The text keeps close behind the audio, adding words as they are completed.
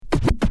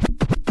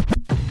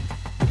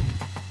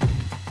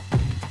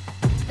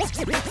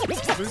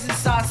This is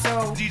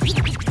Sasso.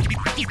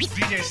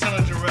 DJ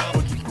Son Jarrell.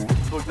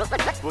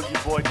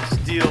 Boogie Boy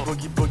Destijl.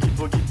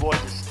 Boogie Boy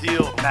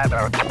Destijl.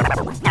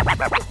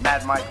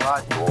 Mad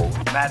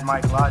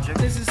Mike Logic.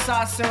 This is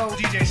Sasso.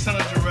 DJ Son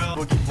Jarrell.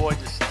 Boogie Boy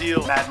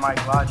Destijl. Mad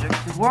Mike Logic.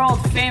 The world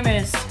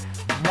famous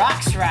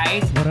Rocks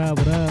Right. What up?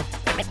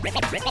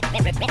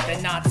 The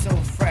Not So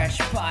Fresh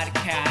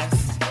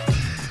podcast.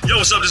 Yo,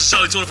 what's up? This is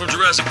Charlie Tony from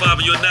Jurassic 5,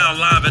 and you're now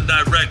live and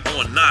direct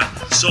on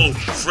Not So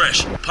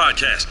Fresh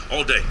podcast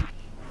all day.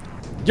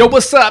 Yo,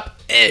 what's up,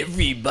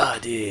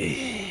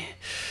 everybody?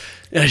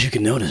 As you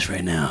can notice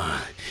right now,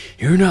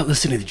 you're not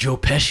listening to Joe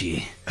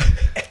Pesci.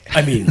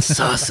 I mean,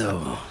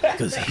 Sasso,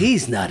 because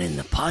he's not in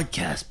the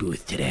podcast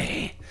booth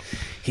today.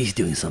 He's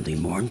doing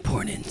something more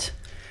important,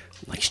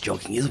 like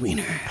stroking his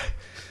wiener.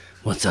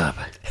 What's up?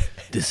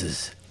 This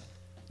is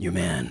your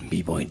man,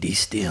 B-Boy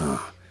Destijl.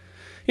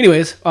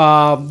 Anyways,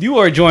 you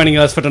are joining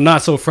us for the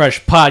Not So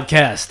Fresh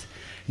podcast,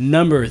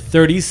 number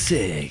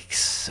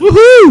 36.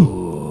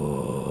 Woohoo!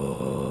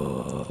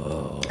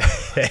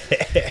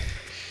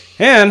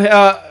 And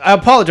I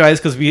apologize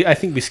because I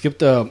think we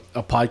skipped a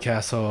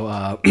podcast,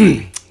 so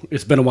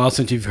it's been a while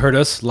since you've heard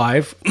us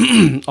live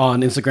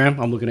on Instagram.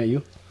 I'm looking at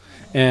you,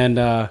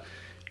 and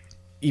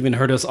even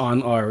heard us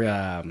on our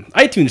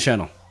iTunes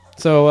channel.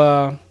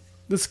 So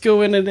let's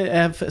go in and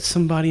have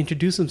somebody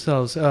introduce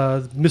themselves.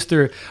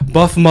 Mr.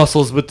 Buff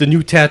Muscles with the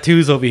new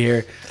tattoos over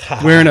here,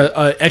 wearing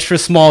a extra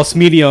small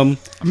medium.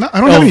 I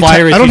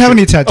don't have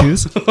any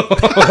tattoos.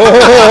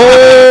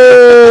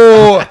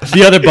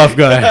 The other buff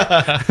guy.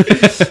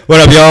 What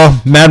up, y'all?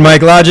 Mad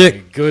Mike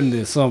Logic.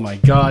 Goodness, oh my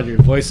God, your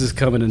voice is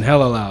coming in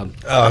hella loud.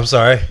 Oh, I'm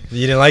sorry.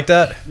 You didn't like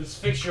that?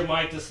 Just fix your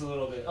mic just a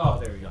little bit. Oh,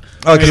 there we go.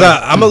 Oh, because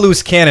I'm a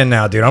loose cannon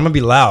now, dude. I'm going to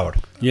be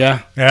loud.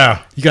 Yeah?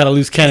 Yeah. You got a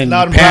loose cannon in your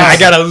Loud pants. I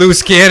got a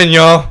loose cannon,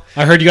 y'all.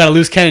 I heard you got a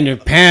loose cannon in your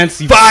pants.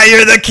 You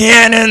Fire the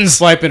cannons!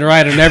 swiping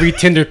right on every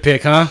Tinder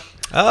pic, huh?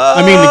 Oh,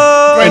 I mean,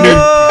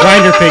 the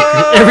grinder pick.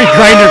 Every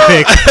grinder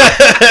pick.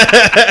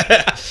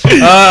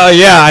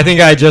 yeah, I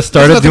think I just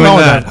started nothing doing wrong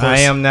with that. that, of course.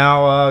 I am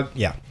now,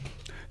 yeah.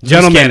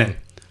 Gentlemen.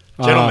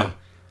 Gentlemen,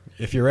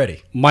 if you're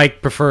ready.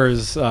 Mike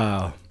prefers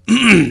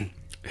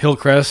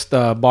Hillcrest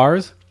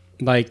bars,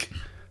 like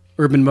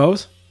Urban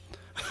Moe's.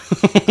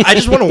 I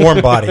just want a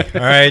warm body, all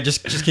right?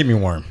 Just keep me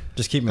warm.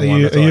 Just keep me Are warm.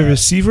 you that's all a I ask.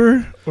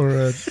 receiver or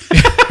a?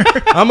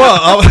 I'm a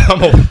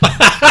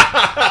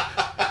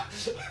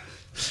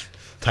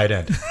tight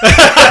end.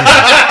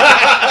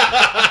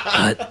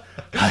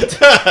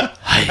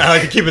 I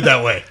like to keep it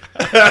that way.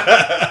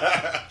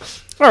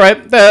 All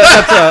right.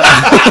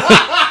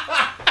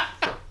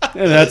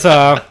 That's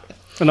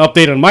an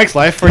update on Mike's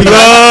life for you.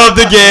 Love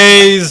the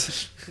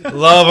gays.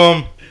 Love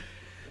them.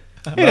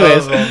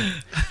 Anyways,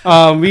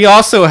 we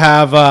also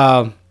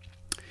have.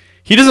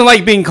 He doesn't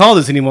like being called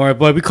this anymore,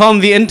 but we call him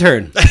the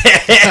intern. And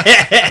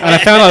I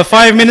found out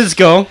 5 minutes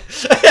ago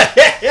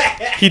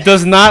he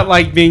does not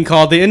like being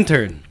called the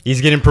intern. He's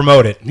getting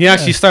promoted. He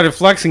actually started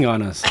flexing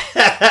on us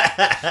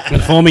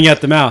and foaming at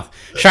the mouth.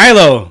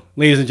 Shiloh,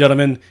 ladies and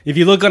gentlemen, if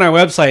you look on our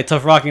website,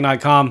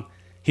 toughrocking.com,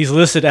 he's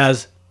listed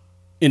as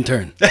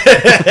intern.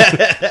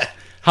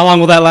 How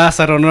long will that last?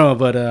 I don't know,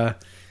 but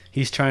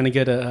he's trying to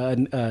get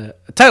a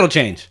title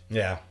change.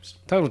 Yeah.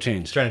 Title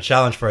change. He's trying to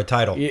challenge for a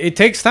title. It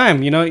takes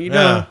time, you know. You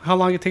know Yeah. how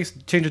long it takes to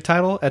change a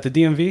title at the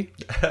DMV?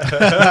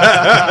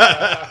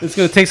 It's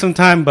going to take some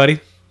time, buddy.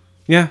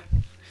 Yeah.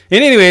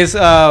 And anyways,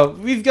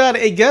 we've got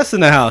a guest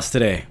in the house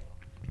today.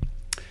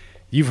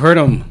 You've heard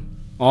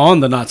him on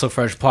the Not So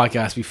Fresh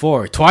podcast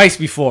before, twice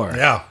before.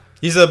 Yeah.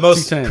 He's the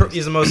most times.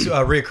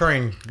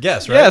 reoccurring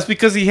guest, right? Yeah, it's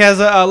because he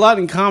has a lot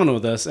in common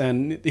with us,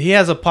 and he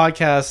has a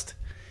podcast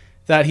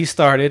that he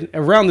started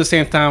around the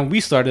same time we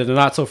started the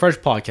Not So Fresh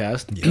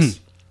podcast. Yes.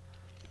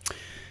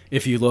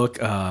 If you look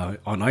on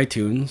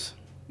iTunes,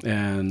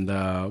 and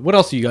what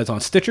else are you guys on?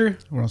 Stitcher?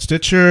 We're on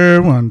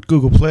Stitcher. We're on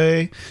Google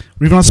Play.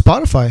 We're even on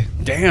Spotify.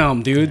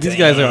 Damn, dude, these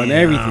guys are on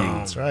everything.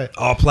 That's right.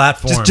 All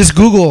platforms. Just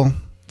Google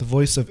the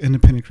voice of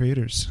independent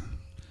creators.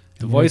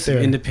 The voice Right of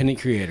there. independent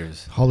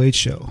creaters. Hall H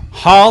Show.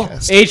 Hall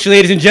Podcast. H,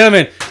 ladies and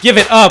gentlemen, give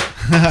it up.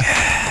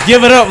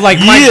 Give it up like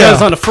Mike Yeah.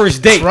 does on the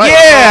first date. right.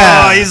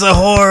 Yeah. Oh, he's a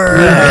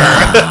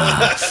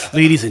whore.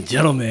 Ladies and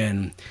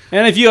gentlemen.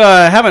 And if you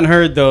haven't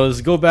heard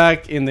those, go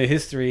back in the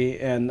history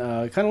and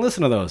kind of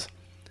listen to those.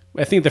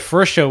 I think the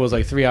first show was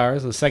like 3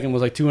 hours. The second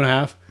was like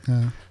 2.5.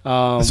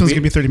 This one's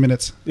gonna be 30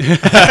 minutes.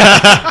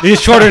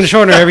 He's shorter and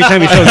shorter every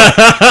time he shows up.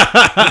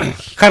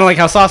 Kind of like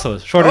how Sasso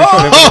is. Shorter and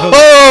shorter. every time he shows up.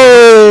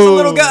 Oh, he's a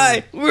little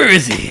guy. Where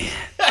is he?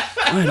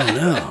 I don't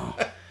know.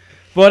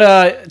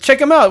 But check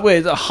him out.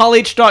 Wait,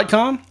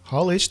 hallh.com?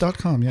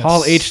 HallH.com. Yes.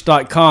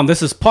 hallh.com.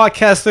 This is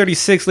podcast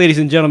 36, ladies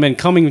and gentlemen,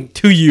 coming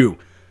to you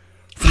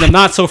from the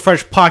Not So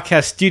Fresh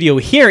podcast studio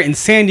here in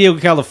San Diego,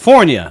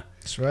 California.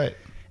 That's right.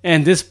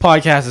 And this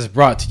podcast is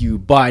brought to you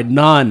by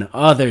none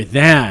other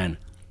than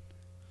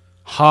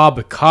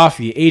Hob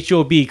Coffee,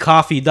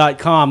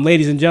 HOBcoffee.com.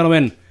 Ladies and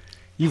gentlemen,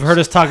 you've heard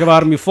us talk about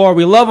them before.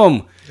 We love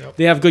them.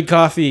 They have good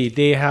coffee.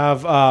 They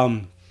have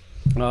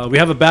we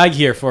have a bag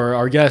here for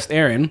our guest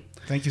Aaron.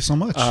 Thank you so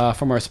much.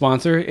 From our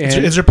sponsor.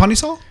 And Is there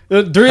Panisal?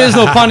 there is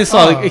no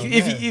Panisal.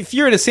 If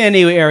you're in the San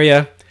Diego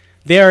area,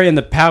 they are in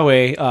the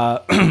Poway,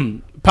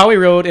 Poway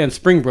Road and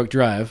Springbrook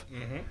Drive.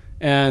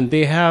 And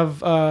they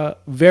have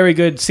very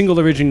good single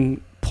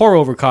origin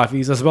pour-over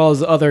coffees as well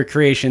as other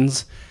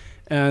creations.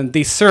 And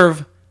they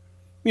serve,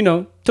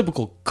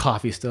 typical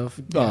coffee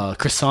stuff,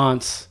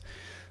 croissants,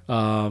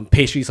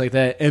 pastries like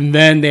that. And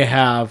then they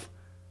have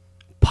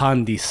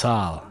pan de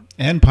sal.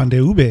 And pan de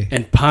ube.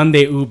 And pan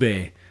de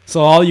ube. So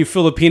all you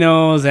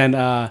Filipinos and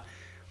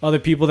other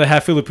people that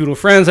have Filipino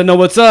friends that know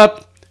what's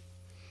up,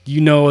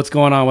 you know what's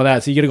going on with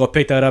that. So you got to go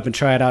pick that up and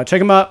try it out. Check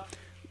them out.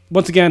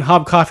 Once again,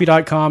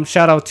 hobcoffee.com.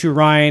 Shout out to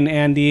Ryan,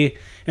 Andy,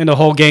 and the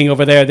whole gang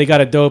over there. They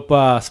got a dope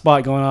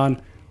spot going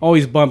on.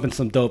 Always bumping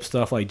some dope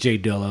stuff like Jay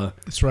Dilla.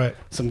 That's right.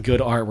 Some good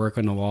artwork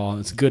on the wall.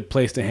 It's a good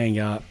place to hang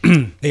out.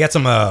 They got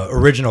some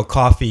original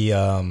coffee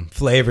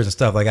flavors and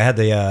stuff. Like I had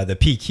the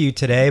PQ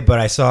today, but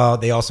I saw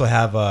they also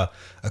have a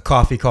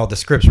coffee called the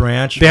Scripps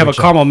Ranch. They have a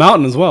Caramel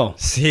Mountain as well.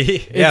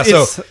 See, yeah.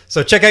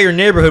 So check out your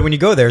neighborhood when you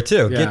go there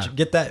too. Yeah.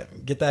 Get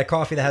that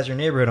coffee that has your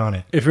neighborhood on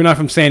it. If you're not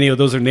from San Diego,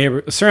 those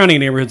are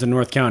surrounding neighborhoods in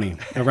North County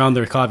around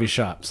their coffee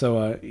shop.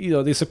 So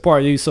they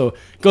support you. So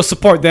go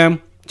support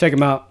them. Check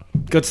them out.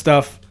 Good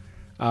stuff.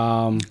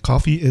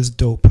 Coffee is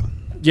dope.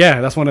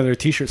 Yeah, that's one of their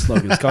T-shirt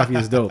slogans. Coffee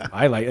is dope.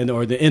 I like it.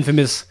 Or the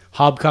infamous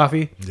Hob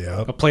Coffee.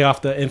 Yeah. A play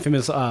off the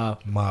infamous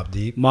Mob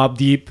Deep. Mob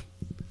Deep.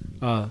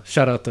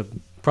 Shout out to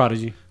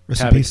Prodigy.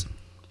 Rest in peace.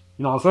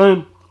 You know what I'm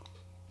saying?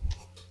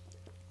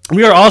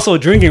 We are also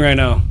drinking right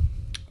now.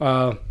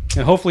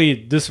 And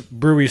hopefully this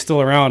brewery is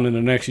still around in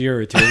the next year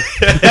or two.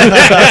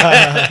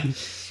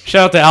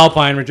 Shout out to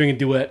Alpine. We're drinking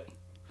Duet.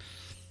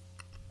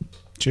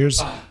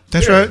 Cheers.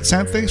 Thanks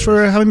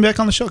for having me back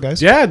on the show,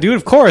 guys. Yeah, dude,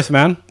 of course,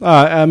 man.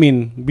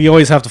 We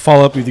always have to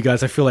follow up with you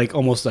guys. I feel like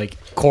almost like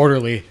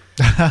quarterly,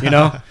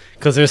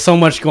 because there's so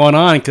much going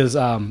on. Because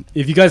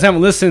if you guys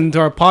haven't listened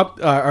to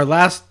our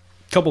last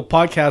couple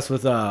podcasts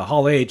with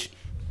Hall H,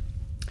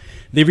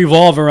 they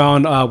revolve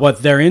around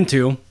what they're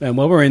into and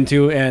what we're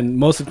into, and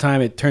most of the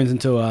time it turns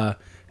into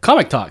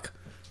comic talk.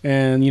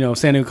 And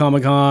San Diego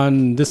Comic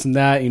Con, this and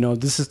that.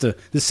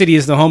 The city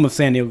is the home of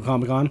San Diego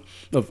Comic Con.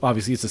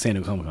 Obviously, it's the San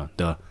Diego Comic Con.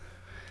 Duh.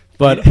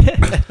 But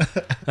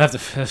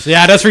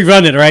that's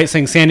redundant, right?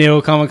 Saying San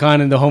Diego Comic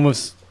Con and the home of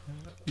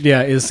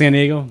is San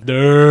Diego. I'm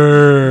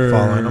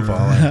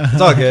following.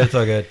 It's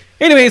all good.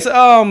 Anyways,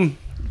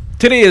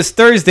 today is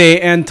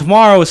Thursday, and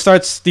tomorrow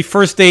starts the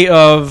first day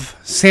of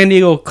San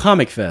Diego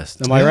Comic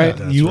Fest. Am I right?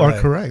 You are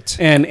correct.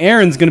 And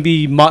Aaron's going to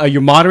be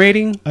you're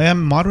moderating. I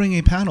am moderating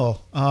a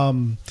panel.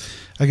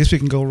 I guess we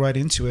can go right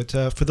into it.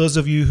 For those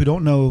of you who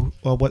don't know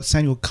what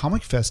San Diego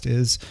Comic Fest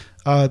is,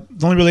 the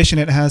only relation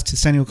it has to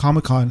San Diego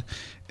Comic Con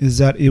is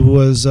that it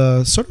was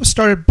sort of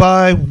started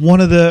by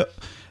one of the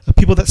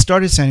people that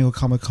started San Diego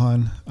Comic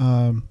Con,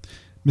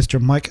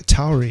 Mr. Mike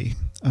Towery.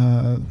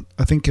 I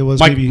think it was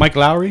Mike Lowry? Mike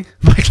Lowry.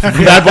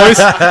 Bad boys?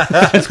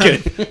 That's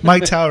good.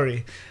 Mike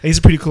Towery. He's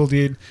a pretty cool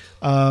dude.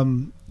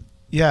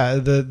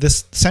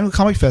 This San Diego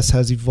Comic Fest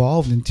has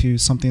evolved into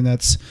something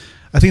that's,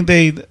 I think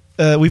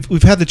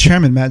we've had the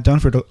chairman, Matt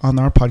Dunford, on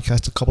our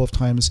podcast a couple of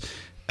times,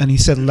 and he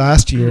said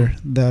last year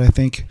that I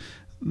think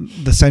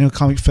the San Diego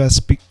Comic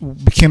Fest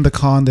became the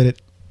con that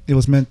it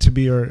was meant to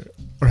be or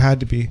had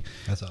to be.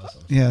 That's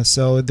awesome. Yeah,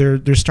 so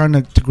they're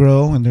starting to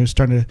grow, and they're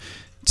starting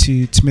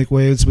to make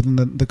waves within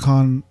the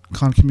con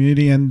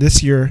community. And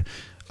this year,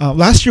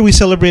 last year we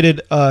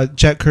celebrated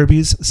Jack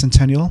Kirby's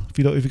centennial.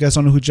 If you guys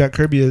don't know who Jack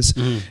Kirby is,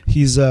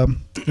 he's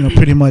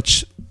pretty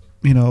much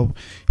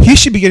he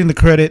should be getting the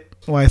credit.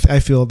 Well, I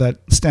feel that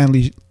Stan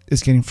Lee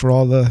is getting for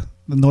all the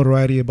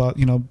notoriety about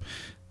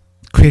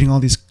creating all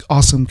these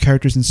awesome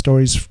characters and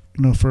stories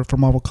for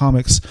Marvel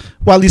Comics,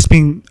 while at least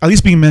being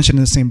mentioned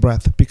in the same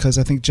breath, because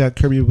I think Jack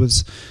Kirby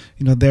was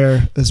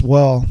there as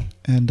well,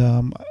 and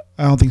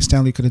I don't think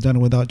Stan Lee could have done it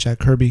without Jack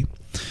Kirby.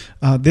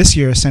 This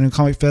year, San Diego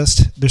Comic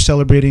Fest, they're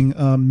celebrating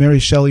Mary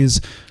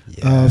Shelley's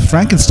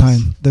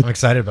Frankenstein. I'm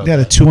excited about that. Yeah,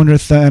 the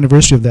 200th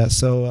anniversary of that.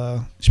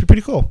 So it should be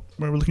pretty cool.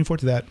 We're looking forward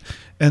to that.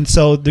 And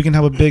so they're going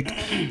to have a big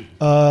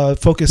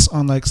focus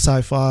on like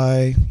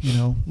sci-fi,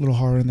 a little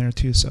horror in there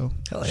too. So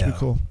it should be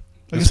cool.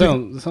 That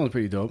sounds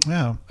pretty dope.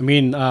 Yeah. I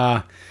mean,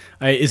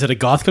 is it a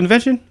goth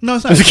convention? No,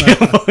 it's not.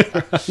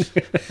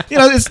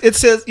 It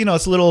says,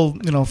 it's a little,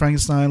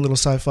 Frankenstein, a little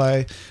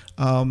sci-fi.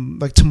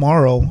 Like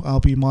tomorrow, I'll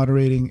be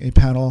moderating a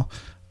panel.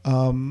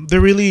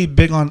 They're really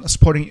big on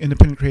supporting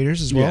independent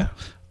creators as well.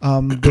 Yeah.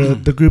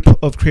 The group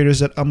of creators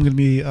that I'm going to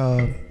be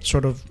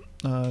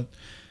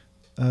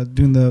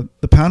doing the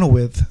panel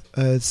with,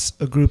 it's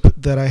a group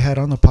that I had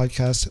on the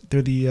podcast.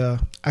 They're the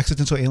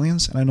Accidental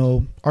Aliens, and I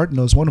know Art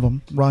knows one of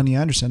them, Ronnie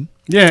Anderson.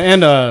 Yeah,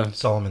 and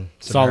Solomon.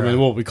 Solomon,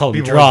 what we call him,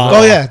 People Draw.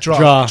 Oh yeah,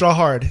 draw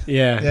hard.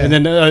 Yeah, and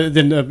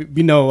then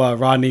we know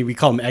Rodney. We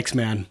call him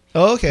X-Man.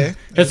 Oh, okay.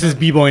 That's his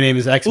b-boy name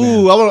is X-Man.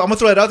 Ooh, I'm gonna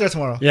throw it out there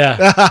tomorrow.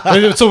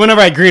 Yeah. So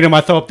whenever I greet him,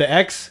 I throw up the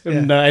X,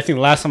 and I think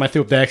the last time I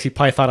threw up the X, he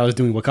probably thought I was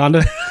doing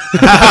Wakanda.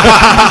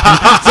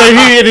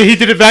 So he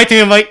did it back to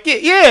me. I'm like,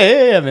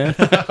 yeah, man.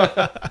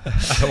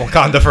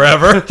 Wakanda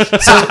forever.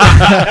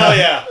 Hell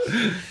yeah.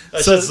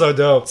 That's just so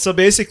dope. So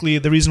basically,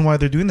 the reason why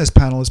they're doing this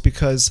panel is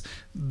because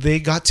they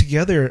got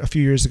together a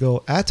few years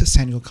ago at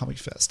San Diego Comic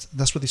Fest.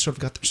 That's where they sort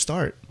of got their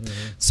start.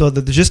 Mm-hmm. So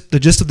the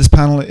gist of this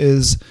panel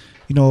is,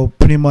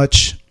 pretty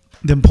much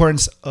the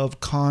importance of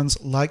cons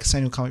like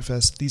San Diego Comic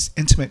Fest, these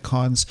intimate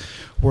cons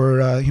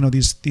where,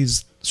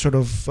 these sort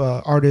of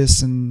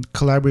artists and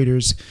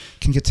collaborators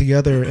can get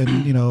together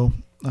and,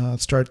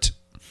 start,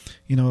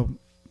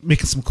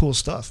 making some cool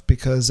stuff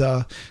because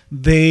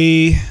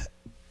they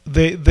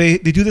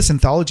do this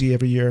anthology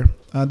every year.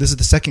 This is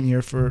the second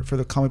year for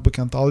the comic book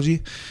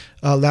anthology.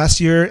 Last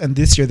year and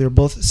this year, they're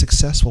both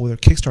successful with their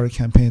Kickstarter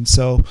campaign.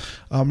 So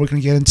we're going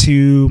to get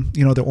into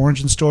the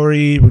origin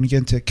story. We're going to get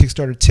into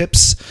Kickstarter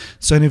tips.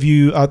 So any of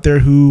you out there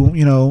who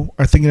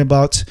are thinking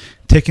about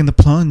taking the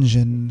plunge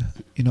and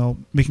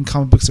making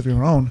comic books of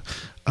your own,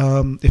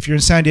 if you're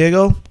in San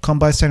Diego, come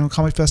by San Diego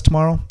Comic Fest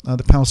tomorrow.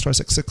 The panel starts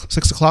at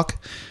 6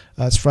 o'clock.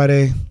 It's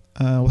Friday.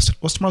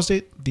 What's tomorrow's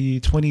date?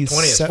 The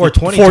 27th.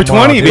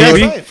 420, baby.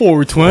 Yeah, right.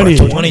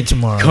 420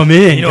 tomorrow. Come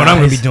in. You know what I'm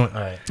going to be doing? All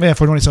right. Yeah,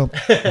 420. So,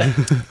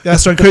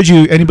 so I encourage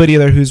you, anybody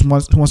there who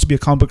wants to be a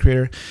comic book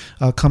creator,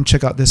 come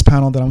check out this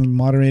panel that I'm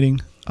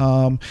moderating.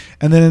 And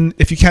then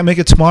if you can't make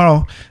it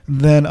tomorrow,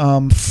 then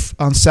on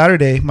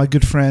Saturday, my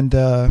good friend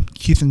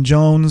Keithan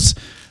Jones,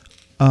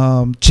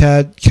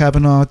 Chad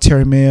Kavanaugh,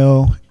 Terry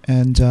Mayo,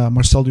 and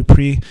Marcel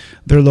Dupree,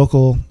 they're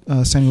local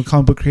San Diego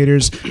comic book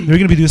creators. They're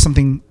going to be doing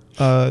something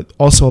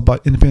also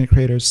about independent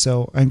creators.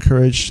 So I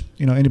encourage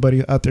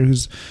anybody out there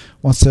who's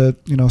wants to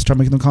start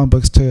making the comic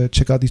books to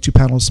check out these two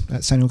panels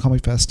at San Diego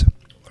Comic Fest.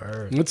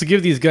 Let's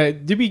give these guys.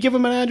 Did we give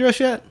them an address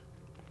yet?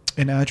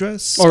 An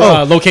address or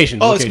location?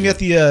 Oh, it's gonna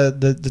be at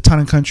the Town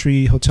and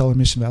Country Hotel in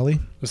Mission Valley.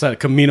 What's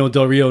that? Camino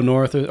del Rio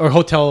North or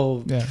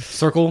Hotel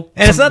Circle?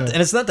 And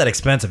it's not that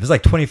expensive. It's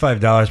like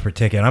 $25 per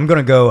ticket. I'm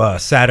gonna go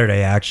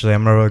Saturday. Actually,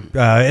 I'm gonna.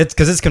 It's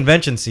because it's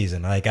convention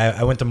season. Like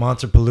I went to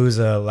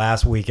Monsterpalooza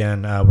last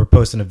weekend. We're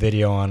posting a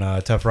video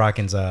on Tough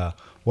Rockin's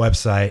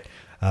website.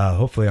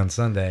 Hopefully on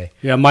Sunday.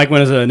 Yeah, Mike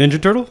went as a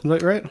Ninja Turtle. Is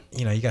that right?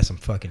 You got some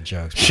fucking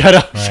jokes. Shut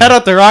up! Right. Shout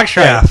out to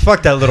Rockstrite. Yeah,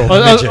 fuck that little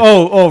midget.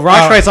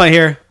 Rockstrite's on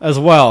here as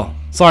well.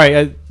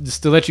 Sorry,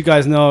 just to let you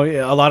guys know,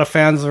 a lot of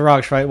fans of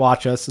Rockstrite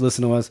watch us,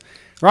 listen to us.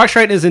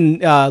 Rockstrite is in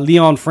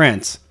Lyon,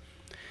 France,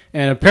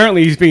 and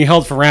apparently he's being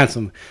held for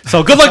ransom.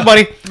 So good luck,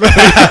 buddy. We're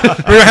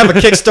gonna have a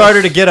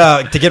Kickstarter to get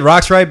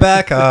Rockstrite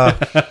back.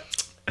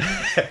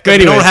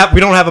 We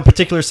don't have a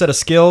particular set of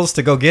skills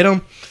to go get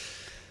him.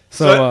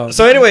 So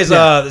anyways,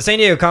 the San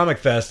Diego Comic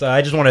Fest.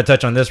 I just want to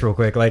touch on this real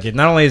quick. Like,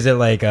 not only is it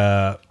like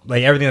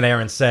everything that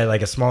Aaron said,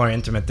 like a smaller,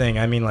 intimate thing.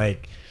 I mean,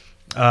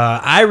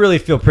 I really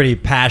feel pretty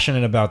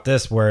passionate about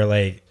this. Where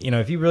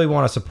if you really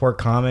want to support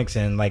comics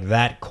and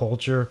that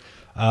culture,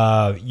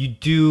 you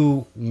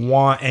do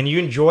want and you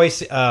enjoy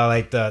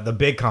the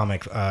big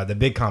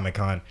Comic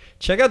Con.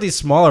 Check out these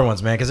smaller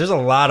ones, man, because there's a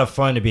lot of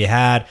fun to be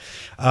had.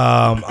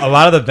 A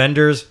lot of the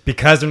vendors,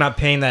 because they're not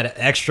paying that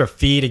extra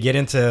fee to get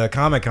into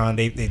Comic Con,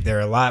 they're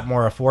a lot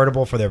more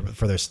affordable for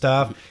their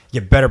stuff.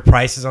 You get better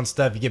prices on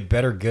stuff. You get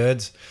better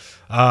goods.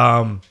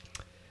 Another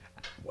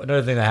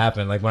thing that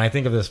happened, when I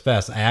think of this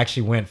fest, I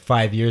actually went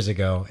 5 years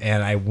ago,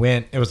 and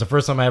it was the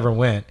first time I ever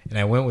went, and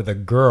I went with a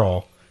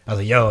girl. I was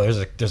like, yo,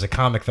 there's a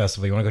comic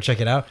festival. You want to go check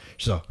it out?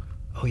 She's like,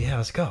 oh yeah,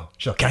 let's go.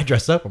 She's like, can I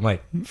dress up? I'm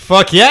like,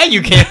 fuck yeah,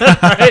 you can.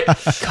 Right?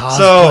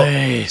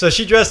 So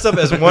she dressed up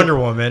as Wonder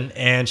Woman,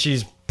 and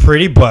she's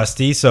pretty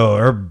busty, so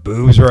her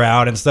boobs were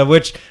out and stuff,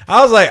 which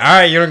I was like, all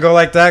right, you're gonna go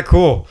like that?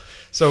 Cool.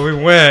 So we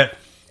went,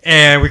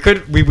 and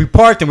we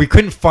parked, and we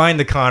couldn't find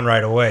the con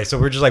right away. So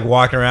we're just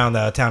walking around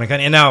the town and con.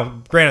 And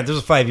now, granted, this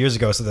was 5 years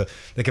ago, so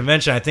the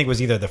convention I think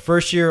was either the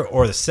first year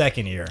or the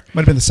second year.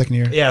 Might have been the second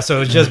year. Yeah,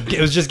 so it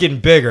was just getting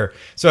bigger.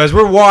 So as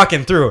we're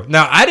walking through,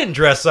 now I didn't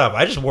dress up.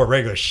 I just wore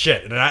regular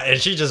shit,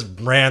 and she just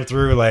ran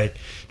through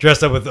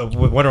dressed up with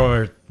Wonder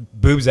Woman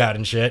boobs out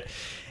and shit.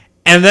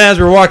 And then as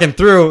we're walking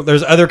through,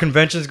 there's other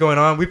conventions going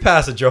on. We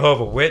passed a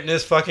Jehovah's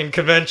Witness fucking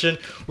convention.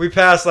 We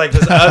passed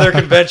this other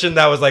convention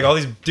that was all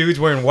these dudes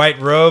wearing white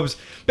robes.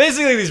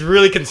 Basically these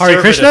really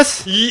conservative. Hare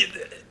Krishnas?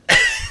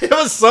 It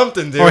was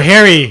something, dude. Or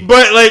Harry.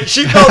 But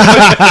she felt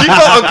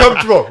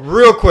uncomfortable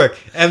real quick.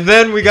 And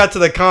then we got to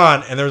the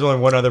con, and there was only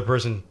one other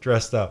person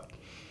dressed up.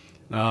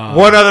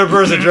 One other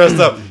person dressed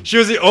up. She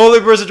was the only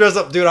person dressed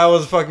up. Dude, I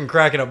was fucking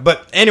cracking up.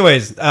 But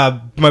anyways,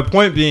 my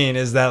point being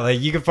is that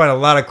you can find a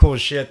lot of cool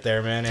shit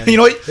there, man. And you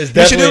know what? It's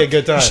definitely a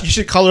good time. You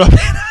should call her up and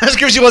ask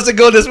her if she wants to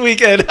go this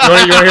weekend. You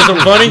want to hear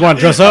something funny? You want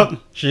to dress up?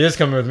 She is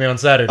coming with me on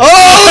Saturday. Oh,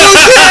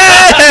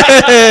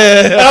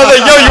 and I was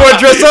like, yo, you want to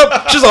dress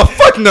up? She's like,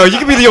 fuck no. You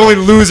can be the only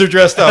loser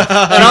dressed up.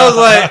 And I was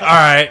like, all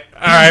right.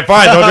 right,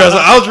 fine. Don't dress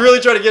up. I was really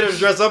trying to get her to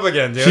dress up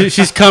again, dude.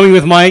 She's coming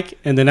with Mike,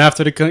 and then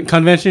after the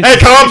convention, Hey,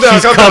 calm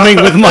down. she's coming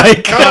with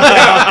Mike.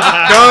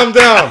 Calm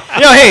down.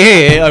 Yo,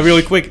 hey,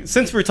 really quick.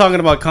 Since we're talking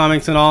about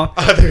comics and all,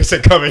 I think you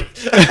said coming.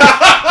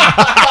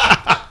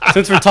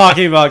 since we're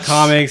talking about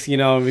comics, we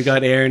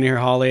got Aaron here,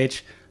 Hall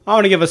H. I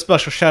want to give a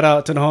special shout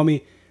out to the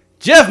homie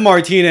Jeff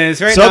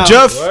Martinez. Right What's up, now,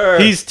 Jeff?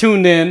 Word. he's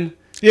tuned in.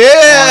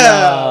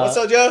 Yeah. What's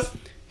up, Jeff?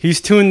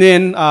 He's tuned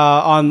in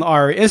on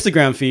our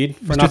Instagram feed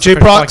for Mr. Not J. So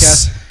Fresh Prox.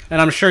 Podcast,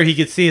 and I'm sure he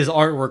could see his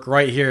artwork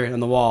right here on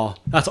the wall.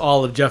 That's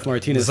all of Jeff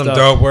Martinez Some stuff.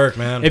 dope work,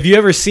 man. If you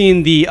ever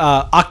seen the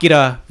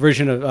Akira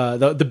version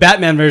of the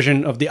Batman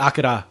version of the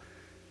Akira,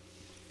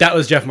 that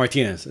was Jeff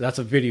Martinez. That's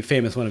a pretty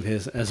famous one of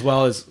his, as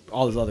well as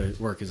all his other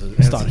work is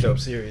astonishing. dope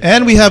series.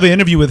 And we have an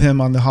interview with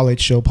him on the Hall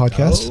H Show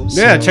podcast.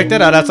 Yeah, check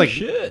that out. That's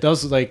shit. that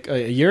was like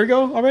a year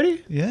ago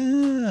already.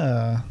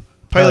 Yeah.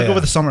 Probably yeah.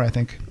 over the summer, I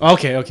think.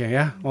 Okay,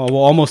 yeah. Well,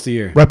 almost a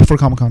year. Right before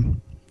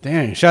Comic-Con.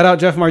 Dang! Shout out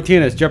Jeff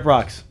Martinez, Jeff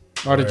Rocks,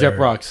 or the Jeff Word.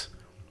 Rocks.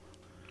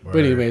 But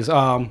anyways,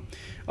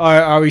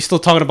 are we still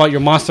talking about your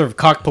monster of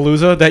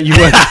Cockpalooza that you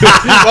went to?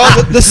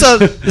 Well,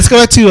 let's go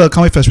back to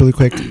Comic Fest really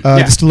quick.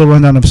 Just a little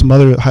rundown of some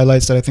other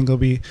highlights that I think will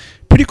be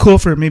pretty cool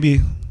for maybe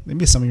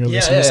some of your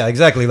listeners. Yeah,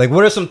 exactly. Like,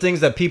 what are some things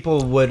that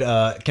people would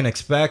can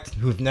expect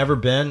who've never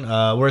been?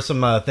 What are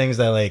some things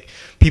that like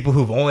people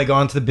who've only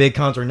gone to the big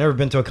cons or never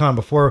been to a con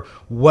before?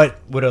 What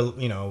would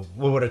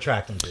what would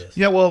attract them to this?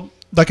 Yeah, well,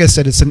 like I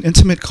said, it's an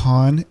intimate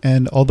con,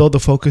 and although the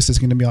focus is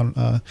going to be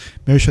on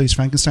Mary Shelley's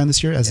Frankenstein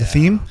this year as a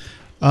theme,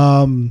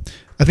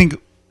 I think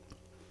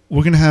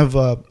we're gonna have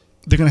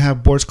they're gonna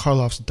have Boris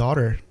Karloff's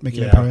daughter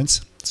making an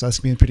appearance, so that's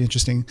gonna be pretty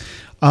interesting.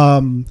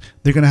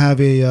 They're gonna have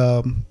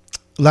a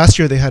last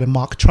year they had a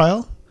mock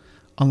trial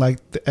on like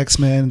the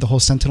X-Men, the whole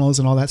Sentinels,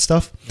 and all that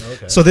stuff.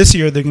 Okay. So this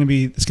year it's gonna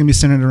be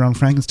centered around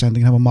Frankenstein.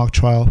 They're gonna have a mock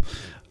trial.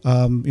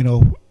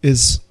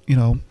 Is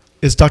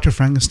Dr.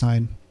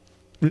 Frankenstein,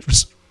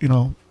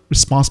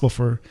 responsible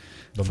for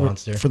the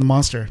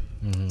monster?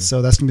 Mm-hmm.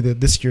 So that's gonna be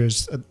this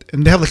year's,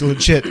 and they have like a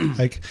legit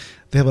like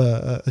they have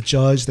a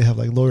judge, they have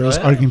like lawyers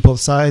arguing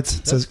both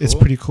sides. So it's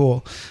pretty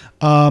cool.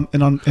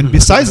 And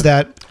besides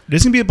that,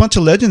 there's gonna be a bunch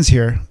of legends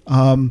here.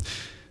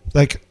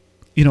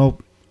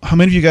 How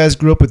many of you guys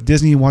grew up with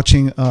Disney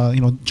watching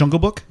Jungle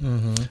Book?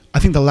 Mm-hmm. I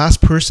think the last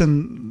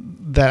person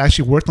that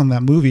actually worked on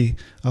that movie,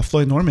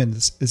 Floyd Norman,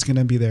 is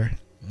gonna be there.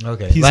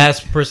 Okay,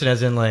 last person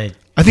as in like.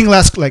 I think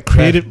last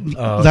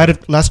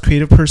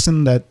creative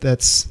person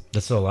that's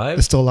still alive.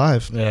 Is still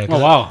alive. Yeah. Oh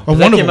wow! Or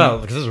that one of came them.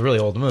 out because this is a really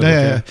old movie.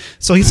 Yeah.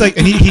 So he's like,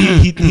 and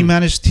he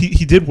managed.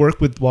 He did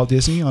work with Walt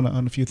Disney on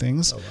a few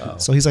things. Oh, wow.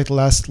 So he's like the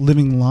last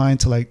living line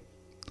to like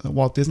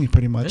Walt Disney,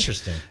 pretty much.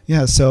 Interesting.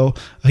 Yeah. So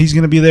he's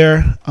gonna be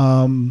there.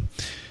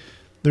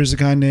 There's a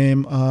guy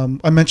named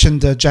I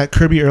mentioned Jack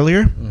Kirby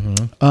earlier.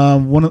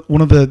 Mm-hmm.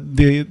 One of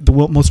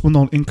the most well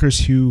known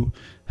inkers who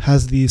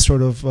has the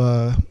sort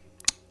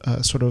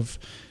of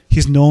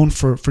he's known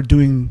for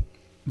doing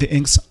the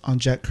inks on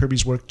Jack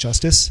Kirby's work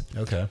justice.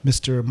 Okay.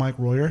 Mr. Mike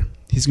Royer.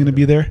 He's going to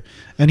be there.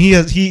 And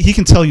he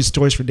can tell you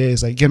stories for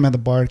days. Like, get him at the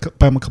bar,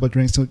 buy him a couple of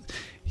drinks. So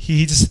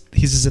he's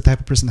just the type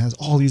of person that has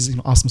all these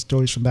awesome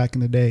stories from back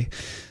in the day.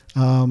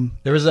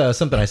 There was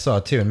something I saw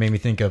too, and made me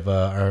think of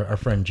our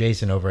friend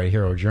Jason over at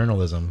Hero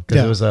Journalism,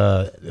 because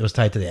it was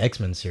tied to the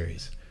X-Men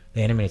series,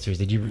 the animated series.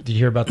 Did you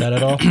hear about that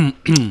at all?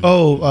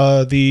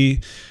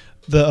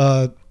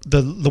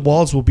 The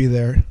Walls will be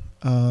there.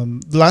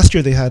 Last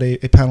year they had a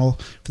panel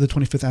for the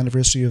 25th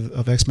anniversary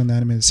of X-Men the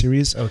animated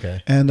series.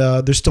 Okay. And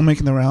they're still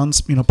making the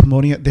rounds,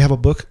 promoting it. They have a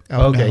book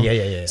out now.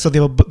 Yeah. So they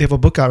have a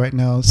book out right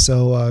now.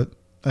 So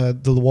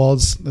the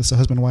Walls, that's a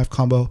husband and wife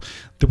combo.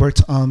 They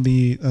worked on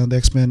the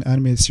X-Men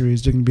animated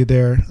series. They're going to be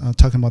there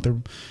talking about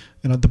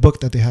the book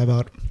that they have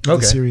out in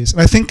the series.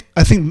 And I think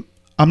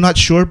I'm not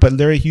sure, but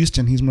Larry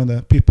Houston, he's one of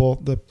the people,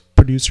 the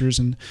producers,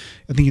 and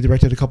I think he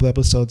directed a couple of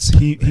episodes.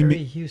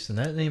 Larry Houston,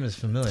 that name is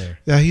familiar.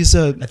 Yeah, he's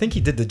I think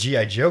he did the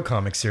G.I. Joe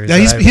comic series. Yeah,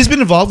 he's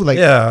been involved with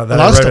a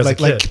lot of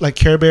stuff, like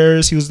Care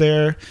Bears. He was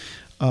there.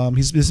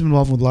 He's been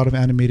involved with a lot of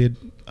animated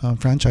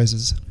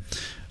franchises.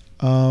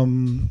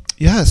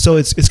 So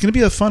it's going to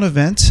be a fun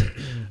event.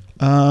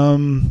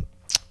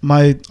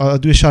 I'll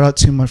do a shout out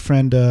to my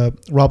friend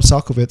Rob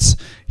Salkovitz.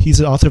 He's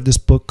the author of this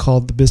book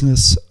called The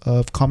Business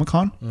of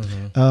Comic-Con.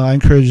 Mm-hmm. I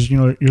encourage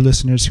your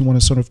listeners who want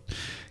to sort of,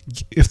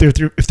 if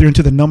they're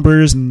into the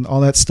numbers and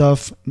all that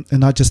stuff, and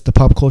not just the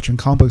pop culture and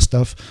comic book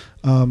stuff.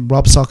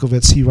 Rob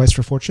Salkovitz, he writes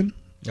for Fortune.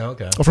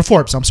 Okay. Or for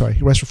Forbes. I'm sorry,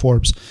 he writes for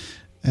Forbes,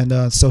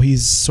 and so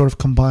he's sort of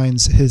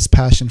combines his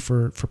passion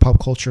for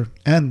pop culture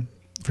and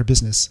for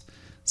business.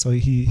 So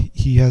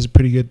he has a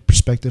pretty good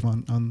perspective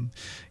on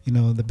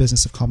the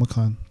business of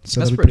Comic-Con. So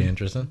that's pretty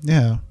interesting.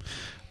 Yeah.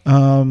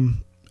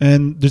 And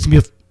there's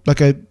gonna be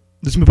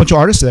a bunch of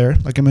artists there,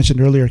 like I mentioned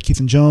earlier: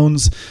 Keithan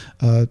Jones,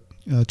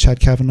 Chad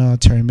Kavanaugh,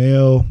 Terry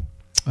Mayo,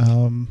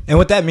 And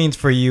what that means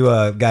for you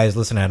guys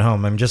listening at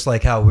home, I'm just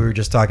like how we were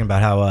just talking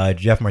about how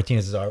Jeff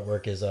Martinez's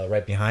artwork is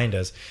right behind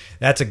us.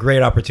 That's a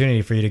great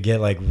opportunity for you to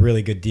get like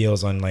really good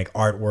deals on like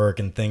artwork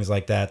and things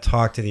like that.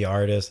 Talk to the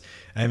artist.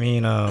 I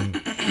mean, a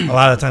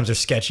lot of times they're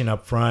sketching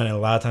up front, and a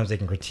lot of times they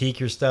can critique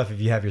your stuff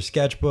if you have your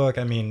sketchbook.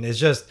 I mean, it's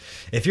just,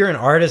 if you're an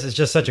artist, it's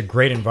just such a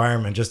great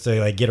environment just to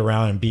like get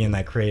around and be in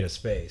that creative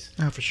space.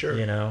 Yeah, for sure.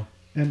 You know?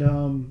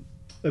 And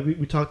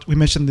we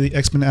mentioned the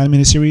X-Men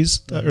animated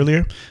series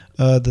earlier,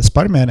 the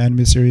Spider-Man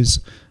animated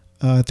series.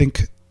 I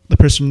think the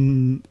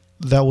person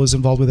that was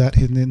involved with that,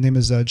 his name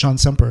is John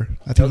Semper.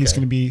 I think he's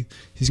gonna be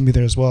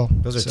there as well.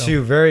 Those are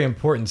two very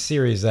important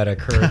series that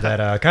occurred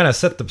that kind of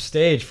set the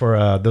stage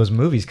for those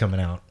movies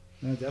coming out.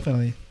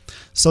 Definitely.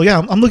 So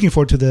yeah, I'm looking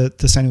forward to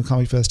the San Diego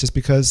Comic Fest just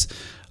because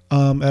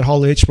at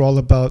Hall H we're all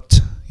about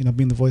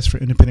being the voice for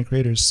independent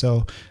creators.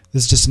 So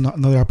this is just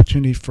another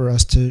opportunity for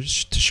us to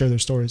share their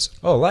stories.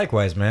 Oh,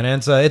 likewise, man.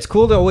 And it's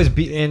cool to always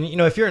be, and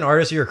if you're an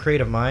artist, you're a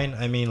creative mind.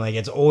 I mean, like,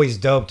 it's always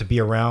dope to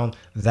be around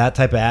that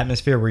type of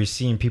atmosphere where you're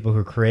seeing people who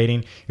are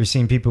creating, you're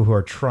seeing people who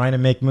are trying to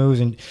make moves,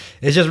 and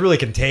it's just really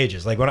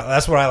contagious. Like,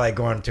 that's what I like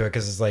going to it,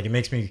 because it's like, it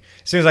makes me,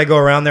 as soon as I go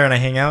around there and I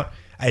hang out,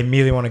 I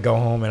immediately want to go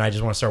home and I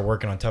just want to start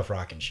working on tough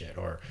rock and shit.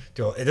 Or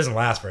it doesn't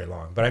last very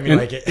long, but I mean,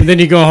 and then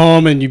you go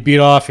home and you beat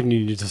off and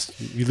you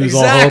lose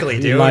all hope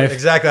in life.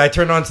 Exactly. I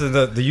turned on to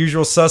the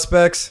Usual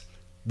Suspects,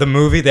 the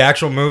movie, the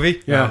actual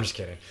movie. Yeah, no, I'm just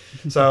kidding.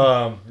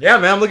 So yeah,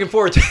 man, I'm looking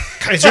forward to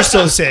Kaiser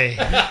Sose.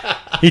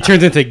 He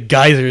turns into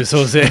Geyser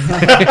Sose.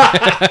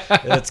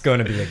 It's going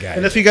to be a guy.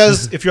 And if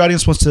your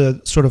audience wants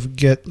to sort of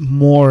get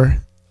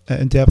more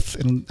in depth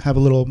and have a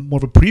little more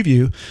of a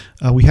preview,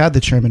 we had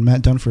the chairman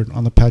Matt Dunford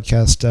on the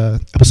podcast,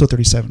 episode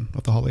 37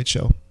 of the Hall H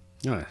Show.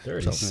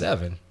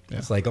 37. Yeah.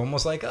 It's like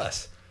almost like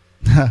us.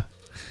 All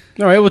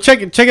right, well,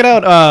 check it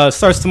out.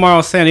 Starts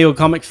tomorrow, San Diego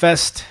Comic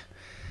Fest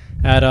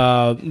at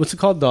what's it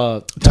called?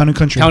 The Town and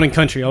Country. Town and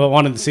Country. I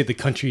wanted to say the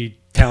country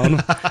town.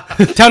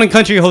 Town and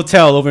Country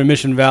Hotel over in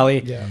Mission Valley.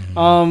 Yeah.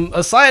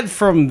 Aside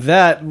from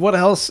that, what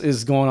else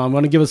is going on?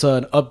 Want to give us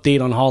an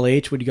update on Hall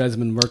H? What you guys have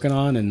been working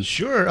on? And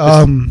sure.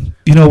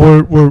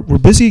 We're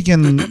busy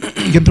getting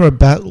through our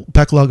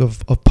backlog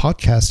of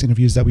podcast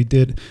interviews that we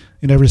did,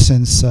 ever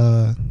since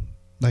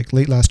like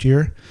late last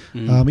year,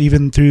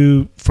 even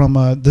through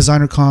from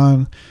Designer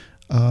Con,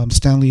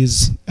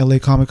 Stanley's LA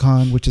Comic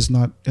Con, which is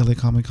not LA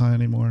Comic Con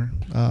anymore.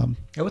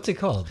 What's it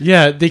called?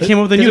 Yeah, they came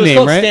up with a new name,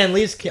 called right? Stan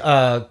Lee's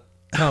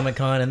Comic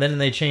Con, and then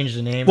they changed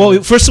the name.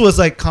 Well, first it was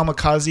like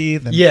Kamikaze,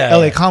 then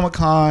LA Comic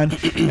Con,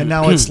 and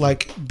now it's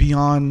like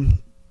Beyond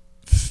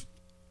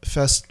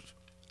Fest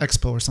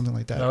Expo or something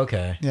like that.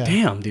 Okay. Yeah.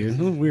 Damn, dude,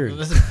 that's weird.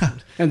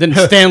 And then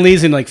Stan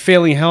Lee's in like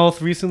Failing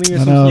Health recently or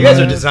something. You guys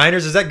are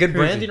designers. Is that good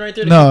branding right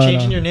there? No, keep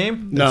changing your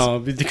name? No,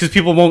 because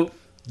people won't.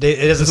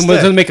 It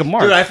doesn't make a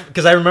mark. Dude,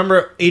 because I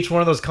remember each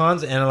one of those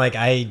cons, and like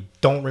I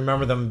don't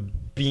remember them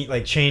being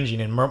like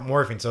changing and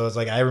morphing. So it's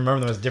like I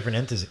remember them as different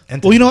entities.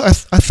 Well, I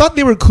thought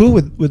they were cool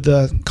with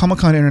the Comic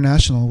Con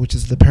International, which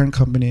is the parent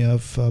company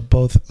of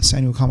both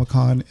San Diego Comic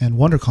Con and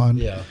WonderCon.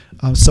 Yeah.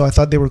 So I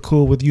thought they were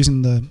cool with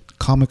using the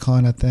Comic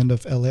Con at the end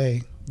of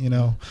LA.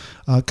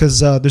 Because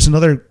there's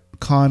another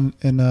con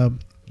in New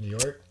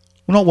York.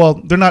 No,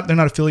 well, they're not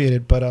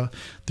affiliated, but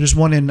there's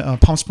one in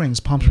Palm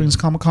Springs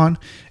Comic Con,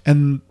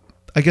 and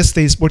I guess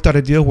they worked out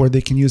a deal where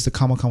they can use the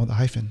Comic Con with a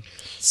hyphen.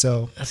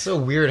 So that's so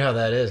weird how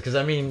that is, because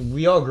I mean,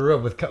 we all grew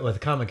up with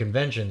comic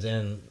conventions,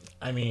 and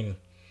I mean,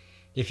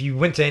 if you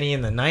went to any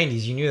in the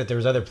 90s, you knew that there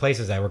was other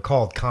places that were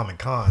called Comic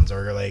Cons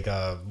or like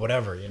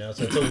whatever,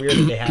 So it's so weird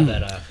that they have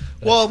that.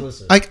 Well,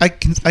 exclusive.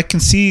 I can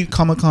see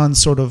Comic Con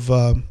sort of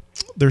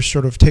their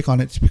sort of take on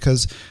it,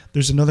 because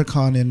there's another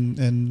con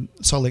in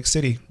Salt Lake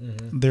City.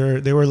 Mm-hmm.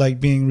 They were like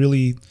being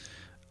really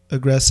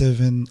aggressive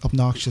and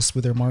obnoxious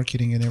with their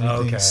marketing and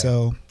everything. Okay.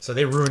 So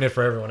they ruin it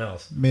for everyone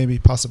else. Maybe,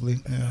 possibly.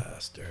 Yeah.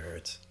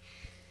 Bastards.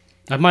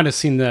 I might have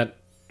seen a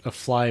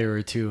flyer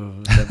or two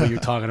of that what you're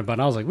talking about.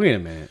 And I was like, wait a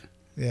minute.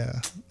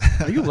 Yeah.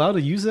 Are you allowed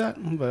to use that?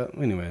 But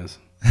anyways.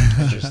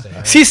 Interesting.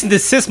 Right? Cease and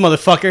desist,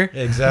 motherfucker.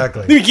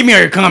 Exactly. Give me all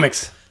your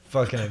comics.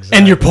 Fucking exactly.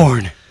 And your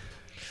porn.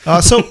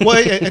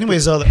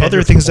 Anyways,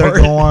 other things that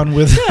go on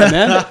with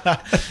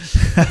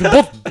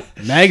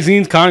both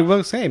magazines, comic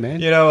books. Hey,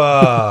 man.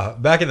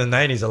 Back in the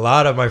 90s, a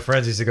lot of my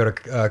friends used to go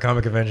to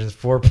comic conventions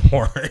for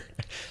porn,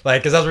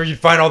 like, because that's where you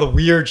find all the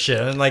weird shit,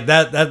 and like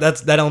that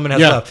element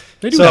has stuff.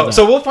 They do have that.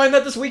 So we'll find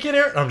that this weekend,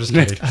 Aaron. I'm just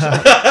kidding.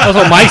 That's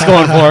what Mike's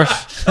going for.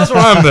 That's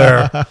why I'm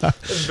there.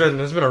 It's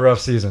been a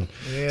rough season.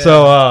 Yeah.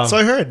 So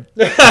I heard.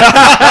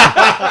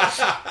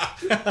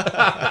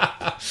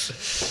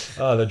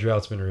 Oh, the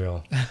drought's been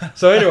real.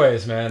 So,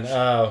 anyways, man.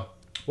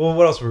 Well,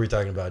 what else were we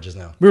talking about just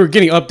now? We were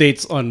getting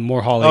updates on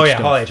more Hall H. Oh yeah,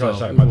 stuff, Hall H.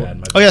 Sorry, my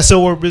bad. Oh yeah,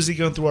 so we're busy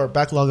going through our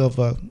backlog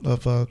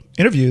of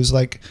interviews.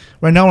 Like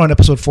right now we're on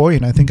episode 40,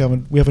 and I think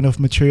we have enough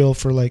material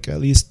for like at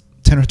least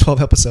 10 or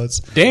 12 episodes.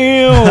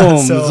 Damn.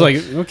 It's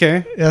like,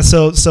 okay. Yeah.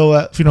 So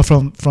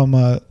from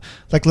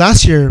like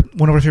last year,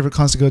 one of our favorite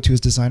cons to go to is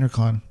Designer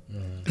Con,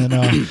 and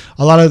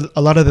a lot of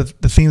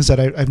the themes that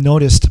I've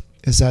noticed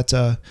is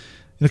that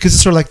because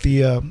it's sort of like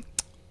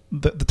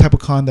the type of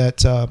con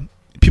that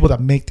people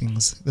that make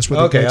things. That's where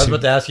Okay, they I go was to.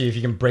 about to ask you if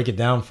you can break it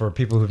down for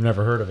people who've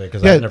never heard of it,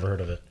 because Yeah. I've never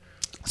heard of it.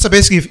 So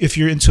basically, if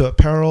you're into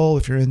apparel,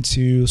 if you're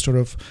into sort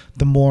of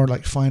the more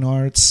like fine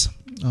arts,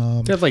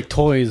 They have like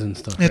toys and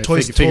stuff. yeah, right?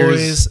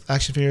 toys,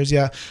 action figures,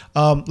 yeah.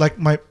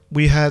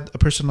 We had a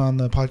person on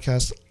the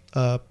podcast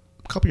a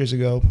couple years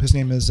ago. His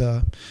name is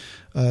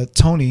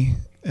Tony,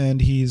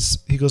 and he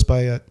goes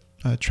by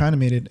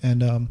Tranimated,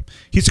 and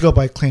he used to go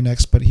by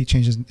Claynex, but he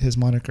changed his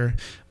moniker.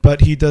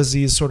 But he does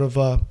these sort of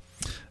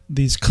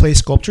these clay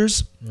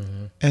sculptures,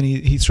 and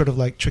he sort of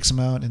like tricks them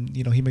out, and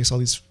he makes all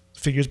these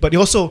figures. But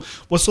what's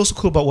also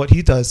cool about what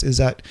he does is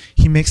that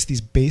he makes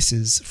these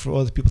bases for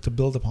other people to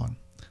build upon.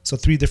 So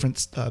 3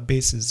 different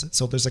bases.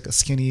 So there's like a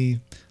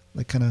skinny,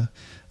 like kind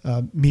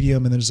of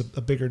medium, and there's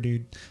a bigger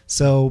dude.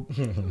 So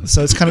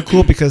it's kind of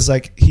cool because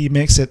like he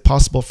makes it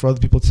possible for other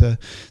people to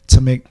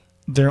make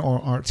their own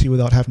art too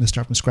without having to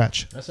start from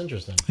scratch. That's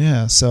interesting.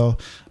 Yeah. So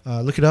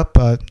look it up.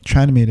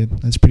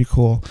 Tranimated. That's pretty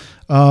cool.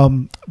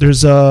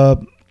 There's a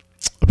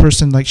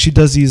person like she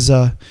does these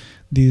art,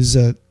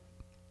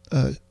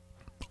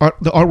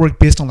 the artwork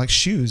based on like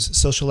shoes.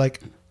 So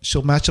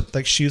she'll match up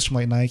like shoes from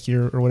like Nike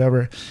or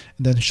whatever,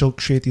 and then she'll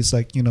create these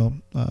like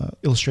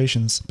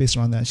illustrations based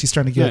on that. She's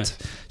starting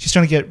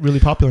to get really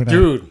popular now.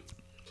 Dude,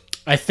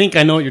 I think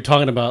I know what you're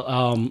talking about.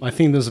 I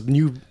think there's a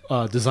new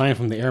design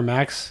from the Air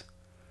Max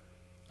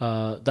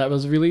that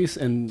was released,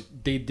 and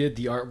they did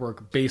the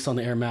artwork based on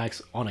the Air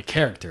Max on a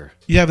character.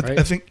 Yeah, but right?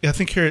 I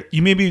think here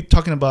you may be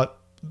talking about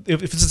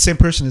if it's the same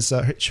person. It's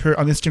her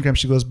on Instagram.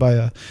 She goes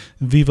by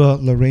Viva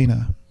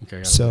Lorena. Okay,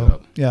 I gotta look it So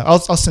up. yeah,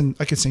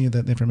 I can send you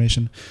that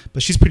information.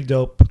 But she's pretty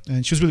dope,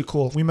 and she was really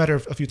cool. We met her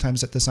a few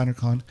times at Designer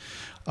Con.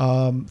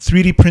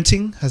 3D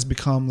printing has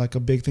become like a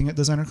big thing at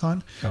Designer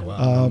Con. Oh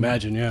wow!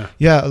 Imagine, yeah.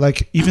 Yeah,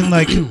 like even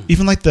like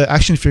the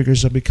action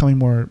figures are becoming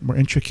more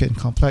intricate and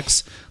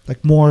complex,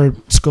 like more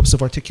scopes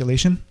of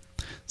articulation.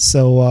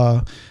 So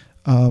a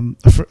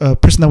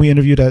person that we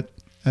interviewed at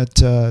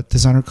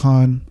Designer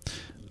Con,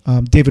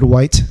 David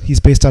White, he's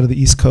based out of the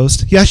East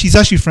Coast. Yeah, he's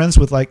actually friends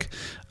with like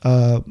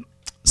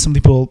some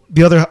people,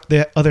 the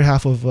other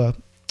half of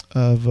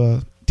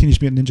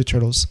Teenage Mutant Ninja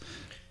Turtles.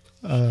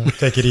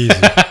 Take it easy.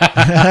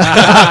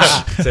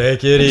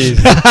 Take it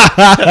easy.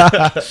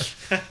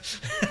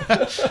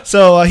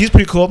 So he's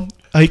pretty cool.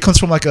 He comes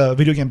from like a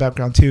video game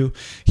background too.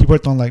 He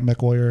worked on like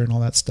MechWarrior and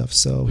all that stuff.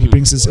 So he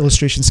brings his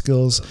illustration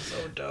skills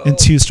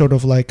into sort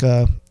of like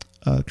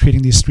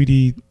creating these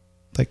 3D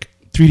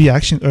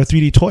action or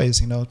 3D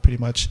toys, pretty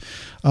much.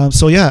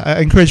 So yeah,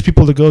 I encourage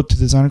people to go to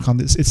DesignerCon.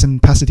 It's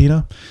in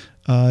Pasadena.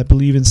 I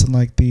believe it's in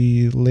like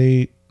the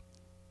late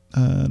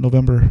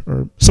November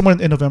or somewhere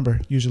in November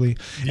usually.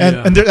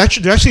 Yeah. And they're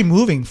actually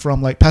moving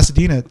from like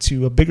Pasadena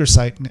to a bigger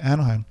site in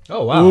Anaheim.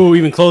 Oh wow! Ooh,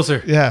 even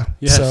closer. Yeah.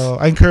 Yes. So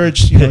I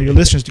encourage your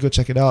listeners to go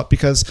check it out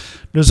because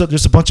there's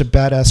a bunch of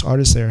badass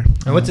artists there.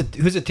 And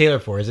who's it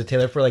tailored for? Is it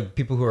tailored for like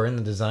people who are in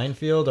the design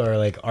field or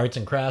like arts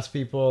and crafts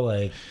people,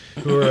 like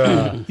who are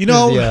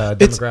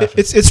demographic?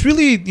 it's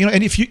really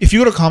and if you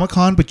go to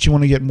Comic-Con but you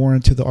want to get more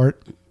into the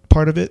art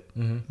part of it,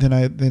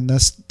 then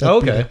that's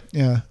okay.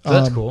 Yeah, So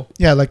that's cool.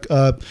 Yeah, like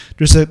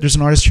there's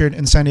an artist here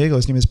in San Diego.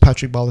 His name is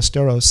Patrick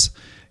Ballesteros.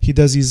 He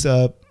does these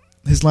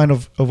his line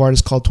of art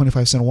is called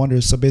 25 Cent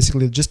Wonders. So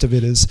basically the gist of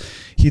it is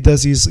he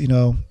does these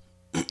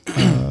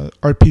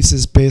art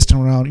pieces based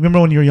around. You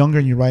remember when you were younger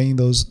and you're riding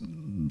those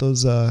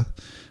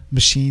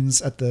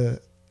machines at the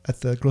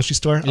grocery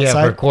store outside? Yeah,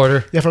 for a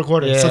quarter. Yeah, for a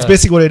quarter. Yeah. So it's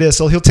basically what it is.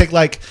 So he'll take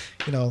like,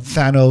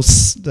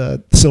 Thanos,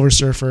 the Silver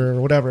Surfer or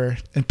whatever,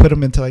 and put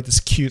them into like this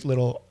cute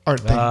little art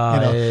thing.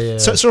 Yeah.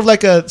 So, sort of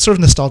like a sort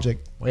of nostalgic.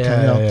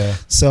 Yeah, yeah.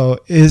 So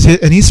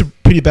and he's a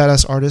pretty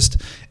badass artist.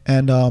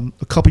 And a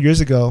couple years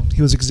ago,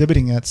 he was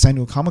exhibiting at San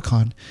Diego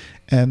Comic-Con,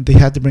 and they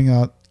had to bring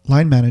out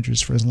line managers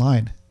for his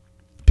line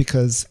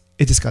because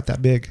it just got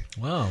that big.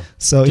 Wow.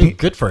 So Dude,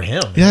 good for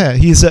him. Yeah,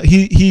 he's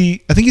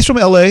he I think he's from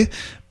LA,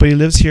 but he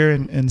lives here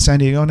in San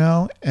Diego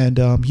now, and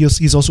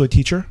he's also a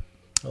teacher.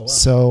 Oh, wow.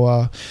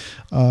 So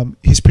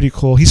he's pretty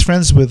cool. He's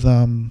friends with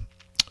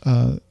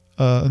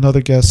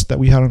another guest that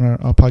we had on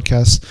our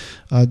podcast,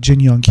 Jin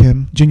Young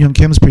Kim. Jin Young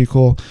Kim is pretty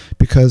cool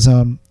because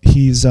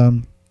he's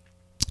done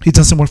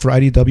some work for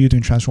IDW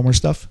doing Transformer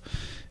stuff.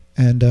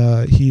 And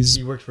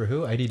he worked for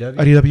who? IDW?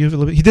 IDW a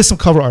little bit. He did some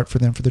cover art for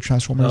them for the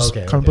Transformers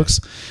comic books.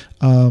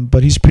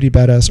 But he's a pretty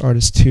badass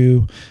artist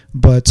too.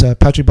 But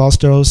Patrick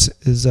Ballesteros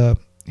is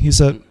he's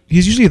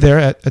usually there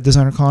at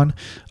Designer Con.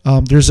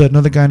 There's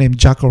another guy named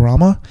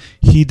Jackorama.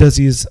 He does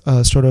these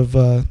sort of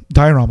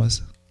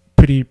dioramas,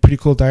 pretty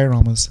cool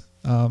dioramas.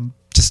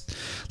 Just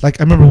like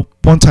I remember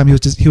one time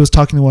he was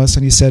talking to us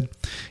and he said,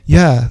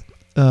 "Yeah,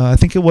 I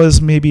think it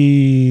was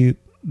maybe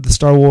the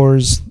Star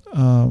Wars."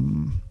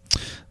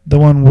 The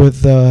one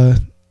with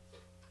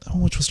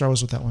which was Star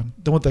Wars with that one?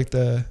 The one with like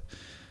the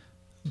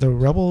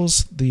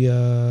Rebels. It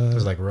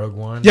was like Rogue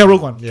One. Yeah,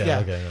 Rogue One. Yeah.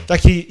 Okay, yeah.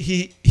 Like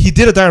he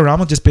did a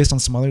diorama just based on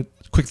some other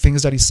quick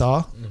things that he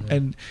saw,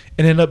 and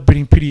it ended up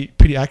being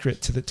pretty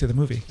accurate to the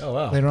movie. Oh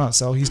wow! Later on,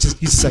 so he's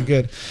just that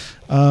good.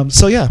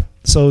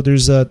 So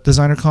there's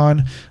Designer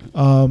Con.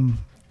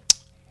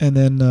 And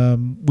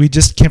then we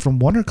just came from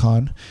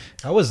WonderCon.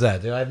 How was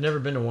that, dude? I've never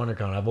been to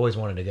WonderCon. I've always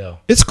wanted to go.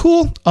 It's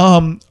cool. I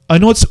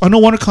know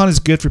WonderCon is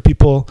good for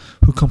people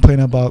who complain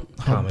about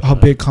how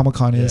big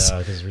Comic-Con is. Yeah,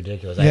 because it's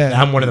ridiculous.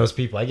 Yeah. I'm one of those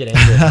people. I get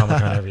angry at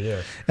Comic-Con every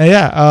year.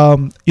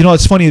 And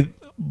it's funny.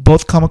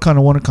 Both Comic-Con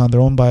and WonderCon, they're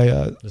owned by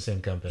the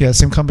same company. Yeah,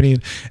 same company.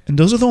 And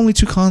those are the only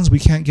two cons we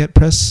can't get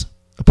press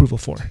approval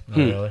for. Oh,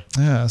 really?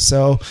 Yeah.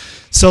 So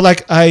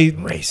like I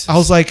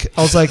was like,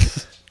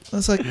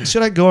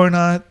 should I go or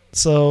not?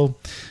 So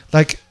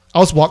like I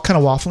was kind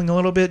of waffling a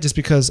little bit just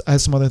because I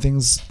had some other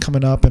things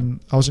coming up and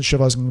I wasn't sure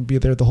if I was going to be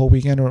there the whole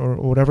weekend or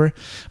whatever.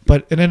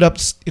 But it ended up,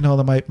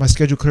 my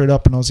schedule cleared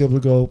up and I was able to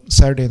go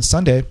Saturday and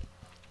Sunday.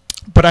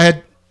 But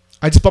I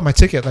just bought my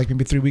ticket like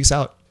maybe 3 weeks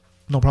out.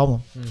 No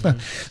problem. Mm-hmm.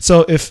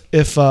 So if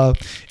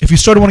you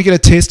sort of want to get a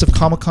taste of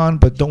Comic-Con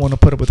but don't want to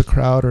put up with the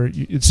crowd or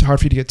it's hard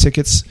for you to get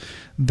tickets,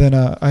 then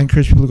I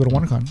encourage people to go to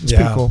WonderCon. It's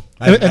pretty cool.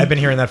 I've been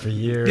hearing that for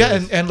years. Yeah,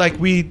 and like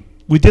we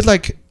did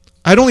like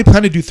I'd only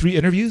planned to do 3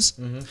 interviews,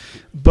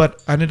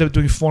 but I ended up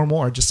doing 4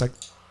 more just like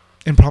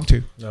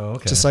impromptu. Oh,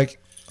 okay. Just like,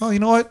 oh, you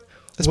know what?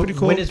 That's pretty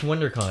cool. When is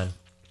WonderCon?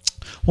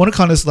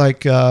 WonderCon is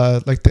like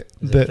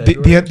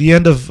the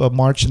end of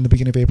March and the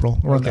beginning of April,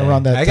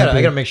 around that. I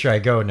gotta make sure I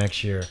go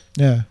next year.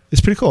 Yeah,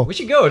 it's pretty cool. We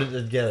should go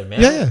together,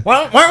 man. Yeah.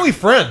 Why aren't we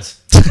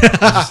friends?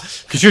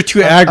 Because you're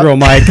too aggro,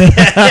 Mike.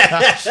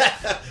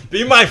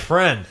 Be my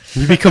friend.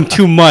 You become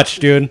too much,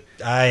 dude.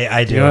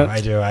 I do.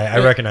 I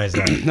recognize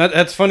that.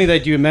 That's funny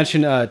that you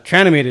mentioned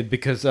Tranimated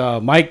because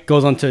Mike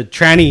goes on to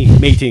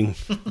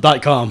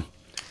trannymating.com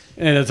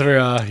and that's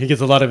where he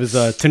gets a lot of his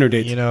Tinder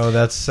dates.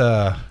 That's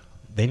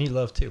they need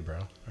love too, bro.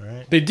 All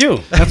right. They do.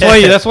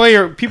 That's why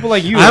you're people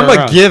like you. I'm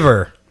a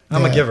giver.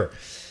 I'm a giver.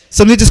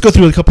 So let me just go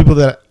through a couple people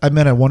that I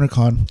met at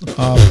WonderCon.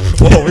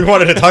 Well, we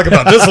wanted to talk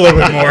about this a little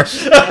bit more.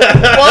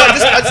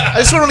 I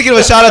just want to give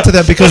a shout out to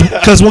them because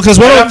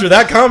after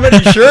that comment,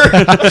 you sure?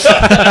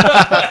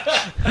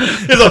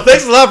 So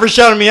thanks a lot for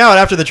shouting me out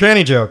after the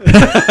tranny joke.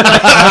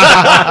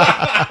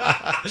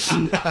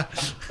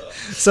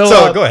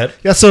 So go ahead.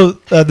 Yeah. So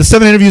the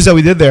 7 interviews that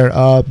we did there,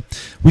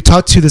 we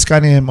talked to this guy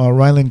named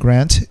Ryland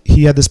Grant.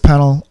 He had this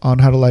panel on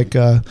how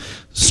to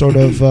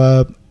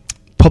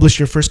publish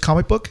your first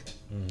comic book.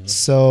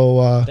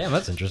 So damn,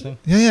 that's interesting.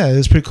 Yeah, it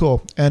was pretty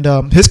cool. And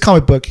his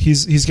comic book,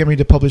 he's getting ready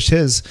to publish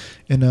his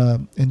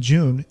in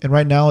June, and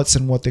right now it's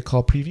in what they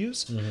call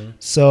previews.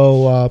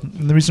 So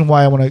the reason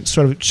why I want to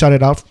sort of shout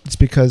it out is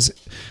because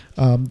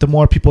the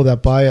more people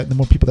that buy it, the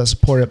more people that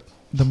support it,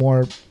 the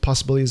more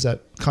possibilities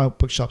that comic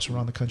book shops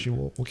around the country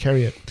will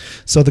carry it.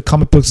 So the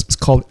comic book is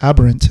called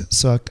Aberrant.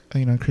 So I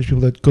encourage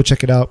people to go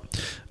check it out.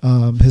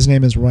 His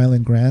name is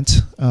Ryland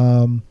Grant.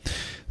 You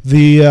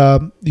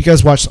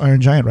guys watched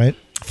Iron Giant, right?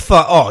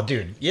 Oh,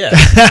 dude, yeah.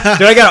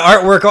 Dude, I got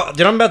artwork.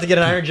 Dude, I'm about to get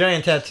an Iron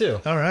Giant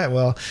tattoo. All right,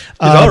 well.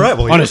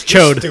 On his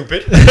chode.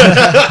 Stupid.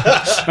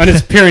 On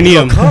his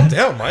perineum. Calm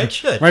down, Mike.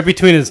 Shit. Right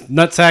between his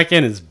nutsack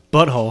and his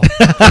butthole.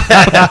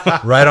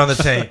 Right on the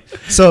taint.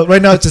 So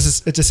right now it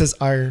just says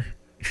Iron.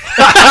 The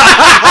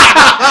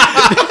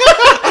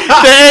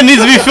end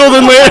needs to be filled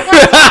in later.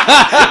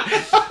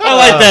 I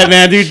like that,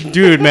 man.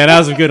 Dude, man, that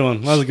was a good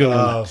one.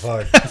 Oh,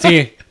 fuck.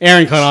 See,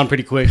 Aaron caught on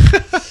pretty quick.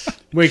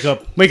 Wake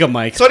up,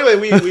 Mike. So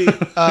anyway,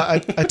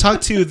 I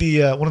talked to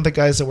the one of the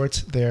guys that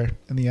worked there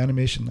in the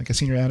animation, like a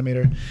senior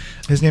animator.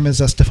 His name is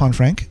Stefan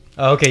Frank.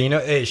 Oh, okay.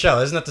 Hey,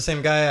 Shell, isn't that the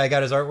same guy I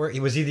got his artwork?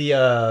 Was he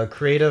the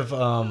creative?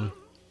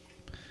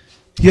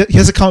 He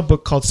has a comic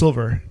book called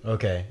Silver.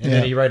 Okay, and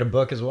did he write a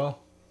book as well?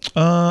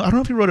 I don't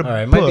know if he wrote a book. All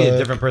right, it might be a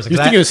different person.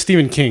 You're thinking of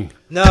Stephen King.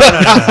 No.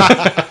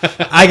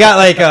 I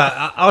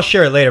got I'll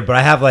share it later, but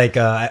I have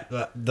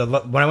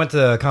when I went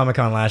to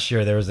Comic-Con last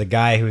year, there was a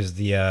guy who's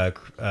he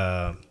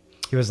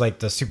was like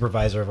the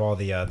supervisor of all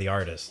the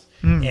artists.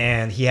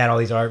 And he had all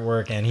these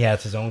artwork, and he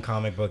has his own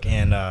comic book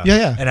and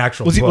an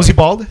actual book. Was he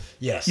bald?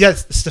 Yes.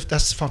 Yes,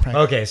 that's Stefan Frank.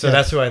 Okay, so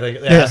that's who I think.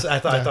 Yeah, I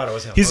thought it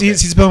was him.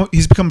 He's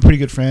become a pretty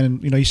good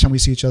friend, and each time we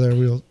see each other,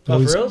 we'll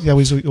always for real? Yeah,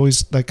 we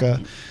always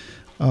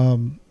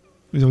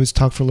we always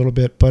talk for a little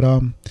bit. But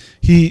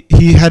he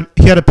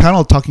had a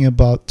panel talking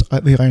about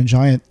the Iron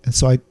Giant, and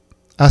so I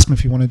asked him if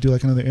he wanted to do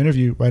like another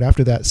interview right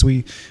after that. So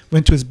we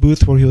went to his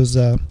booth where he was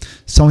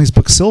selling his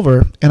book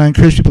Silver, and I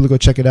encourage people to go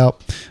check it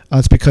out.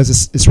 It's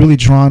because it's really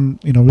drawn,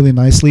 really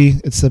nicely.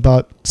 It's sort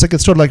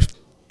of like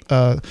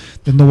the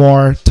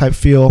noir type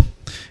feel,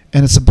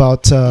 and it's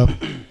about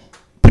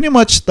pretty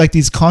much like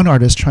these con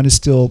artists trying to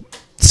steal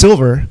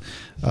silver,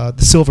 the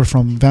silver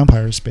from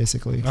vampires,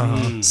 basically.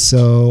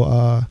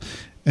 So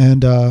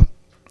it's a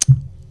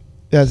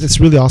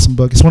really awesome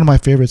book. It's one of my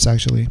favorites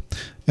actually.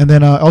 And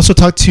then I also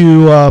talked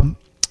to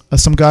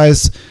some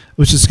guys,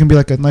 which is going to be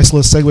like a nice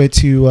little segue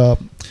to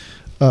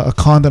a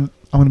con that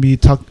I'm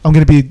going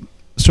to be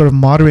sort of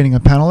moderating a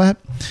panel at.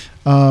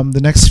 The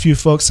next few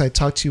folks I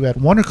talked to at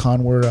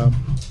WonderCon were. That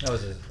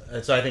was it.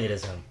 So I think it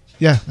is him.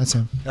 Yeah, that's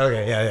him.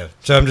 Okay, yeah.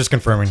 So I'm just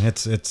confirming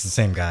it's the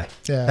same guy.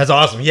 Yeah, that's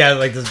awesome. He had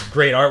like this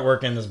great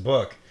artwork in this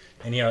book,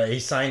 and he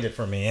signed it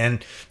for me,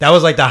 and that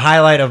was like the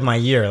highlight of my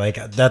year. Like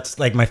that's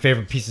like my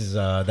favorite pieces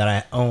that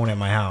I own at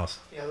my house.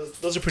 Yeah,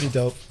 those are pretty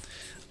dope.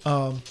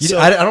 I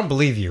don't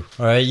believe you.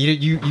 All right,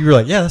 you were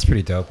like, yeah, that's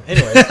pretty dope.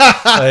 Anyway,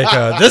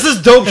 like this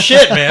is dope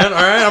shit, man. All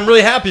right, I'm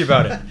really happy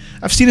about it.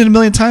 I've seen it a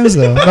million times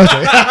though.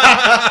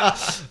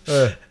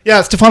 Okay.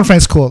 Yeah, Stefan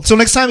Frank's cool. So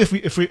next time if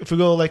we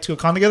go like to a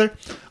con together,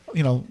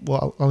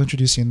 well, I'll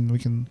introduce you and we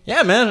can.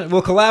 Yeah, man,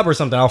 we'll collab or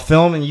something. I'll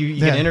film and you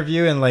can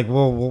interview and like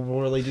we'll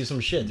really do some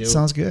shit, dude.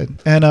 Sounds good.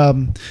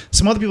 And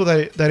some other people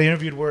that I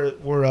interviewed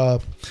were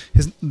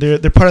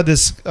they're part of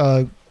this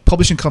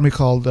publishing company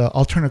called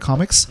Alterna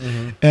Comics.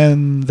 Mm-hmm.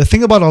 And the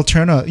thing about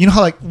Alterna, you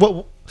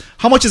know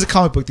how much is a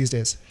comic book these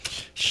days?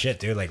 Shit,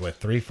 dude, like what,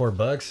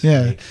 $3-4?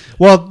 Yeah. Like,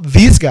 well,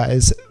 these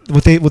guys,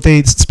 what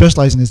they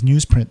specialize in is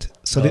newsprint,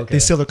 so they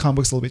sell their comic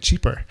books a little bit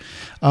cheaper.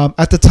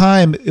 At the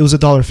time, it was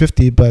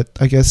 $1.50, but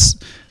I guess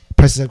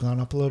prices have gone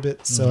up a little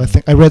bit. So I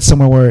think I read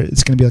somewhere where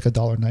it's going to be like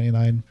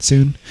 $1.99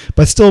 soon,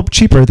 but still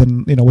cheaper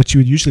than what you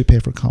would usually pay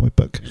for a comic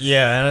book.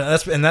 Yeah,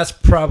 and that's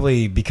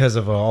probably because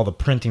of all the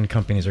printing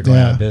companies are going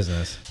out of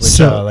business. Which,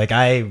 like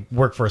I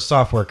work for a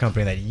software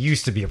company that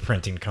used to be a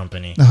printing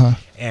company,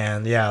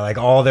 and like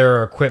all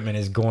their equipment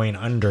is going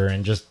under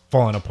and just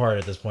falling apart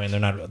at this point.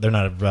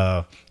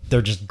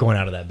 They're just going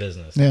out of that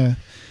business. Yeah,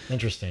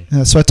 interesting.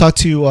 Yeah, so I talked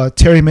to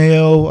Terry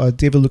Mayo,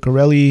 David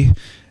Lucarelli,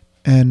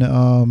 and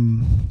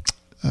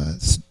I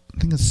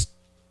think it's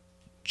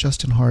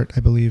Justin Hart, I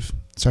believe.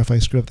 Sorry if I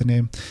screw up the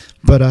name,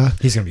 but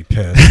he's gonna be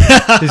pissed.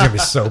 He's gonna be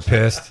so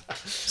pissed.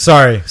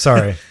 Sorry.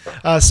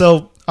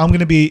 So I'm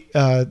gonna be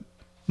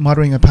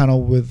moderating a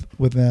panel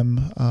with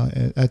them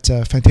at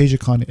Fantastia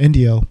Con in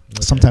Indio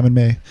sometime in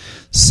May.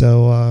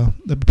 So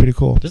that'd be pretty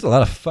cool. There's a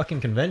lot of fucking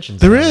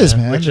conventions. There is,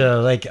 man. Which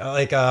like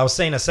I was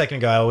saying a second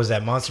ago, I was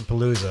at Monster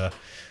Palooza.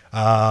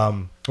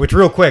 Which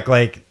real quick,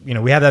 like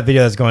we have that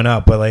video that's going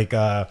up, but like.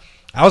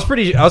 I was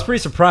pretty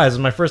surprised. It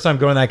was my first time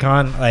going to that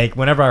con. Like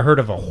whenever I heard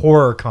of a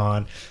horror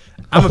con,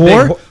 I'm a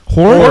big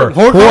horror.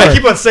 I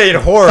keep on saying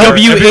horror.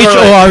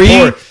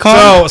 WHORE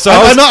con. So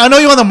I know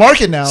you're on the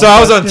market now. So I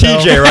was on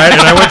TJ, right?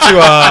 And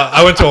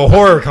I went to a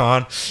horror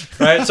con,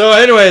 right? So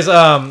anyways,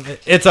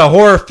 it's a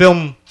horror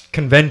film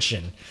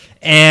convention.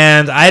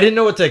 And I didn't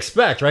know what to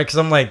expect, right? Because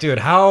I'm like, dude,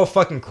 how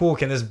fucking cool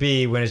can this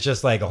be when it's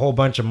just like a whole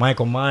bunch of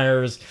Michael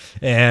Myers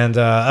and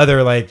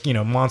other like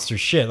monster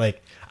shit.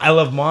 Like I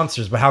love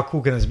monsters, but how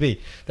cool can this be?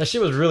 That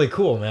shit was really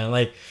cool, man.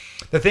 Like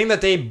the thing that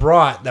they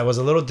brought that was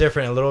a little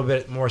different, a little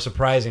bit more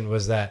surprising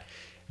was that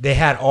they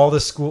had all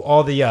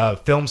the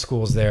film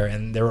schools there,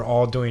 and they were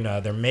all doing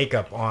their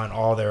makeup on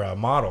all their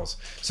models.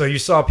 So you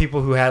saw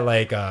people who had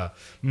like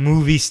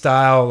movie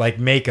style like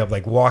makeup,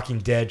 like Walking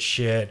Dead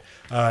shit,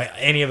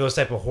 any of those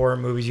type of horror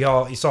movies.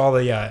 You saw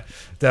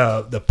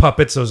the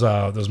puppets,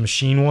 those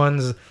machine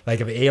ones, like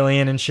of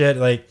Alien and shit.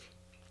 Like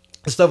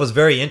this stuff was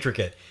very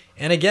intricate.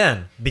 And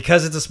again,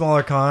 because it's a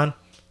smaller con,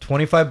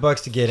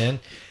 $25 to get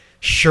in,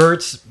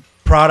 shirts,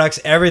 products,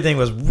 everything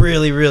was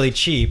really, really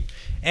cheap.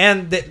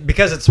 And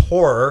because it's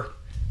horror,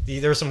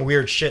 there's some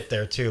weird shit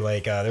there too.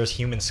 Like there's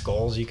human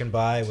skulls you can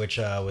buy, which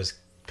was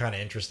kind of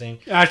interesting.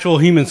 Actual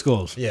human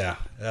skulls. Yeah.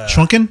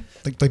 Shrunken?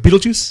 Like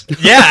Beetlejuice?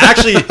 Yeah,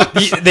 actually,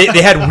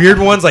 they had weird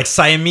ones, like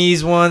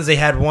Siamese ones. They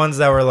had ones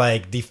that were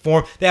like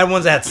deformed. They had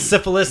ones that had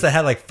syphilis, that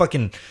had like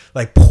fucking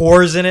like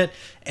pores in it.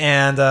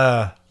 And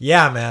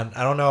yeah, man,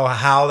 I don't know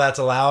how that's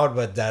allowed,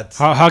 but that's...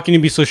 How can you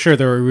be so sure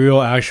there are real,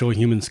 actual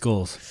human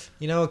skulls?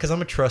 Because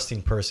I'm a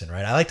trusting person,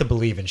 right? I like to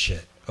believe in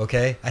shit,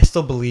 okay? I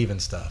still believe in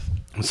stuff.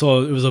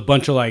 So it was a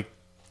bunch of like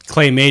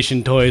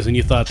claymation toys and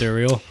you thought they were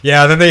real?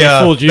 Yeah, then they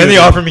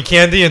offered me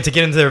candy and to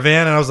get into their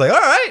van, and I was like, all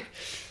right.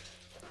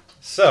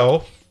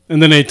 So...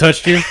 And then they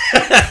touched you?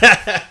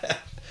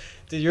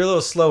 Dude, you're a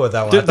little slow with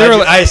that one.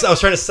 I was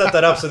trying to set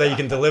that up so that you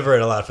can deliver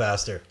it a lot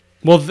faster.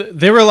 Well,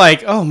 they were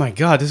like, oh my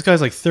God, this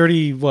guy's like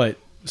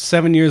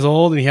 7 years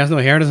old and he has no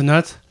hair in his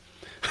nuts?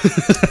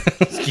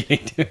 Just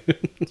kidding,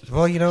 dude.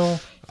 Well,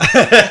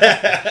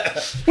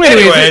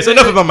 Anyways,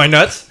 enough about my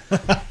nuts.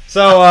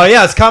 So,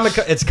 yeah,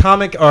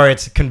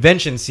 it's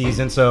convention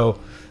season. So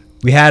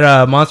we had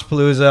Monster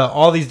Palooza,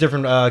 all these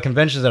different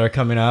conventions that are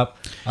coming up.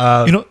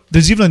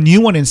 There's even a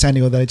new one in San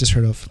Diego that I just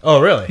heard of. Oh,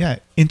 really? Yeah,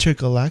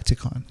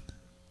 Intergalacticon.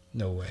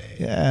 No way.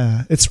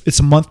 Yeah, it's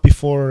a month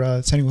before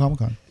San Diego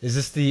Comic-Con. Is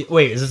this the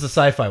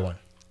sci-fi one?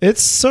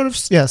 It's sort of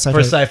sci-fi. For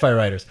sci-fi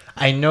writers.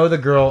 I know a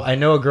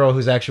girl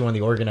who's actually one of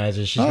the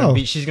organizers.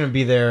 She's gonna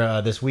be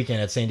there this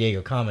weekend at San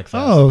Diego Comic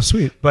Fest. Oh,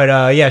 sweet.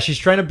 But yeah, she's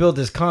trying to build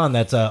this con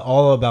that's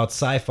all about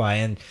sci-fi,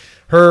 and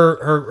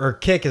her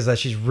kick is that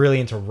she's really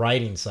into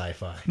writing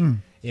sci-fi.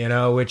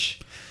 Which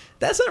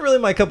that's not really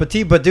my cup of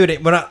tea. But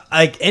dude, when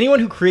anyone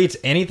who creates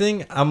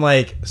anything, I'm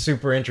like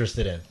super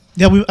interested in.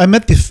 Yeah, I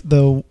met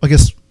the I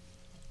guess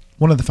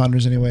one of the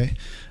founders anyway,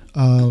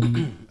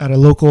 at a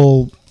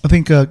local, I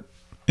think,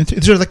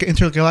 is there like an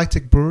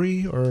intergalactic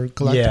brewery or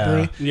galactic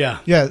brewery? Yeah.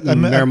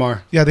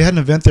 Miramar. They had an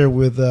event there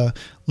with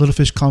Little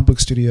Fish Comic Book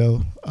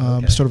Studio,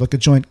 sort of like a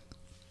joint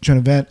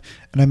event.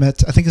 And I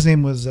think his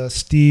name was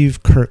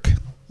Steve Kirk,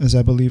 as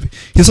I believe.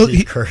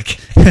 Kirk.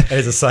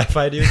 He's a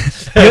sci-fi dude.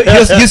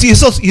 He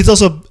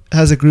also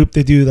has a group.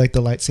 They do like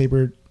the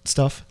lightsaber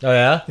stuff. Oh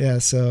yeah. Yeah.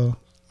 So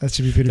That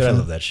should be Dude, beautiful. I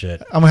love that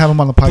shit. I'm gonna have them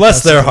on the podcast.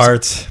 Bless their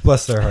hearts.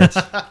 Bless their hearts.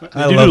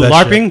 I you love do that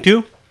LARPing shit.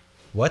 too?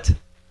 What?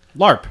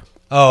 LARP.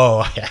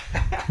 Oh, yeah.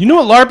 You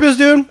know what LARP is,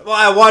 dude? Well,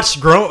 I watched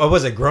Grown.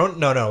 Was it Grown?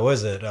 No. What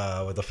was it?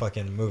 With the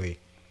fucking movie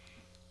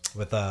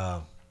with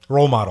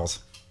role models.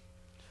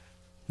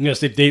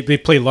 Yes, they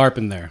play LARP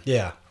in there.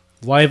 Yeah.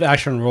 Live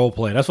action role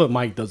play. That's what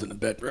Mike does in the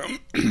bedroom.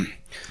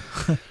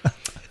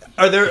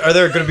 Are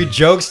there going to be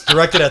jokes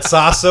directed at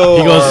Sasso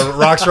He goes, or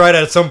Rock's Right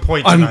at some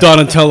point? I'm tonight?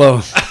 Donatello.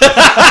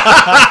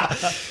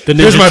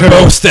 Here's my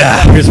bow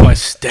staff. Here's my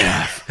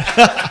staff.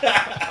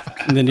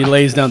 And then he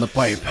lays down the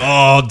pipe.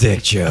 All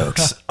dick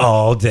jokes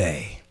all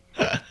day.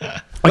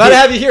 Glad to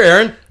have you here,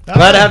 Aaron.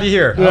 Glad to have you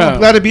here. I'm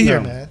glad to be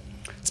here, man.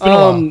 It's been a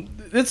while.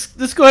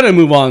 Let's go ahead and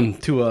move on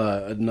to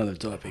another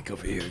topic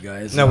over here,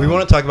 guys. No, we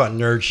want to talk about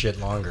nerd shit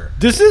longer.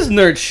 This is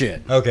nerd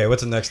shit. Okay,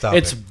 what's the next topic?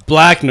 It's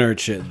black nerd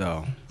shit,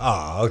 though.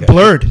 Oh, okay.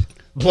 Blurred.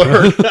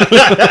 Blurred.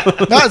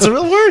 No, it's a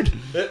real word.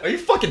 Are you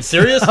fucking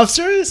serious? I'm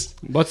serious.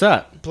 What's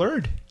that?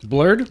 Blurred.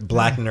 Blurred?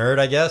 Black nerd,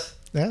 I guess.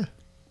 Yeah.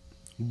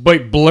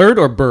 Wait, blurred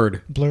or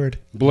bird? Blurred.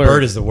 Blurred.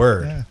 Bird is the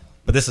word, Yeah.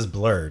 but this is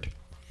blurred.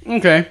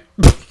 Okay.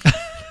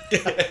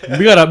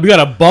 we got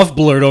a buff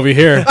blurred over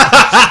here.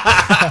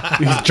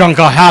 He's drunk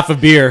a half a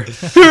beer.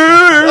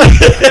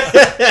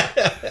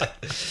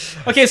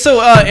 Okay, so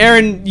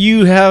Aaron,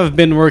 you have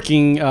been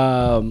working.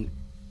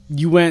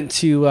 You went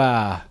to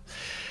a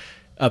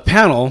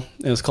panel,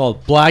 and it's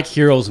called Black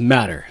Heroes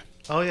Matter.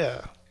 Oh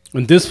yeah.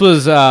 And this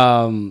was,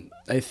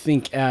 I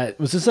think,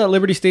 was this at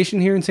Liberty Station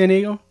here in San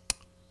Diego?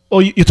 Oh,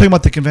 you're talking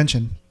about the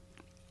convention,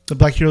 the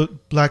Black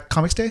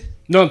Comics Day?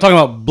 No, I'm talking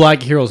about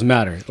Black Heroes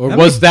Matter. Or That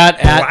was means that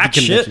at black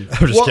the shit? convention?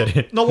 I'm just Well,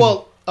 kidding. No,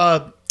 well,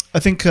 I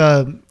think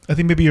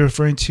maybe you're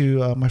referring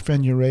to my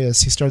friend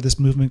Urias. He started this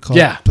movement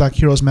called Black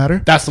Heroes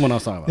Matter. That's the one I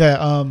was talking about.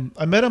 Yeah,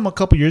 I met him a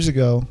couple years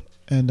ago,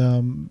 and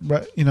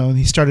and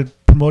he started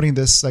promoting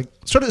this. Like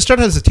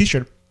started as a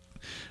T-shirt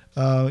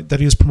that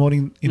he was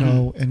promoting,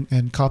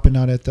 and copping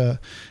out at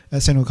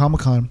San Diego Comic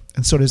Con,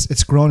 and so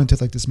it's grown into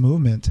like this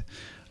movement.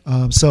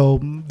 So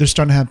they're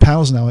starting to have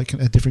panels now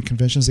at different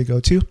conventions they go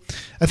to.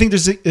 I think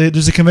there's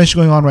a convention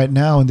going on right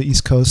now in the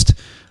East Coast.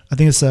 I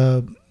think it's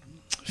I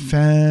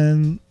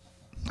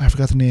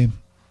forgot the name,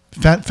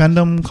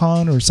 Fandom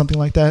Con or something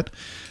like that.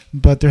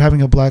 But they're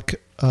having a Black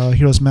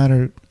Heroes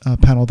Matter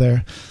panel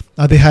there.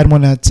 They had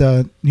one at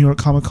New York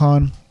Comic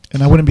Con,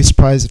 and I wouldn't be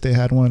surprised if they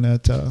had one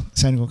at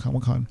San Diego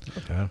Comic Con.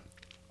 Okay.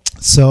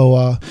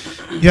 So,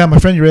 my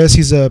friend Urias,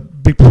 he's a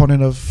big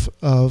proponent of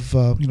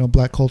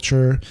Black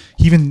culture.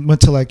 He even went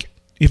to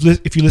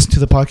if you listen to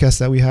the podcast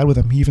that we had with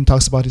him, he even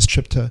talks about his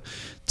trip to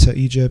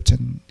Egypt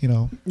and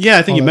Yeah,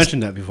 I think you all that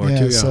mentioned that before too.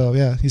 Yeah. So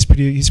he's a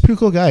pretty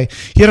cool guy.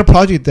 He had a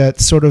project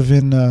that's sort of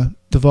in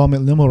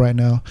development limbo right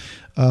now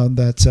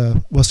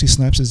that Wesley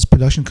Snipes'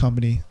 production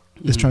company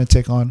is trying to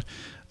take on.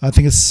 I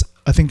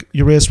think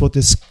Urias wrote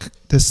this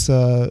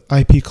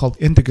IP called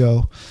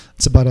Indigo.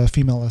 It's about a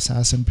female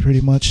assassin,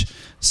 pretty much.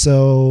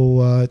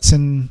 So it's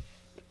in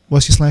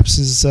Wesley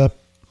Snipes'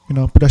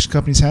 production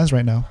company's hands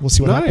right now. We'll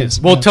see what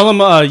happens. Well, tell him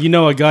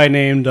a guy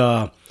named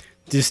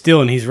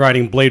Destijl, and he's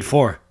writing Blade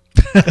 4.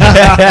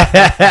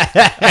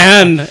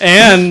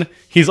 and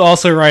he's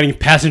also writing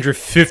Passenger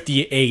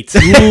 58.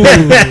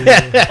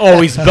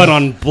 Always bet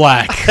on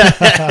black.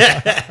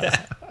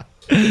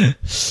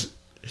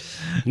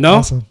 No,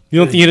 Awesome. You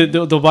don't think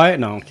they'll buy it?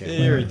 No,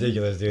 okay. You're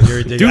ridiculous, dude. You're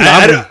ridiculous.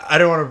 Dude, I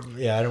don't want to.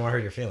 Yeah, I don't want to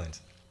hurt your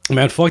feelings.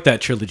 Man, fuck that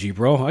trilogy,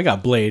 bro. I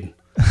got Blade.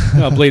 I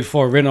got Blade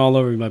 4 written all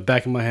over my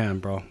back of my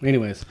hand, bro.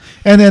 Anyways,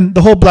 And then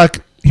the whole Black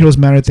Heroes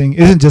Matter thing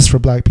isn't just for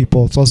black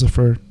people. It's also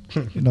for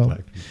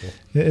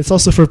it's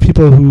also for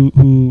people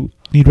who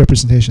need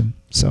representation.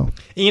 So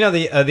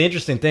The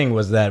interesting thing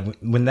was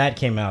that when that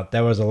came out,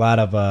 there was a lot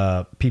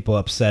of people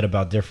upset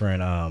about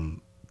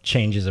different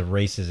changes of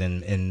races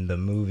in the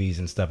movies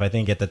and stuff. I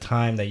think at the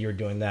time that you were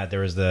doing that, there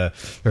was a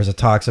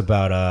talks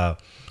about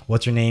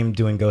what's her name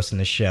doing Ghost in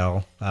the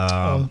Shell,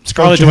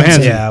 Scarlett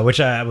Johansson. yeah, which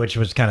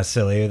was kind of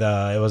silly.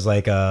 It was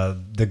like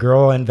the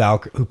girl in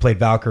who played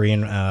Valkyrie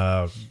in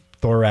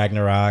Thor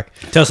Ragnarok,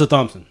 Tessa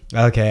Thompson.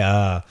 Okay,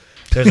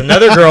 there's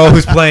another girl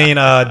who's playing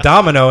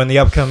Domino in the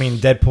upcoming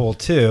Deadpool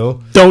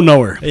 2. Don't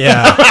know her.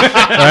 Yeah.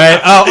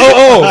 Right.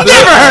 Oh.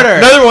 Never heard her.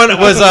 Another one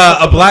was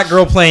a black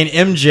girl playing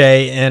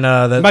MJ in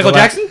Michael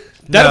Jackson.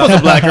 That was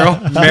a black girl.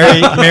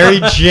 Mary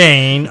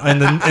Jane in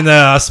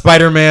the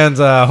Spider-Man's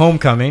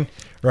Homecoming.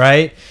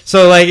 Right.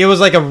 So it was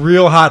like a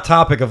real hot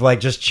topic of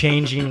just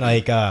changing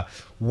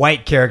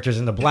white characters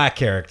into black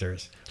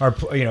characters, and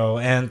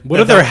What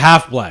if they're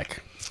half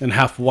black and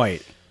half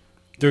white?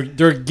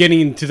 They're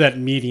getting into that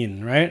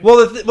median, right?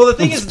 Well, the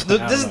thing is, I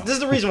don't this know. is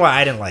the reason why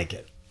I didn't like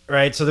it,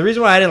 right? So the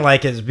reason why I didn't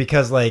like it is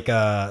because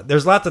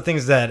there's lots of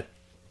things that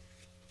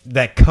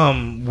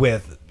come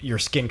with your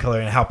skin color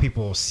and how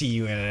people see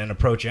you and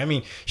approach you. I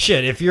mean,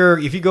 shit, if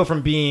you go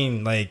from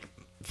being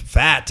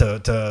fat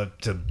to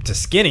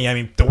skinny, I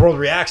mean, the world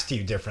reacts to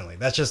you differently.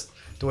 That's just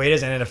the way it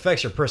is, and it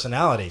affects your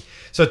personality.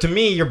 So to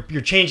me, you're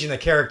changing the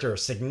character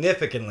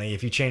significantly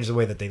if you change the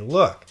way that they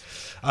look.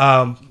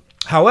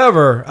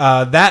 However,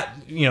 that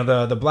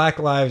the Black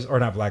Lives or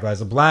not Black Lives,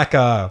 the Black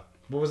what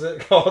was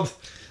it called?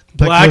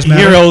 Black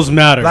Heroes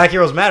Matter. Black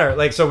Heroes Matter.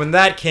 Like, so when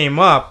that came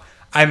up,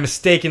 I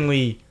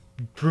mistakenly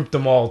grouped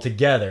them all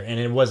together, and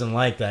it wasn't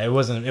like that. It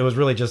was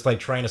really just like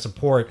trying to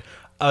support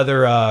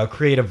other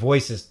creative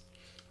voices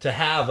to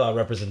have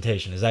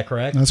representation. Is that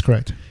correct? That's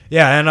correct.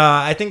 Yeah, and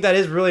I think that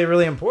is really,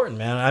 really important,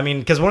 man. I mean,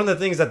 because one of the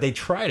things that they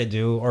try to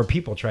do, or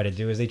people try to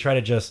do, is they try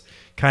to just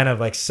kind of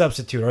like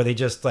substitute, or they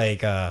just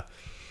like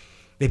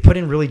they put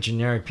in really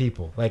generic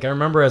people. Like, I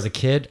remember as a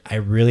kid, I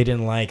really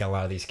didn't like a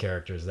lot of these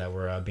characters that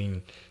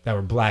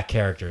were black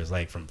characters,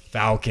 like from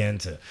Falcon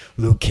to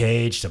Luke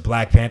Cage to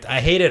Black Panther. I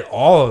hated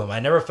all of them. I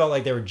never felt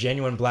like they were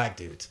genuine black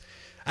dudes.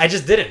 I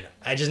just didn't.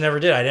 I just never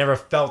did. I never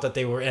felt that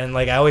they were, and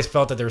like I always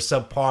felt that they were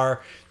subpar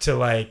to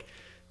like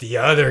the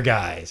other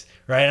guys,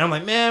 right? And I'm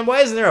like, man, why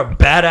isn't there a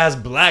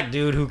badass black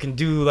dude who can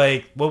do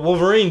like what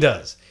Wolverine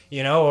does,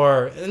 you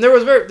know? And there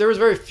was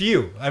very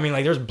few. I mean,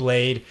 like there's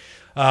Blade,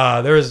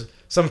 there was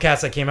some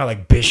cats that came out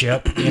like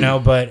Bishop, you know,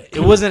 but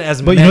it wasn't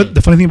as. But you know what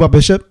the funny thing about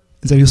Bishop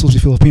is that he was supposed to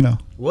be Filipino.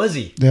 Was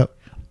he? Yep.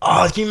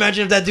 Oh, can you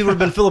imagine if that dude would have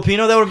been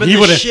Filipino? That would have been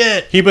the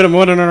shit. He would have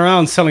running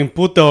around selling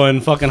puto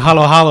and fucking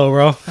halo halo,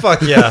 bro.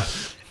 Fuck yeah.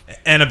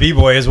 And a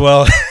b-boy as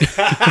well.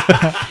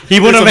 He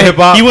wouldn't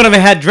have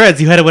had dreads.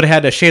 He would have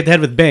had a shaved head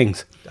with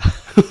bangs.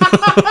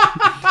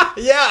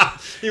 Yeah,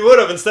 he would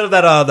have, instead of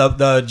that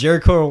the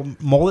Jericho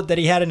mullet that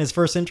he had in his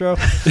first intro.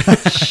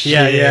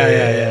 Yeah.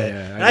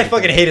 And I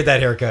fucking hated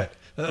that haircut.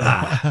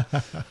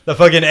 The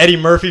fucking Eddie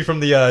Murphy from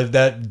the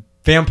that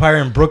Vampire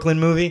in Brooklyn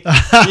movie.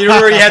 You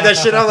remember he had that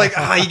shit? I was like,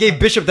 he gave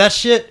Bishop that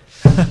shit.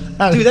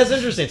 Dude, that's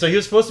interesting. So he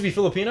was supposed to be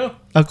Filipino?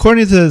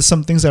 According to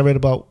some things I read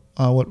about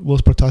what Will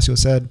Portacio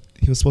said,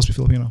 he was supposed to be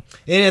Filipino.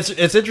 And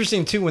it's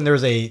interesting too when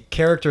there's a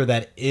character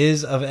that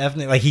is of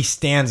ethnic, like he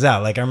stands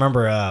out. Like I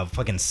remember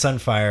fucking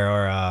Sunfire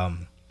or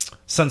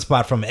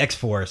Sunspot from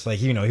X-Force.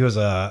 Like, you know, he was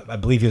I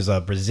believe he was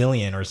a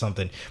Brazilian or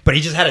something, but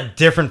he just had a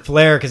different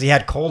flair because he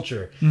had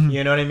culture. Mm-hmm.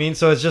 You know what I mean?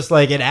 So it's just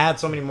like it adds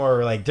so many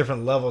more like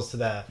different levels to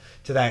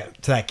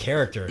that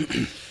character.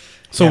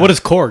 So what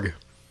is Korg?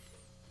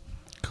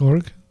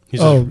 Korg?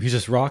 He's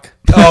just rock.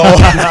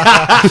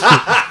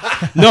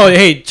 Oh, no.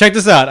 Hey, check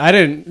this out. I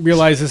didn't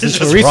realize this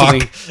until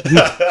recently.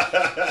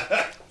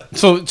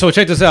 So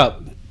check this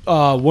out.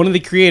 One of the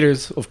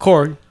creators of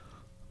Korg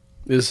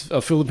is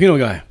a Filipino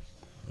guy.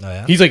 Oh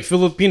yeah. He's like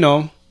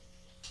Filipino,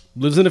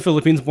 lives in the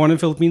Philippines, born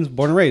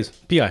and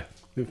raised. PI.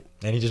 And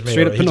he just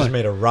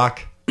made a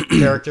rock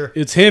character.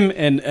 It's him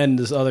and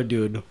this other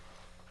dude,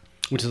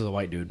 which is a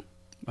white dude.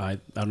 I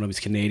don't know if he's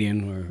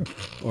Canadian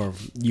or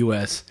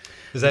U.S.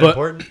 Is that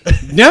important?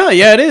 Yeah,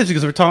 it is,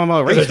 because we're talking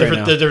about race right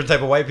now. Different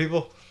type of white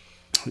people?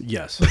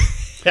 Yes.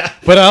 Yeah.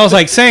 But I was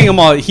like saying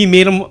he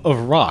made him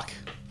of rock.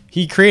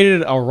 He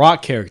created a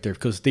rock character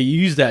because they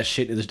use that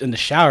shit in the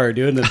shower,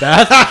 dude, in the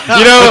bath.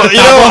 you know,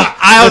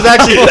 I was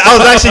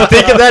actually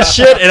thinking that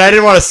shit, and I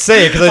didn't want to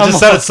say it because it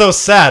just sounded so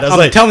sad. I was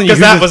like, telling you, was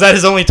that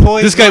his only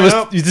toy? This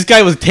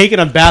guy was taking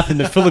a bath in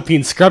the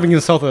Philippines, scrubbing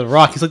himself with a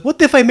rock. He's like,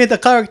 what if I made the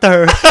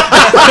character?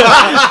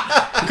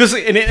 Because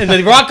and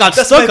the rock got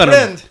stuck on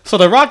him. So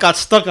the rock got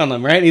stuck on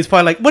him, right? And he's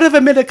probably like, what if I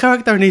made a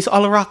character and he's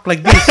all a rock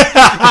like this?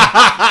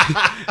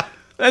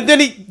 And then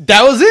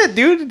that was it,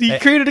 dude. He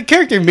created a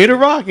character, made a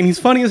rock, and he's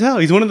funny as hell.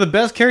 He's one of the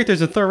best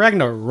characters in Thor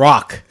Ragnarok.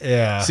 Rock.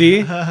 Yeah. See?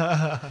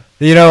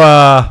 You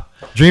know,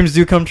 dreams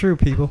do come true,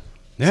 people.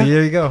 Yeah. See,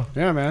 there you go.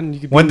 Yeah, man.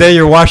 One day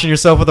you're washing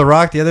yourself with a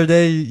rock. The other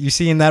day you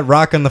seeing that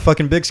rock on the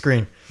fucking big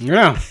screen.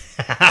 Yeah.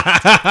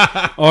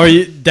 Are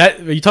you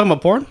talking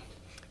about porn?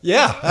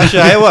 Yeah,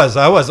 actually, I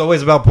was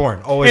always about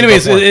porn.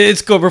 Anyways,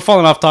 it's good. We're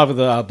falling off top of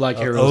the Black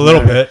Heroes. A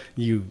little bit.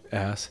 You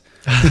ass.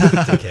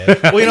 Okay.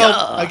 Well, you know,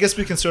 I guess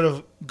we can sort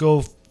of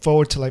go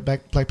forward to like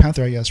Black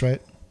Panther, I guess, right?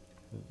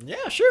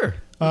 Yeah, sure.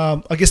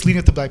 I guess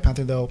leading up to Black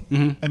Panther, though,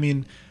 mm-hmm. I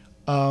mean,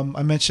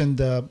 I mentioned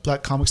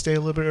Black Comics Day a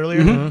little bit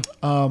earlier.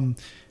 Mm-hmm.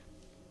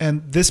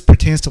 And this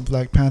pertains to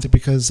Black Panther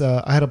because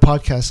I had a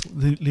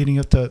podcast leading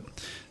up to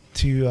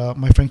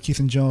my friend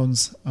Keithan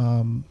Jones,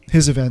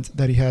 his event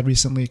that he had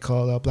recently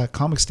called Black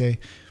Comics Day,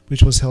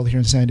 which was held here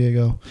in San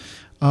Diego.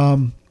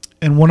 And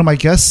one of my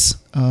guests,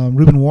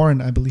 Ruben Warren,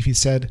 I believe he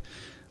said,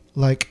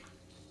 like,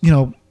 you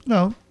know,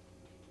 the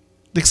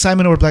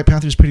excitement over Black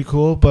Panther is pretty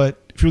cool, but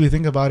if you really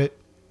think about it,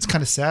 it's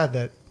kind of sad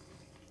that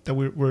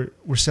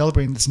we're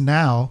celebrating this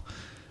now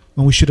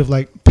when we should have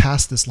like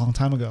passed this long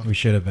time ago. We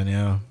should have been,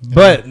 yeah.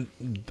 But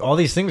all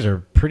these things are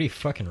pretty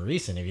fucking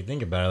recent if you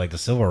think about it, like the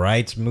civil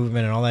rights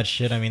movement and all that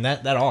shit. I mean,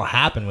 that all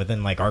happened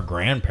within like our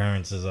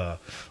grandparents'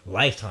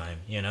 lifetime,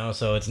 you know.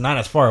 So it's not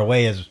as far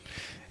away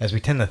as we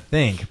tend to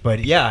think.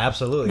 But yeah,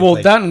 absolutely. Well,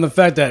 that and the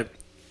fact that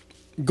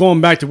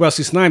going back to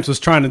Wesley Snipes was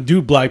trying to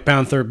do Black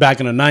Panther back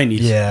in the 90s.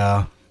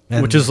 Yeah.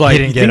 And which is like,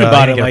 you think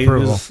about it, like,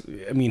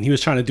 he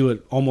was trying to do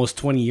it almost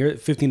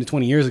 15 to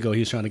 20 years ago. He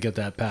was trying to get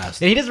that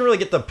passed. And he doesn't really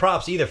get the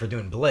props either for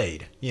doing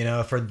Blade,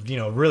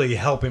 really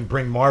helping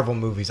bring Marvel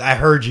movies. I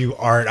heard you,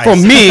 Art. He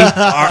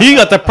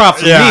got the props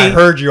from me. I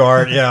heard you,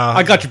 Art. Yeah.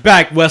 I got your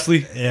back,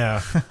 Wesley.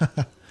 Yeah.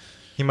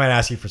 he might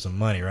ask you for some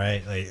money,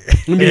 right? Like,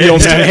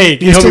 Hey,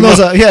 He still knows,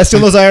 still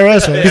knows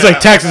IRS, right? he's like,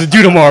 taxes are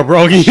due tomorrow,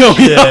 bro.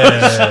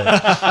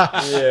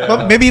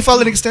 Well, maybe he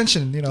filed an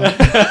extension, But you know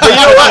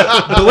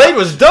what? Blade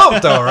was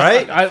dope, though,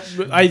 right?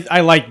 I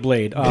like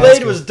Blade.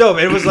 Blade was dope.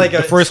 It was like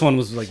the first one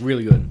was like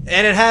really good,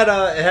 and it had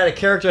a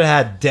character that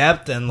had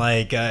depth and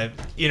like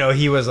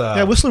he was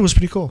Yeah, Whistler was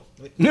pretty cool.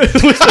 dude.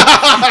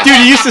 You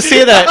used to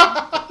say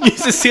that. You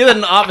used to say that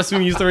in the office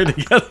when we used to read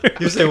together.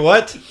 You say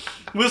what?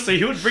 Whistler.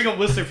 He would bring up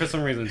Whistler for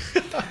some reason.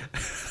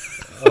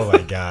 Oh my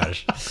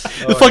gosh!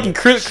 The fucking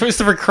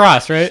Christopher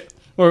Cross, right?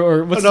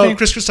 Or what's his name?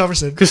 Chris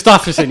Christopherson.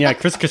 Christopherson, yeah,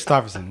 Chris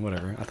Christopherson,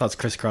 whatever. I thought it's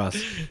Chris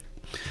Cross.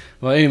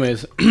 Well,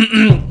 anyways,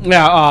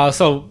 yeah.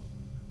 So,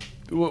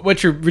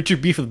 what's your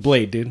beef with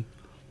Blade, dude?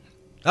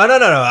 Oh no!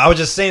 I was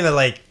just saying that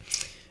like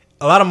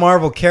a lot of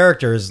Marvel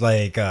characters,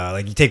 like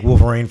you take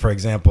Wolverine for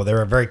example,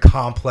 they're very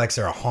complex,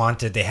 they're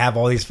haunted, they have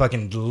all these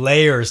fucking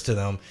layers to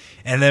them.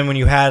 And then when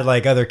you had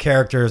like other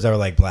characters that were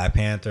like Black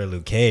Panther,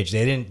 Luke Cage,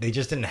 they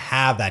just didn't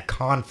have that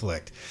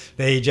conflict.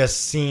 They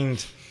seemed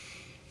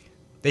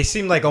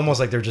like almost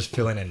like they're just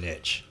filling a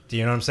niche. Do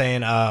you know what I'm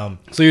saying?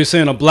 So you're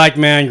saying a black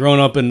man growing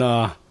up in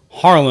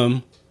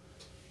Harlem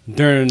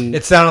during...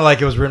 It sounded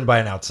like it was written by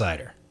an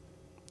outsider.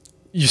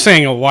 You're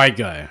saying a white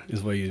guy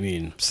is what you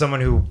mean.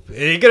 Someone who...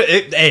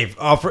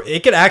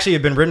 It could actually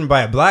have been written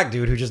by a black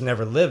dude who just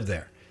never lived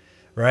there.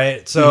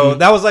 Right? So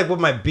that was like what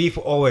my beef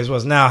always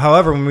was. Now,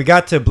 however, when we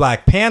got to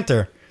Black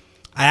Panther,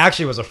 I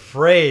actually was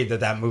afraid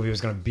that movie was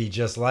going to be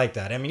just like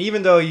that. I mean,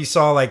 even though you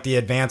saw like the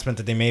advancement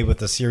that they made with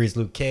the series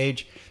Luke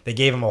Cage, they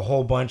gave him a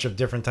whole bunch of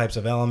different types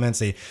of elements.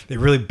 They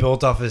really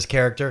built off his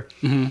character.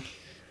 Mm-hmm.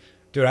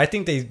 Dude, I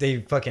think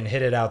they fucking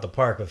hit it out the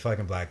park with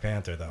fucking Black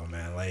Panther, though,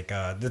 man. Like,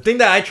 the thing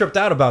that I tripped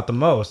out about the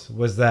most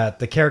was that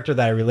the character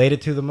that I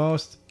related to the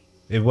most,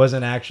 it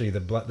wasn't actually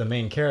the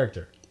main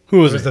character. Who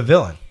was it? It was the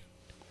villain.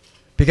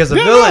 Because the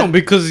villain... No,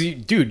 because,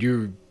 dude,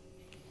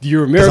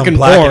 you're American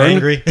born.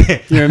 Angry.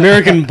 You're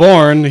American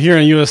born here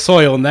in U.S.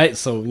 soil, and that,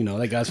 so, you know,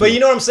 that guy's... But you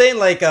know what I'm saying?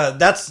 Like,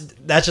 that's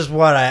just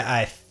what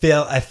I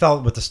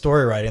felt with the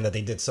story writing that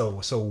they did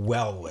so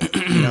well with.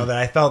 You know, that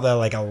I felt that,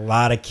 like, a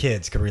lot of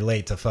kids could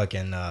relate to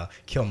fucking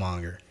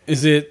Killmonger.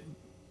 Is it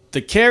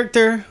the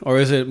character, or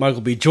is it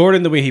Michael B.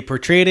 Jordan, the way he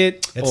portrayed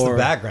it? It's the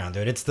background,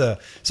 dude. So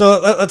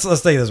let's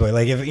say it this way.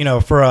 Like, if, you know,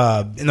 for,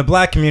 in the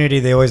black community,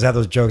 they always have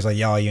those jokes like,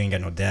 y'all, you ain't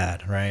got no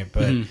dad, right?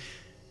 But...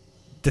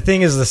 The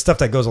thing is the stuff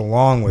that goes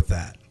along with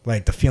that,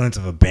 like the feelings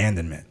of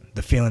abandonment,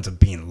 the feelings of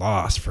being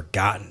lost,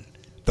 forgotten,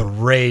 the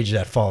rage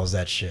that follows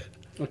that shit.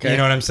 Okay. You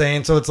know what I'm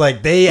saying? So it's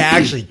like they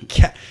actually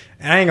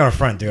and I ain't gonna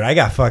front, dude. I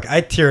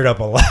teared up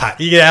a lot.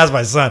 You can ask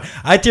my son.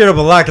 I teared up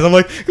a lot because I'm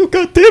like, oh,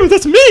 God damn it,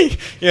 that's me.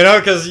 You know,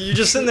 because you're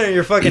just sitting there and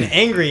you're fucking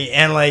angry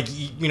and like,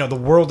 you know, the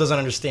world doesn't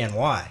understand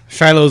why.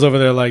 Shiloh's over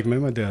there like,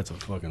 man, my dad's a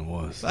fucking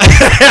wuss. He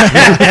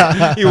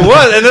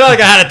was. And then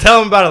like I had to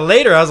tell him about it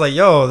later. I was like,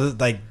 yo,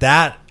 like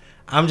that.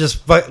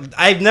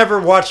 I've never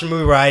watched a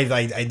movie where I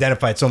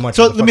identified so much.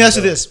 So let me ask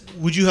you this: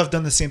 would you have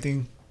done the same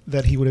thing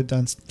that he would have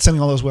done,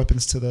 sending all those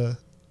weapons to the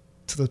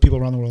people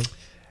around the world?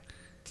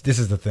 This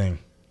is the thing.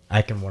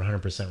 I can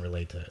 100%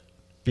 relate to it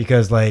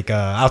because, like,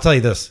 I'll tell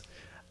you this: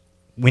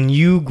 when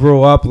you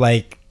grow up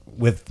like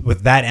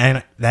with that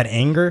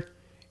anger,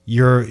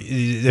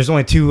 there's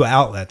only two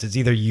outlets. It's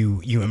either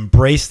you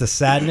embrace the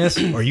sadness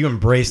or you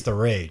embrace the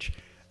rage.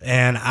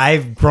 And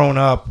I've grown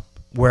up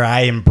where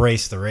I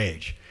embrace the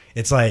rage.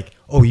 It's like,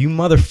 oh, you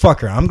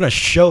motherfucker, I'm going to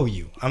show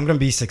you. I'm going to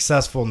be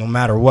successful no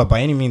matter what,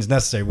 by any means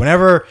necessary.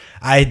 Whenever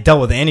I dealt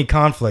with any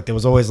conflict, it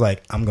was always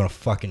like, I'm going to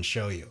fucking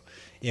show you.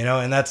 You know,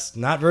 and that's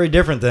not very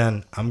different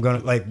than I'm going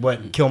to, like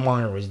what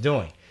Killmonger was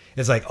doing.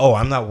 It's like, oh,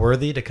 I'm not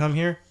worthy to come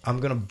here. I'm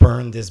going to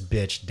burn this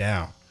bitch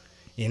down.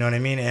 You know what I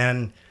mean?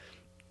 And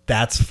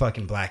that's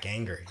fucking black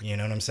anger. You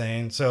know what I'm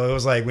saying? So it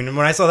was like, when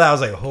I saw that, I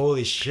was like,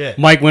 holy shit.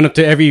 Mike went up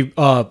to every...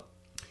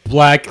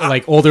 black,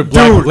 like older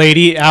black dude.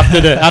 Lady after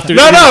no,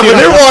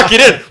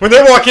 when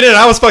they're walking in,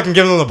 I was fucking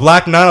giving them the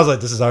black nine. I was like,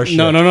 this is our shit.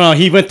 No.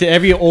 He went to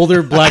every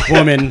older black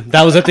woman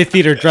that was at the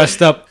theater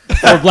dressed up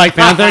for Black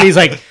Panther, and he's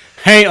like,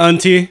 hey,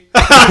 auntie.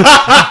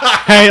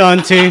 Hey,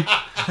 auntie.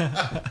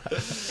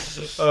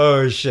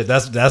 Oh shit,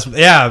 that's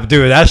yeah,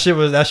 dude. That shit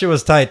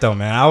was tight though,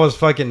 man. I was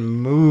fucking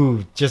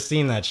moved just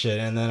seeing that shit,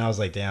 and then I was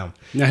like, damn.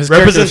 Yeah,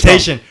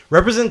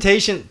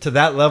 representation to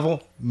that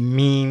level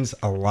means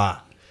a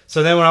lot.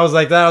 So then when I was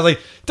like that, I was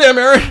like, damn,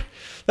 Aaron,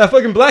 that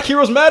fucking black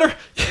heroes matter.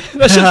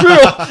 That shit's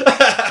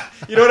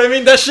real. You know what I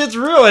mean? That shit's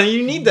real, and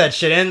you need that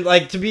shit. And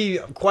like, to be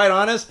quite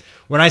honest,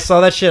 when I saw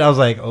that shit, I was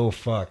like, oh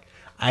fuck.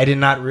 I did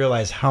not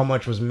realize how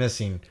much was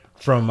missing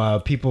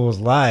from people's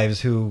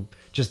lives who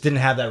just didn't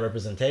have that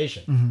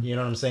representation. Mm-hmm. You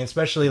know what I'm saying?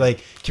 Especially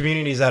like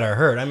communities that are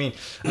hurt. I mean,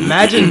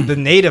 imagine the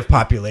native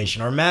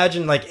population, or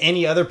imagine like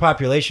any other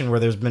population where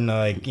there's been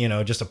like, you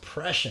know, just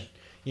oppression.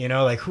 You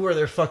know, like who are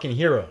their fucking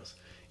heroes?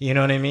 You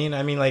know what I mean?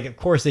 I mean, like, of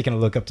course they can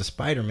look up to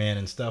Spider-Man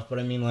and stuff, but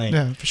I mean, like,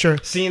 yeah, for sure.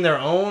 Seeing their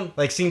own,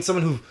 like, seeing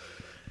someone who,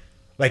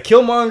 like,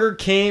 Killmonger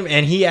came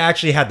and he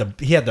actually had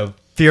the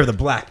fear of the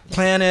Black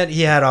Planet.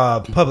 He had a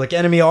Public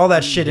Enemy, all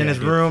that shit in his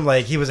room.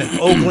 Like, he was in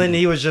Oakland.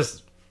 He was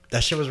just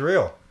that shit was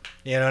real.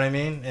 You know what I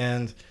mean?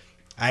 And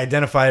I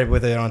identified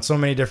with it on so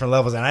many different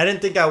levels, and I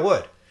didn't think I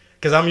would,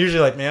 because I'm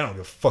usually like, man, I don't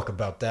give a fuck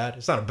about that.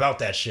 It's not about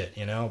that shit,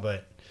 you know.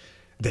 But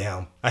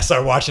damn, I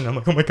started watching. I'm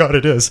like, oh my god,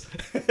 it is.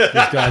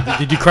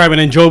 Did you cry when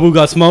Njobu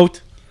got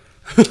smoked?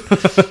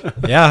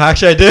 Yeah,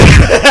 actually, I did.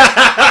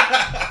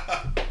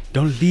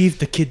 Don't leave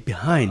the kid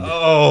behind.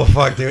 Oh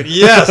fuck, dude.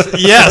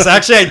 Yes,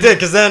 actually, I did,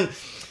 because then.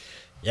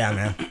 Yeah,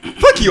 man.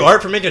 Fuck you,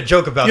 Art, for making a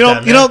joke about that,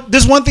 man. You know,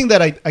 there's one thing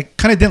that I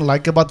kind of didn't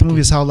like about the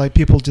movie is how like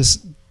people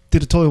just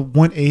did a total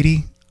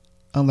 180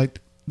 on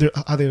like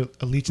how their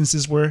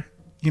allegiances were,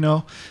 you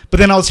know. But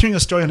then I was hearing a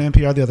story on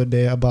NPR the other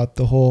day about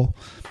the whole,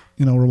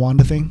 you know,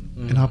 Rwanda thing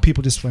and how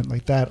people just went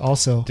like that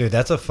also. Dude,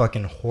 that's a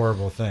fucking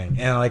horrible thing.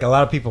 And like a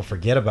lot of people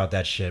forget about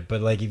that shit.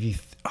 But like if you,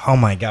 oh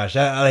my gosh,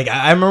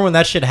 I remember when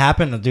that shit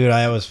happened, dude.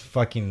 I was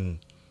fucking.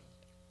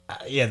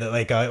 Yeah,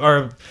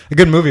 or a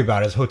good movie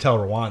about it is Hotel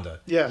Rwanda.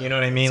 Yeah, you know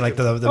what I mean, like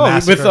the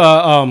massacre.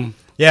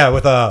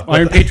 With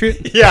Iron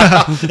Patriot.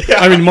 Yeah.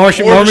 I mean War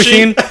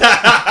Machine.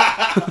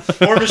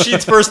 War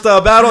Machine's first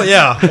battle.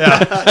 Yeah.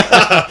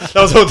 That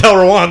was Hotel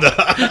Rwanda.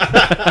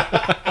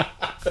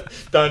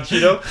 Don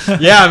Cheeto.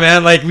 Yeah,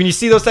 man. Like when you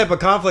see those type of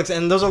conflicts,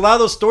 and a lot of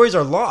those stories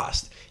are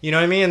lost. You know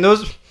what I mean? And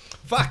those,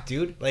 fuck,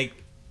 dude. Like,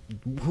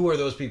 who are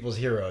those people's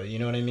hero? You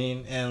know what I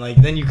mean? And like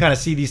then you kind of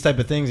see these type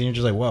of things, and you're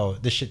just like, whoa,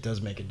 this shit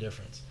does make a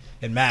difference.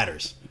 It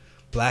matters.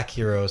 Black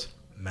heroes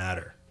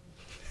matter.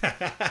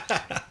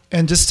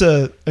 And just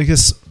to, I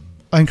guess,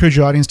 I encourage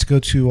your audience to go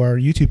to our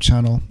YouTube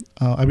channel.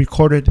 I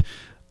recorded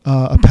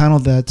a panel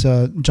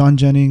that John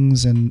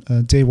Jennings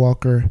and Dave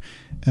Walker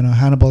and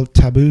Hannibal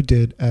Taboo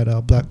did at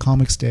Black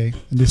Comics Day,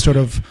 and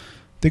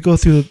they go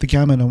through the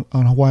gamut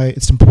on why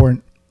it's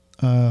important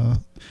to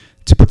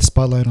put the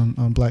spotlight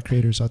on black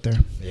creators out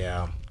there.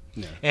 Yeah.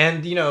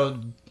 And you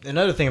know,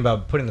 another thing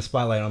about putting the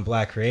spotlight on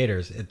black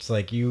creators, it's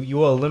like you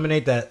will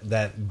eliminate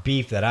that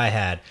beef that I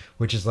had,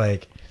 which is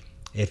like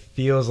it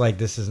feels like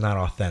this is not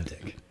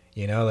authentic.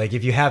 You know, like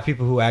if you have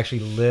people who actually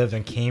lived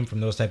and came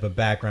from those type of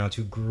backgrounds,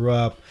 who grew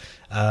up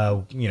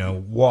you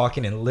know,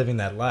 walking and living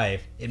that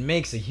life, it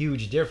makes a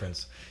huge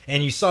difference.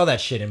 And you saw that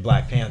shit in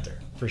Black Panther,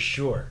 for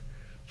sure.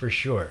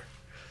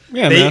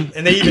 Yeah, man.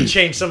 And they even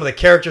changed some of the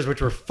characters,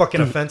 which were fucking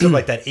offensive,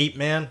 like that Ape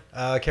Man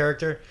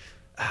character.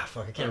 Ah,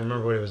 fuck, I can't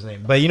remember what it was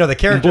named. But you know the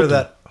character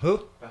that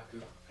who?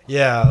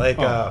 Yeah, like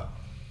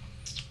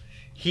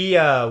he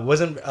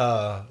wasn't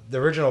the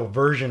original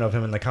version of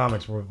him in the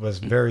comics was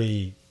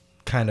very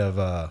kind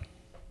of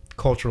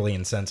culturally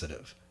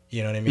insensitive.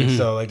 You know what I mean? Mm-hmm.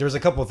 So like there was a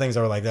couple of things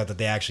that were like that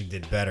they actually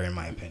did better, in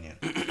my opinion.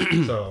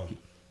 So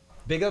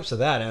big ups to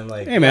that, and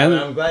like, hey man,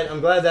 I'm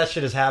glad that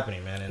shit is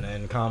happening, man,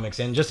 in comics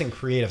and just in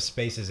creative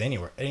spaces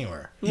anywhere.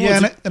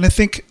 Yeah, and I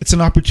think it's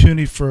an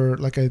opportunity for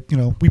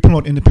we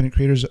promote independent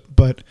creators,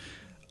 but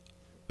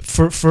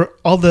for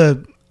all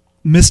the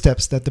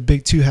missteps that the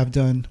big two have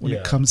done when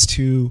it comes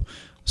to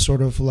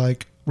sort of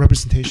like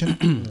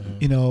representation,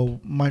 you know,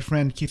 my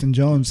friend Keithan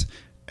Jones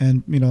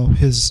and you know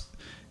his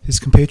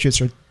compatriots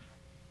are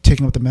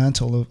taking up the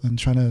mantle and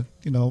trying to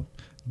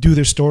do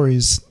their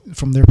stories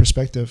from their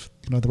perspective,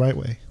 the right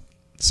way.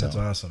 So that's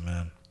awesome,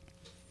 man.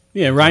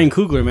 Yeah, Ryan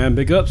Coogler, man,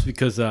 big ups,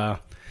 because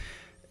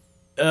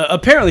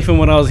apparently from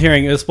what I was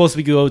hearing, it was supposed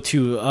to go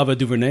to Ava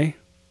DuVernay,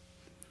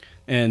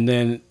 and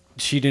then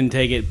she didn't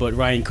take it, but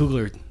Ryan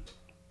Coogler,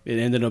 it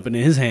ended up in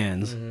his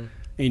hands, and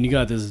you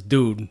got this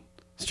dude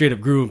straight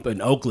up grew up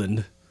in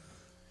Oakland.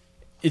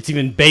 It's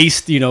even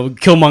based,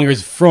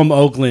 Killmonger's from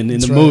Oakland in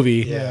the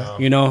movie,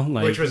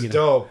 which was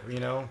dope,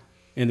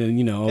 And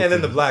then and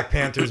then the Black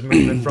Panther's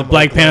movement from the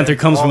Black Oakland, Panther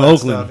comes from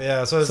Oakland. Stuff.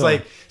 Yeah, so it's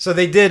like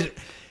they did,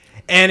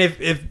 and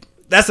if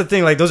that's the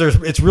thing, like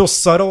it's real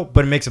subtle,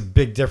 but it makes a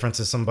big difference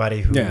to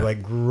somebody who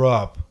like grew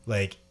up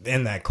like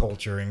in that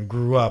culture and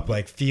grew up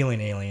like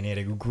feeling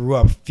alienated, who grew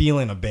up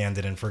feeling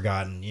abandoned and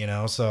forgotten.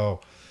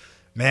 So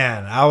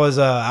man,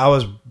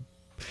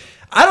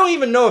 I don't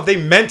even know if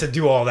they meant to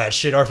do all that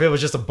shit or if it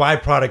was just a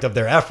byproduct of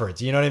their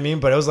efforts. You know what I mean?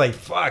 But it was like,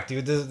 fuck,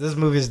 dude, this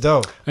movie is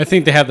dope. I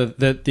think they had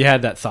they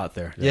had that thought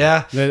there.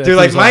 Yeah, dude,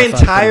 like my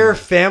entire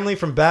family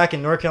from back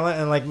in North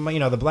Carolina, and like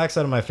the black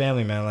side of my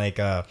family, man,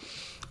 like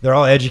they're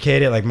all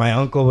educated. Like my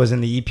uncle was in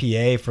the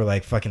EPA for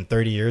like fucking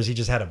 30 years. He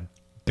just had a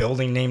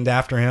building named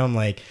after him.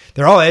 Like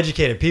they're all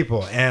educated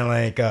people, and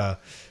like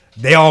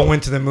they all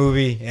went to the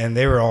movie and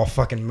they were all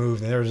fucking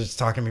moved, and they were just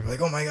talking to me like,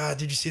 oh my god,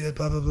 did you see that?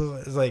 Blah blah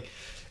blah.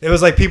 It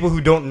was like people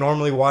who don't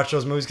normally watch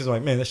those movies because they're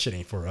like, man, this shit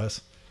ain't for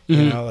us.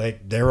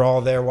 Like they were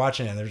all there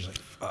watching it and they're just like,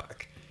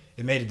 fuck.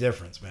 It made a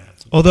difference, man.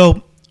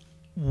 Although,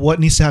 what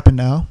needs to happen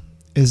now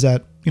is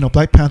that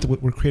Black Panther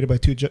were created by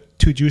two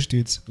Jewish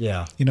dudes.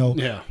 Yeah.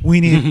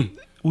 We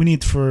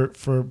need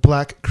for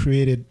black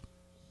created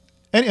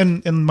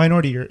and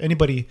minority or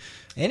anyone.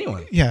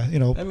 Yeah,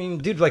 I mean,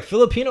 dude, like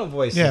Filipino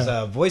voices,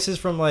 voices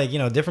from like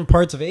different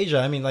parts of Asia.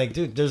 I mean, like,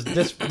 dude, there's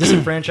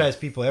disenfranchised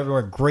people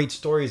everywhere. Great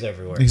stories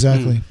everywhere.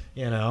 Exactly.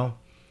 Yeah,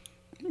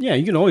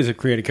 you can always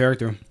create a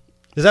character.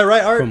 Is that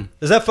right, Art?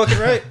 Is that fucking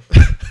right?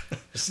 But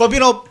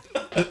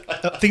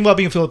think about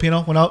being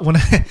Filipino. When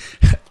I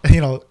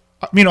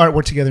me and Art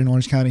worked together in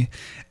Orange County,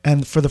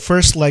 and for the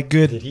first like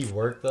good Did he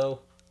work though?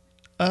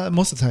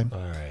 most of the time. All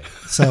right.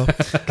 So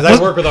Because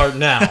I work with Art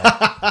now.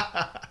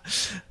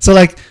 so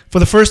like for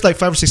the first like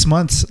 5 or 6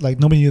 months, like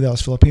nobody knew that I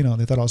was Filipino.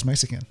 They thought I was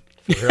Mexican.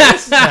 Yeah.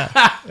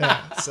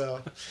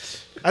 So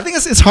I think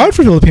it's hard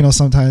for Filipinos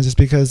sometimes, just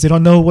because they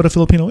don't know what a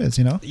Filipino is.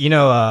 You know.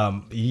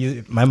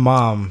 My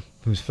mom,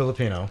 who's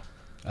Filipino,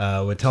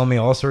 would tell me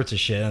all sorts of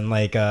shit, and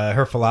like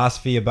her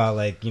philosophy about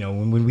like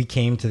when we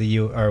came to the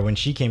when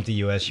she came to the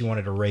U.S., she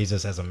wanted to raise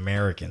us as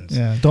Americans.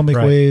 Yeah. Don't make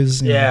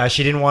waves. Yeah,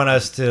 she didn't want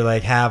us to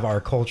like have our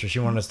culture. She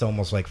wanted us to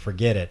almost like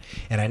forget it,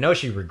 and I know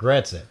she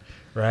regrets it.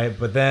 Right,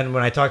 but then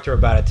when I talk to her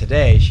about it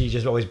today, she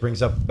just always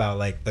brings up about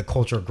like the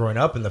culture of growing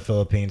up in the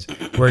Philippines,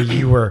 where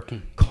you were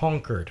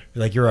conquered,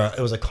 like it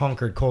was a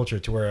conquered culture,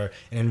 to where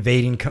an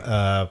invading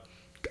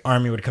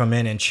army would come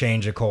in and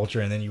change a culture,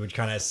 and then you would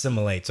kind of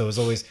assimilate. So it was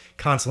always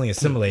constantly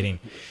assimilating,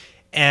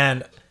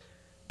 and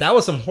that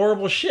was some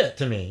horrible shit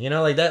to me.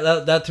 Like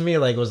that to me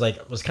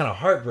was kind of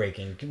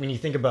heartbreaking when you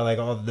think about like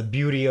all the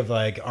beauty of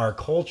like our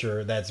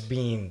culture that's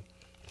being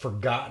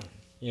forgotten.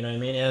 You know what I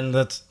mean? And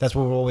that's what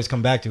we'll always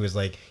come back to, is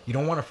like, you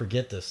don't want to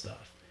forget this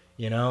stuff,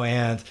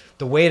 and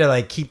the way to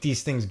like keep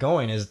these things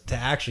going is to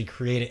actually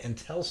create it and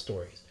tell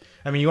stories.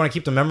 I mean, you want to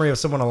keep the memory of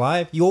someone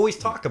alive, you always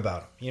talk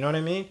about them. You know what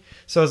I mean?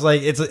 So it's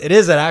like, it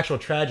is an actual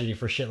tragedy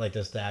for shit like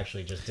this to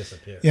actually just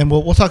disappear. Yeah, and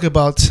we'll talk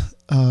about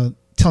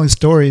telling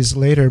stories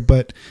later,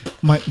 but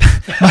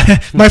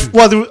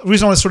the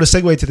reason I want to sort of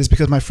segue to this,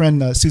 because my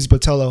friend Susie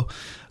Botello,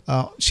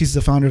 she's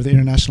the founder of the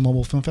International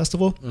Mobile Film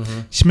Festival.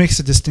 Mm-hmm. She makes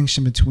a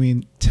distinction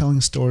between telling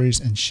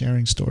stories and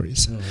sharing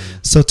stories. Mm-hmm.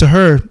 So to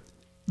her,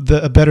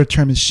 a better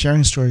term is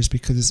sharing stories,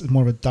 because it's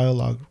more of a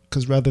dialogue.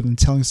 Because rather than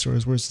telling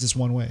stories, where it's just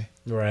one way,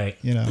 right?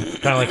 Kind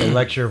of like a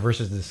lecture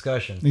versus a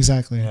discussion.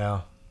 Exactly.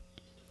 Yeah.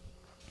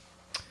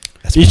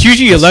 It's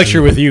usually a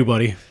lecture with you,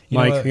 buddy.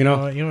 Mike, you know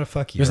what?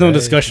 Fuck you. There's no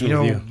discussion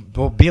with you.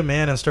 Well, be a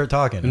man and start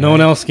talking. No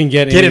one else can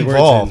get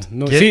involved.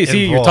 No,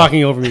 see, you're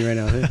talking over me right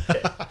now.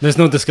 There's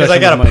no discussion.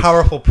 Because I got a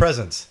powerful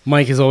presence.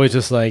 Mike is always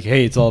just like,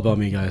 hey, it's all about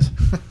me, guys.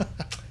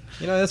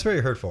 That's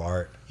very hurtful,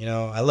 Art.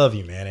 I love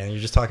you, man, and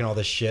you're just talking all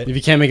this shit. If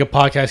you can't make a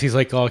podcast, he's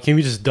like, oh, can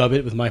we just dub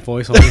it with my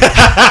voice on it?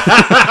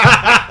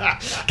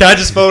 Can I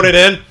just phone it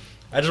in?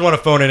 I just want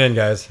to phone it in,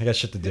 guys. I got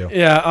shit to do.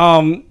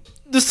 Yeah,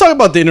 let's talk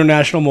about the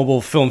International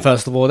Mobile Film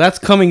Festival. That's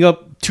coming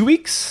up 2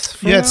 weeks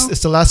from now? It's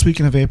the last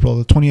weekend of April,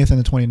 the 20th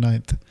and the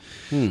 29th.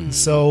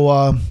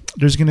 So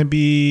there's going to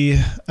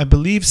be, I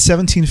believe,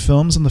 17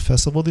 films on the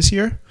festival this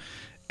year.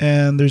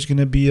 And there's going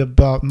to be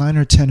about 9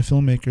 or 10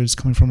 filmmakers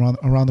coming from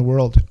around the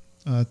world.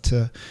 That's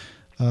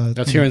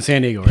here in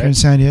San Diego, right? Here in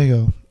San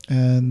Diego.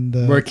 And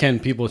where can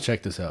people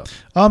check this out?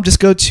 Just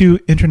go to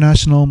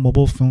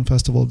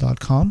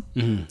internationalmobilefilmfestival.com.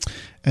 Mm-hmm.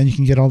 And you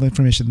can get all the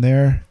information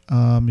there.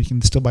 You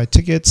can still buy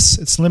tickets.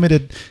 It's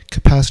limited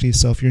capacity,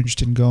 so if you're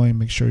interested in going,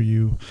 make sure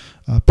you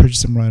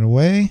purchase them right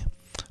away.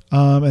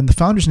 And the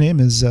founder's name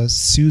is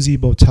Susie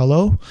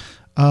Botello.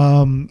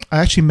 I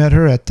actually met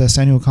her at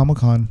San Diego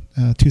Comic-Con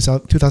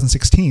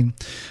 2016.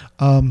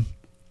 I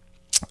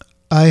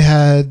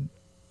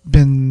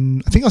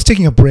think I was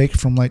taking a break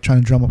from like trying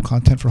to drum up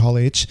content for Hall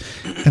H,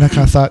 and I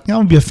kind of thought, I'm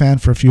gonna be a fan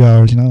for a few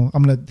hours. I'm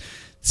gonna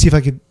see if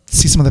I could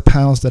see some of the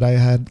panels that I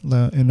had,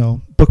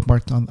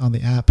 bookmarked on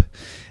the app.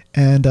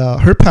 And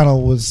her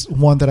panel was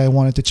one that I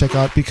wanted to check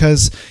out,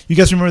 because you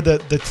guys remember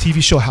the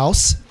TV show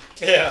House?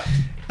 Yeah.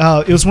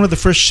 It was one of the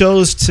first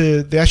shows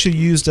they actually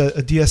used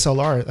a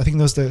DSLR. I think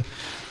it was the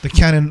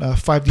Canon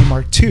 5D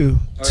Mark II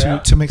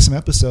to make some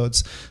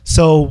episodes.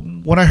 So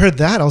when I heard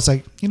that, I was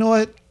like, you know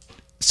what?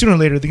 Sooner or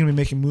later, they're going to be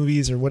making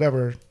movies or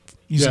whatever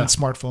using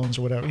smartphones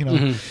or whatever,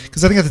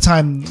 because I think at the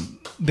time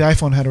the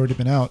iPhone had already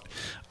been out.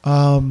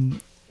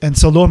 And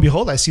so lo and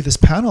behold, I see this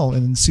panel,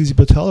 and Susie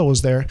Botello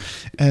was there,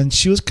 and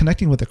she was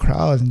connecting with the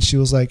crowd, and she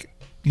was like,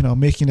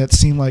 making it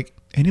seem like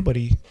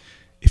anybody,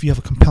 if you have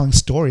a compelling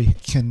story,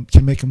 can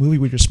make a movie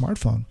with your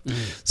smartphone.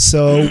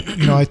 So,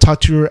 I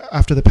talked to her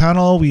after the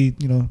panel. We,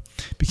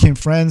 became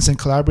friends and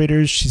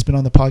collaborators. She's been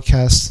on the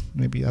podcast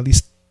maybe at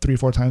least 3 or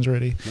 4 times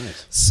already.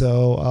 Nice.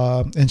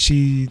 So, and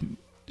she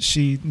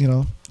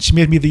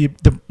made me the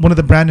one of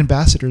the brand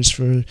ambassadors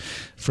for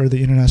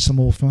the International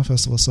Mobile Film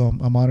Festival. So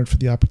I'm honored for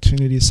the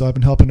opportunity. So I've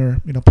been helping her,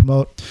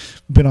 promote.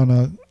 We've been on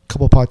a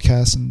couple of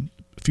podcasts and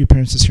a few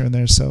appearances here and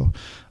there. So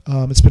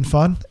it's been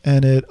fun,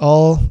 and it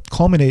all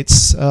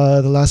culminates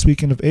the last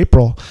weekend of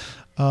April.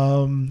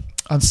 On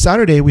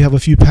Saturday, we have a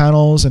few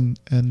panels and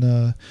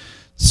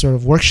sort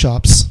of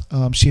workshops.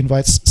 She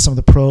invites some of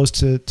the pros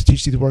to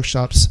teach these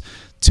workshops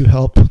to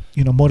help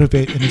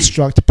motivate and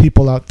instruct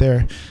people out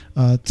there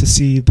to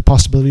see the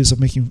possibilities of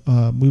making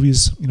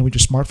movies with your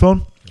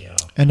smartphone. Yeah.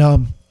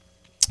 And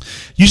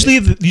usually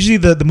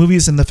the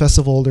movies in the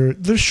festival,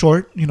 they're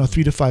short,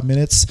 3 to 5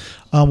 minutes.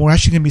 We're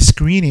actually going to be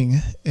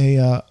screening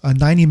a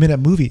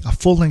 90-minute movie, a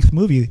full-length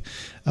movie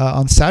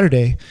on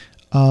Saturday,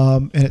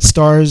 and it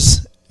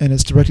stars and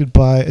it's directed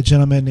by a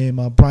gentleman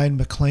named Brian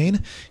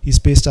McLean. He's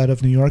based out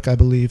of New York, I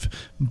believe,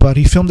 but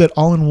he filmed it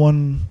all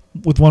in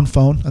with one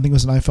phone. I think it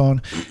was an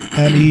iPhone.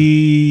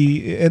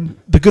 And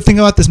the good thing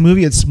about this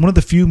movie, it's one of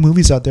the few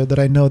movies out there that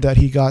I know that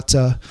he got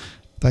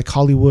like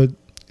Hollywood,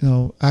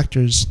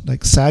 actors,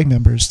 like SAG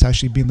members, to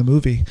actually be in the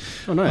movie.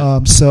 Oh,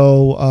 nice.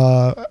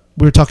 So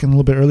we were talking a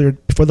little bit earlier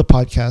before the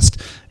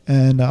podcast,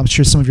 and I'm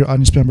sure some of your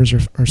audience members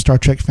are Star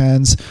Trek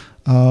fans.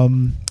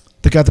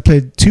 The guy that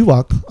played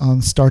Tuvok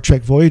on Star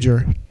Trek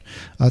Voyager,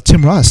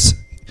 Tim Russ,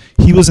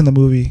 he was in the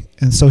movie,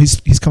 and so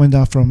he's coming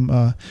down from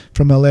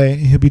LA,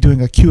 and he'll be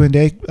doing a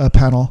Q&A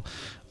panel.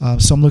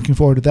 So I'm looking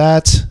forward to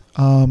that.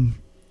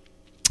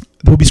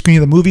 We'll be screening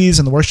the movies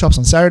and the workshops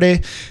on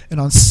Saturday, and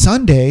on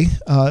Sunday,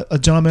 a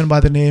gentleman by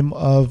the name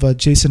of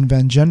Jason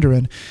Van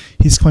Genderen,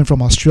 he's coming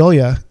from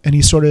Australia, and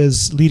he sort of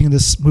is leading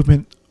this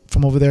movement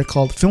from over there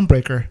called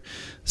Filmbreaker.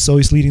 So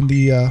he's leading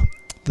the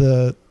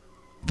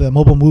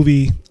mobile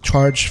movie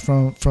charge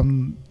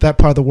from that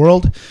part of the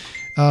world.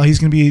 He's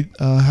going to be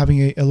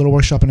having a little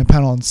workshop and a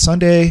panel on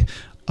Sunday.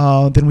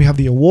 Then we have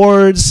the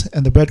awards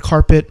and the red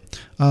carpet.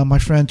 My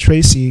friend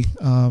Tracy,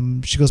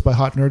 she goes by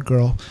Hot Nerd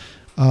Girl.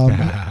 On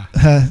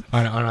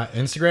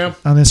Instagram?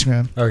 On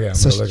Instagram. Okay, I'm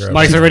So gonna look her up.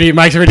 Mike's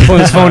already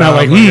pulling his phone out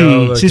like,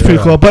 She's pretty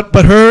cool. But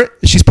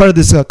she's part of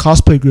this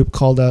cosplay group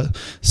called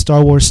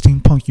Star Wars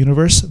Steampunk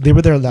Universe. They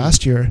were there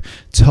last year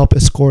to help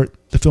escort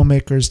the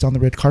filmmakers down the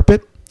red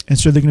carpet. And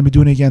so they're going to be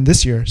doing it again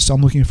this year. So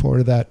I'm looking forward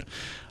to that.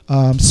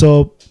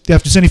 So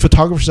if there's any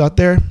photographers out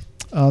there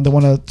that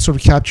want to sort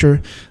of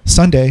capture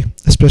Sunday,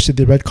 especially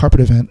the red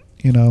carpet event,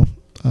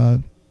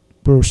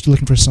 we're still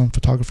looking for some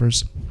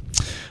photographers.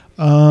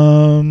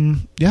 So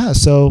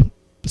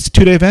it's a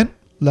 2-day event,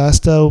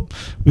 last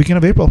weekend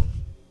of April.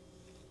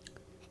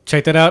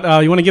 check that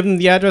out. You want to give them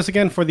the address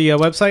again for the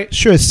website?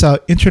 Sure, it's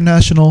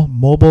International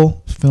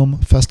Mobile Film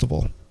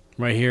Festival.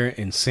 Right here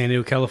in San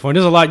Diego,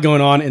 California. There's a lot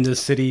going on in this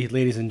city,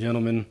 ladies and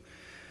gentlemen.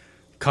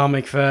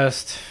 Comic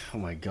Fest. Oh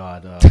my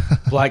God.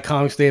 Black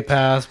Comics Day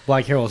passed.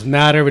 Black Heroes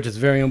Matter, which is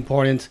very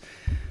important.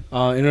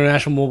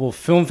 International Mobile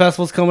Film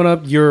Festival's coming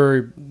up.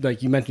 You're,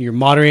 like you mentioned, you're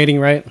moderating,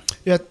 right?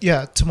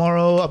 Yeah.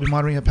 Tomorrow I'll be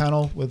moderating a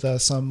panel with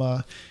some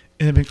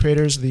independent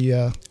creators,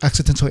 the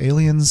Accidental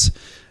Aliens.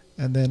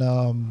 And then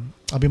I'll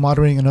be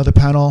moderating another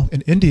panel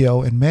in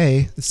Indio in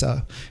May. It's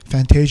a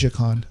Fantastia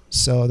Con.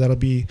 So that'll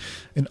be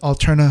an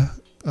Alterna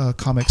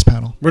Comics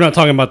panel. We're not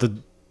talking about the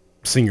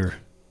singer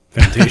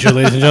Fantasia,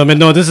 ladies and gentlemen.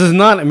 No, this is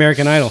not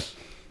American Idol.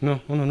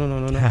 No.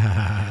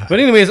 But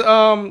anyways,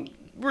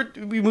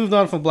 we moved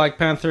on from Black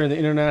Panther and the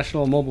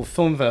International Mobile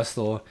Film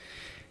Festival,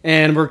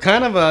 and we're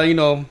kind of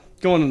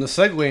going in the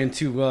segue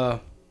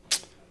into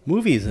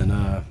movies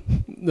and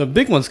the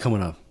big one's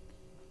coming up.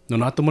 No,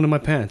 not the one in my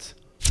pants,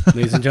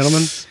 ladies and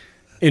gentlemen.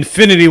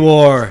 Infinity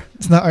War.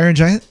 It's not Iron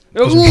Giant?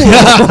 He's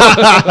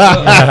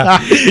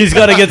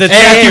got to get the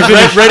tattoo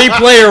finish. Ready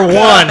Player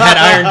One had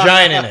Iron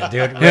Giant in it,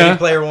 dude. Ready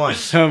Player One.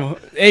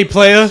 Hey,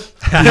 player.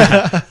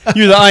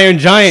 You're the Iron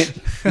Giant.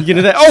 You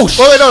get that? Oh,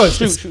 wait, no.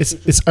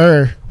 It's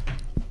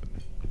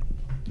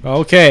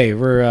Okay,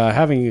 we're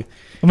having...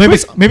 Well,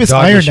 maybe it's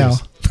Iron now.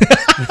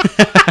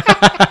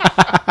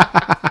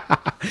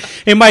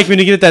 Hey, Mike, when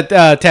you get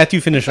that tattoo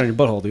finish on your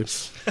butthole, dude.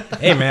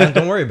 Hey, man,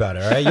 don't worry about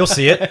it, all right? You'll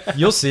see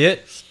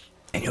it.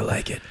 And you'll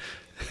like it.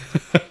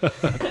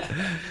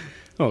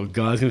 Oh,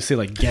 God, I was going to say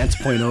like Gantz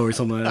 0.0 or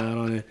something like that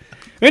on it.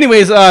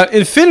 Anyways,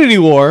 Infinity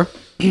War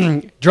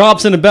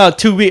drops in about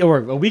 2 weeks, or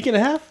a week and a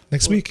halk?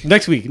 Next week.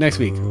 Next week.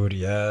 Dude,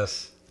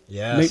 yes.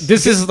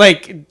 This is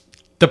like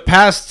the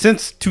past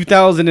since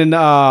 2000 and,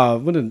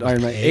 what did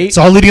Iron Man 8? It's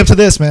all leading up to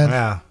this, man.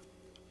 Yeah.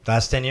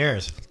 Last 10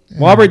 years.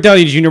 Robert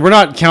Downey Jr., we're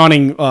not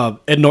counting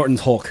Ed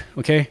Norton's Hulk,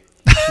 okay?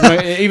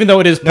 Even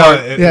though it is part.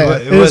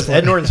 It was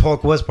Ed Norton's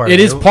Hulk was part of it.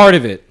 It is part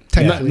of it.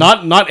 Technically.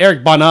 Not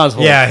Eric Bana's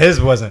Hulk. Yeah, his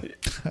wasn't.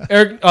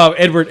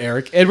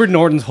 Edward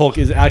Norton's Hulk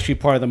is actually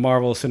part of the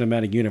Marvel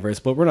Cinematic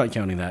Universe, but we're not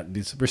counting that.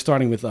 We're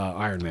starting with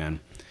Iron Man.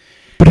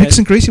 But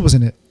Hickson Gracie was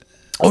in it.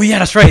 Oh yeah,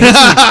 that's right.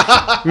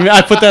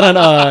 I put that on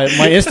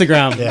my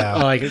Instagram. Yeah.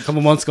 Like a couple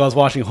months ago, I was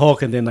watching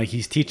Hulk, and then like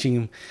he's teaching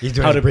him doing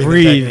how to his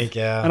breathing breathe. technique,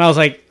 yeah. And I was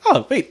like,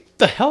 oh wait,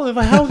 how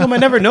come I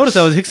never noticed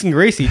that was Hickson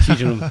Gracie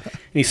teaching him? And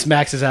he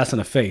smacks his ass in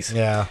the face.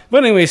 Yeah.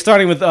 But anyway,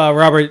 starting with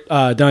Robert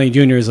Downey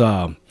Jr.'s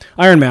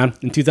Iron Man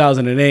in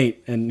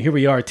 2008, and here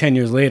we are 10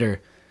 years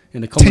later.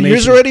 In the 10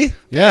 years already?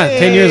 Yeah,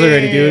 10 years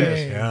already,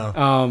 dude.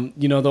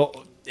 Yeah.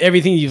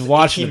 Everything you've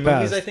watched 18 in the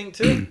movies, past. I think,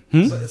 too.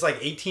 So it's like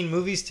 18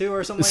 movies, too,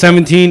 or something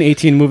 17,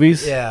 18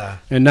 movies. Yeah.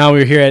 And now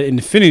we're here at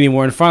Infinity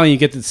War, and finally you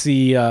get to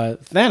see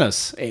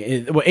Thanos.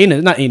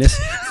 Anus, not anus.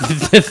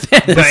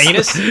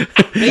 Thanos.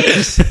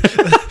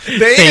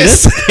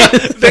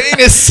 The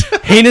anus.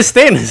 Heinous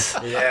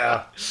Thanos.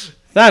 Yeah.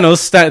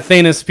 Thanos.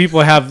 Thanos. People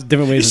have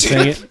different ways of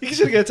saying it. You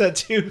should get that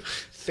too.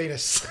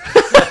 Thanos.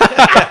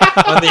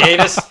 On the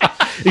anus?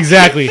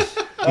 Exactly,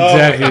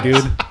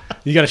 dude.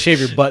 You got to shave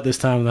your butt this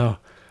time, though.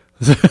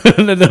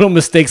 They don't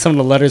mistake some of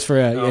the letters for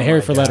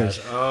hair for letters.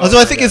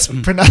 Although I think it's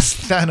pronounced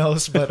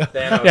Thanos, but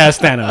Yeah, it's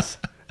Thanos.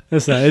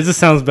 It's not. It just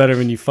sounds better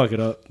when you fuck it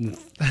up.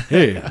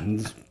 Hey,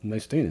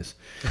 nice penis.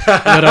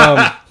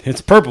 But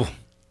it's purple.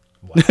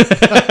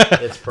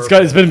 It's purple.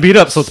 It's been beat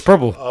up, so it's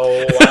purple.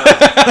 Oh,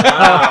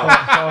 wow.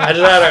 I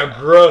just had a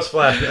gross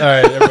flash. All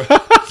right.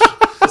 Everybody.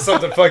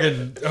 Something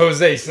fucking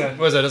Jose sent.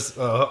 What was it?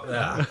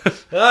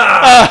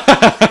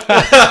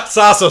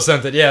 Sasso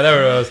sent it. Yeah,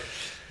 there it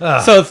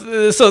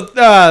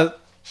was.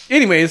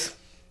 Anyways,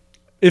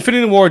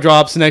 Infinity War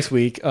drops next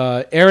week.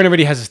 Aaron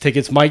already has his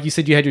tickets. Mike, you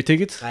said you had your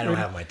tickets? I don't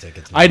have my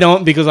tickets. I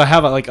don't, because I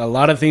have a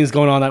lot of things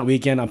going on that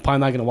weekend. I'm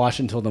probably not going to watch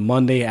it until the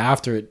Monday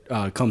after it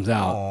comes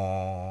out.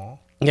 Aww.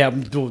 Yeah,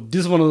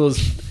 this is one of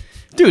those.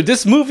 Dude,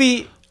 this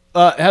movie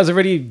has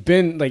already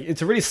been,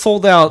 it's already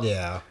sold out.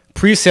 Yeah.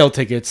 Pre-sale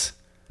tickets.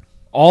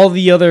 All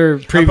the other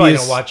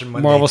previous watch it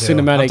Monday Marvel too.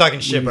 Cinematic. I'm talking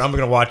shit, but I'm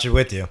going to watch it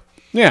with you.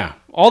 Yeah.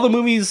 All the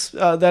movies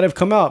that have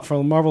come out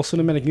from Marvel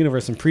Cinematic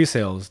Universe and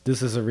pre-sales, this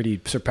has already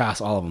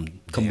surpassed all of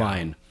them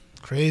combined.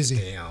 Crazy.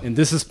 Damn. And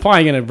this is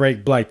probably going to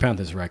break Black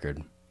Panther's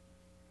record.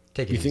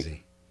 Take it You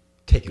easy.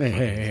 Take it Hey, easy.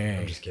 hey.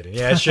 I'm just kidding.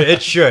 Yeah, it should.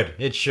 It should.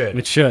 It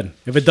should.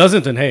 If it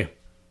doesn't, then hey,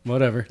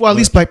 whatever. Well, at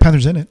least Black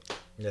Panther's in it.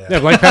 Yeah,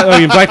 Black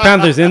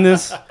Panther's in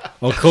this.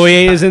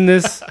 Okoye is in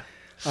this.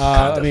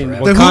 Then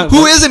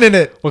who isn't in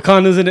it?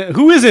 Wakanda's in it.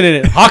 Who isn't in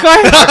it? Hawkeye?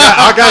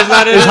 Hawkeye's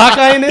not in it. Is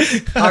Hawkeye in it?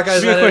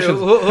 Hawkeye's not in it.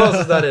 Who else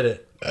is not in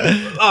it?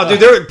 Oh,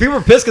 dude, people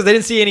were pissed because they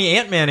didn't see any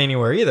Ant-Man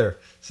anywhere either.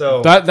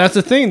 So That's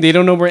the thing. They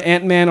don't know where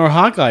Ant-Man or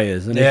Hawkeye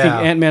is. And I think Yeah.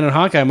 Ant-Man and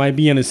Hawkeye might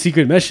be on a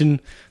secret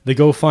mission to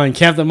go find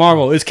Captain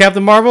Marvel. Is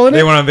Captain Marvel in it?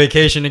 they went on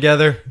vacation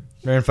together.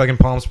 They're in fucking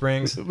Palm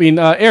Springs. I mean,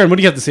 Aaron, what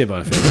do you have to say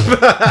about it?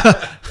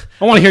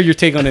 I want to hear your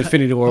take on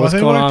Infinity War. What's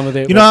going on with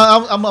it? You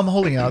know, I'm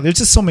holding out. There's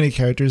just so many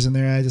characters in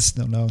there. I just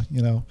don't know.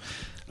 You know,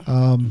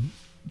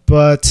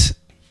 but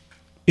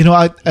you know,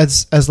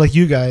 as like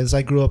you guys,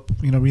 I grew up,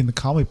 reading the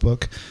comic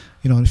book.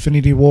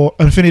 Infinity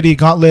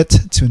Gauntlet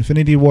to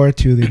Infinity War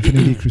to the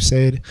Infinity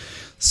Crusade.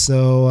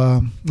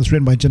 So it was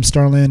written by Jim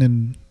Starlin,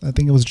 and I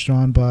think it was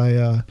drawn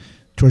by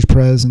George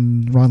Perez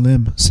and Ron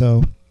Lim.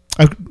 So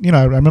I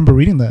remember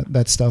reading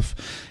that stuff,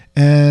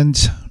 and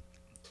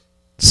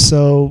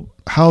so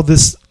how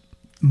this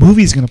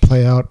movie is going to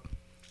play out,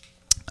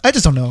 I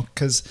just don't know,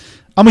 because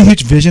I'm a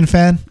huge Vision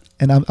fan,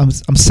 and I'm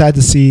sad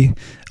to see,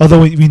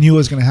 although we knew it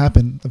was going to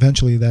happen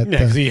eventually, that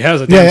because he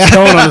has a damn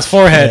stone on his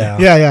forehead.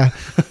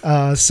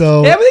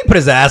 So Yeah, but he put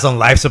his ass on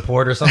life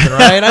support or something,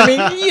 right? I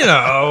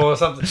mean,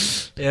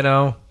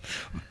 something.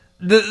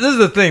 This is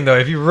the thing, though.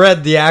 If you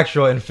read the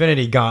actual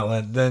Infinity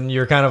Gauntlet, then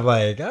you're kind of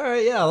like, all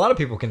right, yeah, a lot of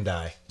people can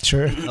die.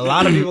 sure, A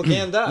lot of people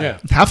can die. Yeah.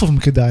 half of them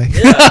could die.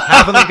 Yeah,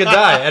 half of them could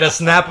die at a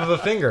snap of a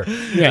finger.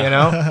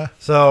 Yeah.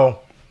 So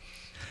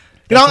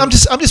I'm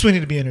just waiting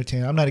to be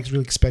entertained. I'm not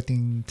really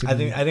expecting to. I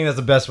think that's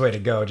the best way to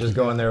go. Just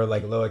go in there with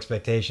like low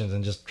expectations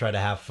and just try to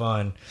have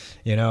fun.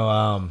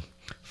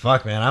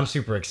 Fuck, man, I'm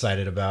super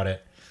excited about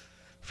it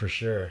for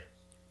sure.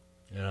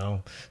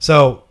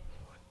 So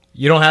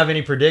you don't have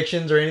any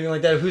predictions or anything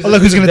like that? Who's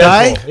going to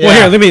die? Yeah.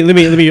 Well, here, let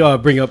me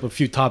bring up a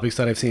few topics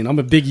that I've seen. I'm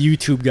a big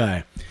YouTube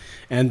guy,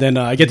 and then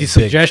I get these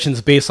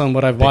suggestions based on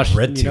what I've watched.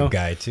 Red tube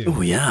guy too.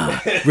 Oh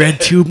yeah,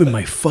 red tube in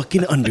my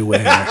fucking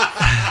underwear,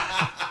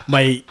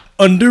 my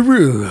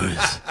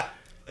underoos.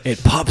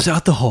 It pops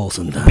out the hole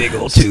sometimes. Big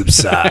old tube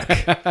sock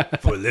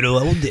for little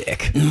old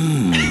dick.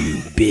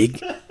 Big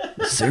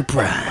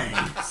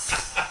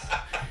surprise.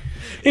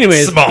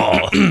 Anyways,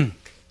 Small.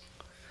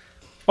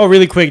 Oh,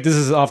 really quick, this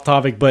is off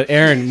topic, but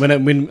Aaron,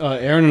 when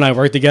Aaron and I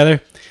worked together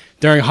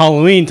during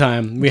Halloween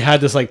time, we had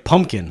this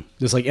pumpkin,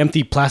 this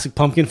empty plastic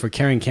pumpkin for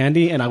carrying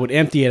candy, and I would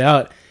empty it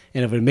out,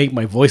 and it would make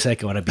my voice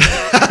echo, and I'd be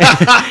like,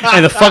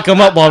 and to fuck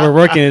them up while we're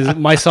working is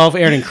myself,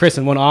 Aaron, and Chris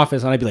in one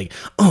office, and I'd be like,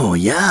 oh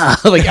yeah,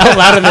 out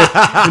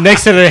loud in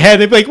next to their head,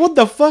 they'd be like, what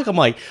the fuck? I'm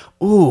like,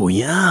 oh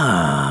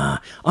yeah,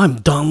 I'm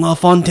Don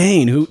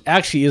LaFontaine, who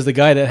actually is the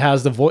guy that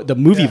has the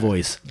movie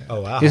voice.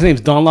 Oh wow. His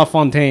name's Don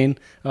LaFontaine.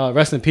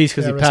 Rest in peace,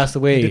 because he passed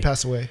away. He did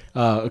pass away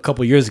A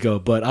couple years ago.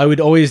 But I would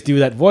always do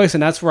that voice,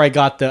 and that's where I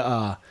got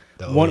the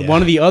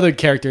one of the other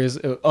characters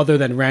other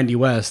than Randy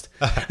West.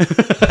 These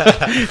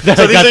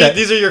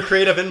are your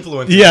creative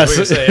influences. Yes,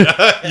 is what you're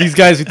saying. these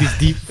guys with these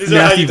deep, These are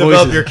how nasty you develop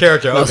voices. your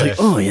character. I was Okay. like,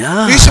 oh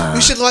yeah. we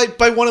should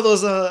buy one of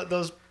those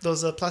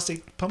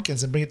plastic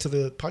pumpkins and bring it to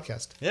the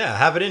podcast. Yeah,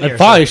 have it in I here.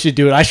 probably should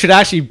do it. I should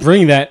actually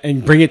bring that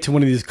and bring it to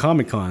one of these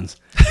Comic Cons.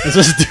 Let's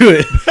just do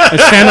it. And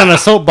stand on a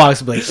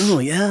soapbox and be like, oh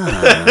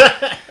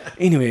yeah.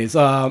 Anyways,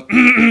 so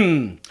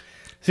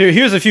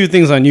here's a few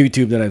things on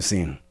YouTube that I've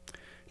seen.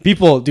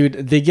 People, dude,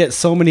 they get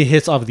so many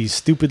hits off of these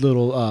stupid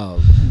little.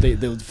 They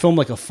film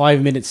like a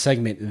 5-minute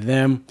segment,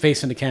 them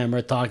facing the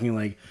camera talking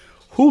like,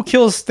 "Who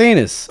kills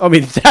Thanos? I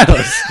mean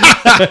Thanos."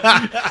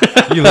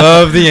 You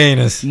love the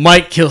anus.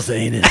 Mike kills the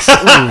anus.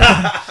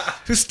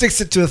 Who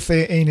sticks it to a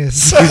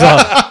anus? He's all,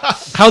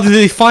 how did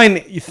they find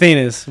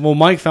Thanos? Well,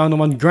 Mike found him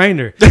on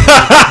Grindr.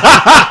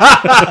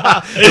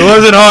 It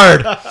wasn't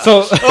hard.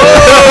 So,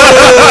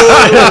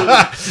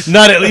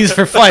 not at least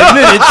for 5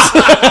 minutes.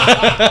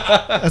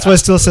 That's why it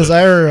still says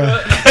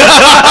Ira.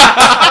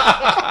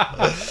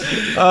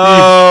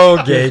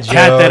 Oh, gay jokes.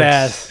 Cat that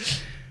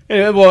ass.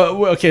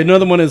 Well, okay,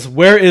 another one is,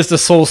 where is the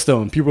Soul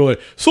Stone? People are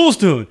like, Soul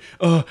Stone.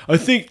 I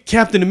think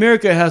Captain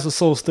America has a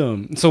Soul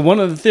Stone. So one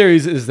of the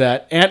theories is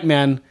that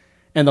Ant-Man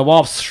and the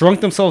Wasp shrunk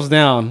themselves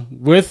down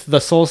with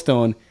the Soul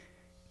Stone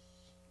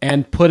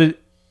and put it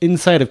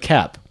inside of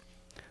Cap.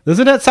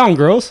 Doesn't that sound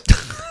gross?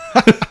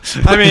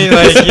 I mean,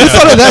 like, you What's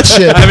out of that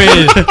shit? I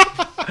mean,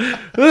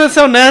 Doesn't that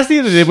sound nasty?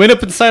 They went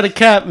up inside a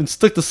Cap and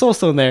stuck the Soul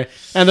Stone there.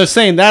 And they're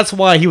saying that's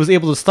why he was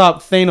able to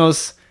stop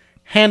Thanos'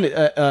 hand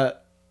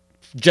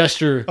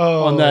gesture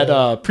on that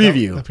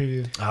preview. That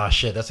preview. oh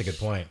shit, that's a good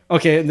point.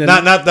 Okay, and then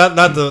Not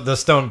the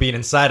stone being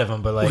inside of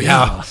him, but like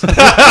how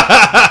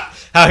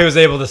how he was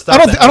able to stop.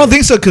 I don't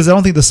think so, because I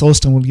don't think the Soul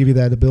Stone will give you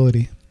that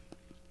ability.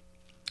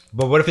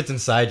 But what if it's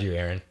inside you,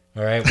 Aaron?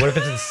 All right, what if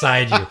it's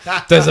inside you?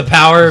 Does the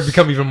power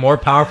become even more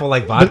powerful,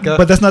 like vodka?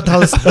 But that's not how.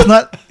 That's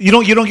not. You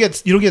don't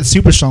get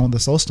super strong with the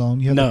Soul Stone.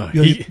 You have No,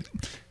 you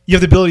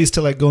have the abilities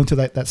to like go into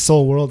that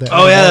soul world.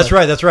 oh yeah, that's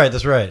right. That's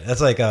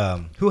like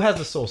who has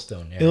the soul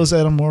stone? It was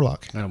Adam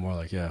Warlock. Adam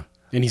Warlock, yeah.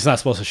 And he's not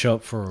supposed to show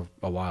up for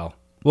a while.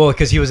 Well,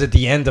 because he was at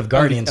the end of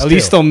Guardians. At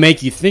least they'll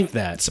make you think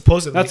that.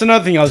 Supposedly. That's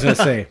another thing I was going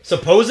to say.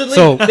 Supposedly,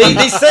 So-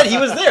 they said he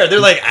was there. They're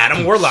like,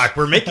 Adam Warlock,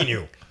 we're making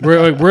you.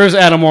 Where's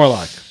Adam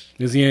Warlock?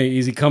 Is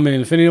he coming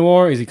in Infinity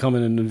War? Is he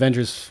coming in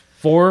Avengers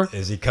 4?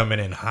 Is he coming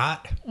in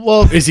hot?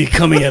 Well, Is he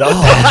coming at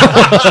all?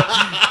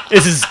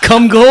 Is his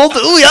cum gold?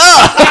 Ooh yeah!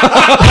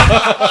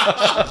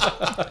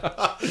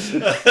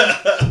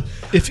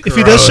 if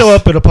he does show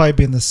up, it'll probably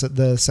be in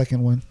the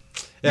second one.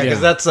 Yeah, because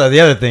Yeah. that's the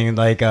other thing.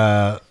 Like,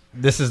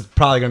 this is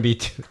probably going to be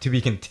to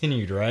be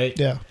continued, right?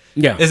 Yeah.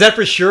 Yeah. Is that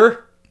for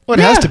sure? Well,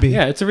 it has to be.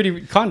 Yeah, it's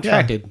already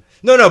contracted.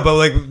 No, but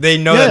like they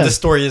know Yeah. that the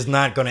story is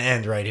not going to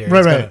end right here.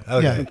 Right, It's right.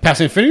 okay. Yeah.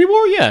 Past Infinity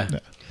War? Yeah.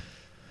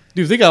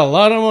 Dude, if they got a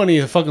lot of money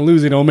to fucking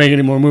lose, they don't make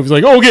any more movies.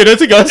 Like, okay,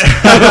 that's it, guys.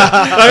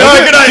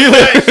 Good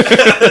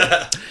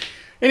night.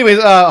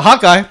 Anyways,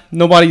 Hawkeye.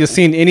 Nobody has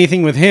seen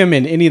anything with him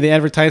in any of the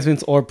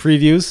advertisements or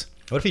previews.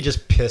 What if he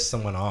just pissed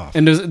someone off?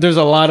 And there's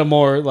a lot of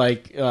more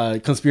like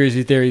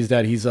conspiracy theories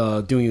that he's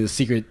doing a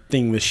secret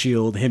thing with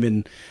Shield. Him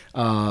and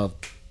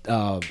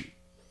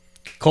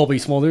Colby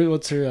Smolder.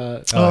 What's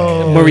her?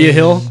 Maria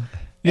Hill.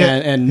 Yeah.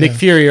 And Nick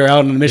Fury are out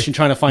on a mission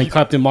trying to find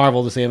Captain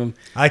Marvel to save him.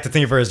 I like to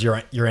think of her as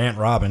your Aunt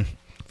Robin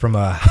from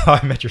How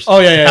I Met Your Oh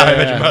yeah, How I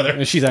Met Your Mother.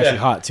 And she's actually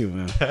hot too,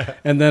 man.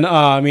 And then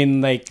I mean,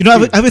 like, You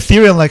know, I have a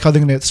theory on like how they're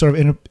gonna sort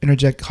of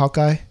interject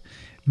Hawkeye.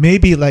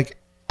 Maybe like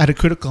at a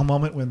critical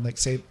moment when, like,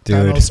 say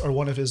Thanos or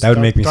one of his that would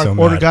make me so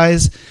Order mad.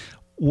 guys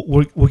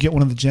will get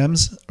one of the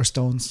gems or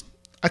stones.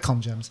 I call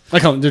them gems. I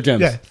call them, they're gems.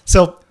 Yeah.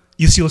 So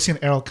you'll see an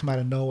arrow come out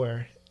of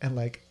nowhere and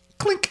like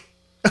clink.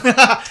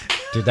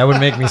 Dude, that would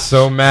make me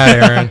so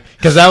mad, Aaron.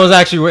 Because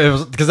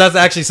that's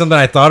actually something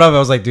I thought of. I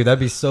was like, dude, that'd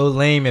be so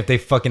lame if they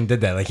fucking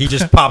did that. Like, he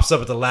just pops up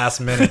at the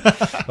last minute,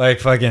 like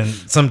fucking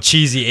some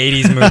cheesy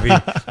 '80s movie.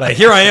 Like,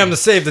 here I am to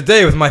save the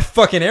day with my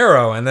fucking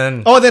arrow, and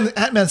then Then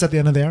Ant-Man's at the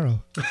end of the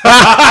arrow.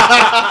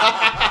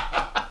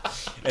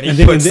 and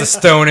he puts the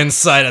stone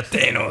inside of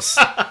Thanos.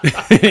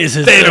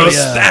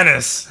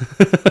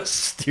 Thanos.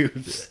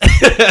 Stupid.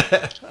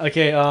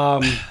 Okay.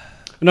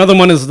 Another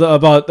one is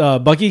about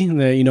Bucky.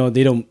 They don't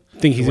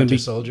think he's gonna Winter be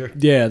Soldier.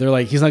 Yeah, they're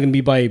like, he's not gonna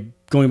be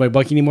going by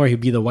Bucky anymore. He'll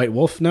be the White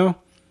Wolf now.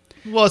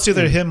 Well, it's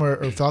either him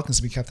or Falcon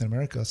to be Captain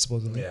America,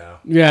 supposedly. Yeah.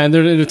 Yeah, and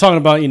they're talking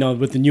about,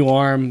 with the new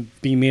arm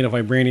being made of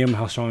vibranium,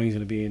 how strong he's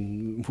gonna be,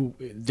 and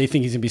they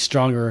think he's gonna be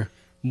stronger,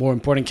 more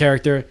important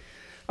character.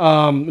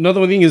 Another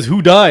one thing is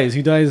who dies.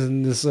 Who dies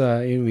in this?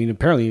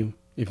 Apparently,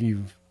 if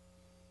you've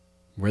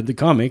read the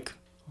comic,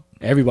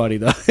 everybody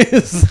dies.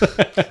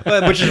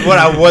 Which is what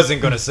I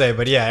wasn't going to say,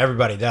 but yeah,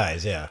 everybody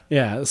dies, yeah.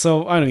 Yeah,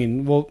 so,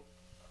 we'll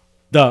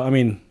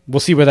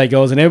see where that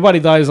goes. And everybody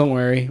dies, don't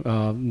worry,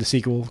 in the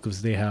sequel,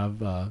 because they have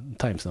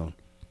Time Stone.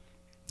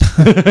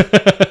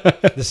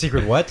 The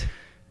secret what?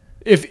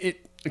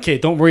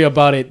 Don't worry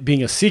about it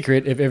being a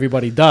secret if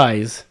everybody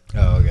dies,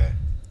 Oh, okay.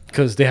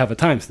 because they have a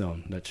Time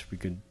Stone that we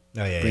could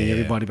Oh, yeah, bring yeah,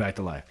 everybody back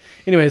to life.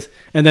 Anyways,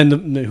 and then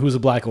who's the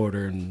Black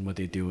Order and what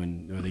they do,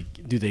 and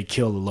do they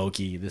kill the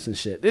Loki, this and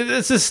shit.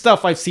 It's just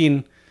stuff I've seen.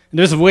 And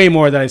there's way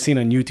more that I've seen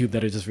on YouTube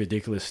that are just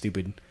ridiculous,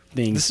 stupid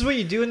things. This is what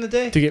you do in the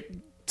day? To get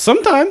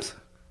sometimes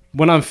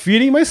when I'm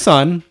feeding my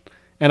son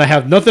and I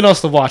have nothing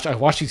else to watch, I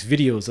watch these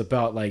videos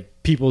about like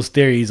people's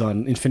theories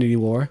on Infinity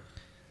War.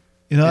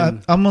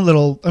 I'm a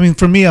little.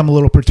 For me, I'm a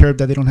little perturbed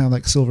that they don't have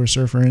like Silver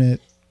Surfer in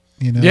it.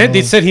 Yeah,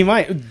 they said he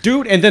might,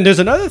 dude. And then there's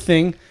another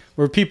thing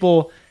where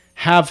people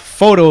have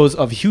photos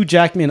of Hugh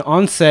Jackman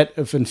on set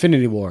of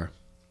Infinity War.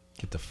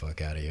 Get the fuck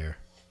out of here.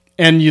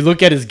 And you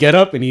look at his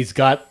getup, and he's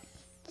got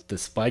the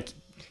spike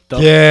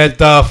Get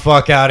the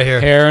fuck out of here.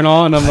 hair and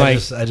all. And I'm I like,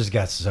 just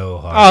got so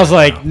hard. I was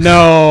right like, now.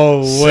 no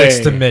way.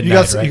 6 to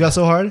midnight. You got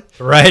so hard.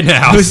 right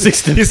now.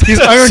 Six to- He's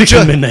Iron 6 to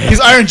Joe. midnight. He's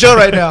Iron Joe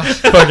right now.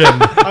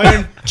 Fucking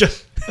Iron Joe.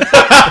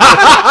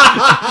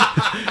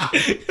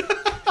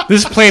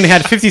 This plane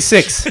had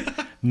 56.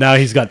 Now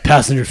he's got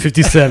passenger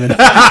 57.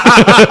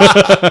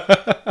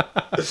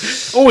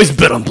 Always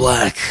bet on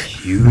black.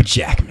 Hugh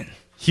Jackman.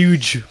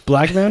 huge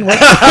black man. What?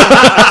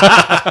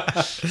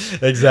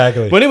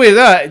 Exactly. But anyways,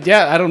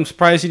 I'm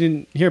surprised you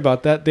didn't hear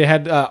about that. They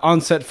had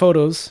on-set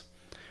photos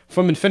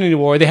from Infinity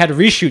War. They had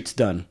reshoots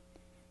done.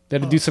 They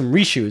had to do some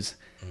reshoots,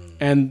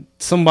 and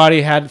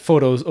somebody had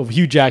photos of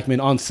Hugh Jackman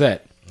on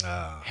set,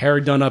 hair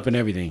done up and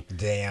everything.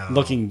 Damn.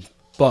 Looking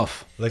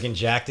buff. Looking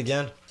jacked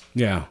again.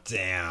 Yeah.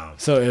 Damn.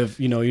 So if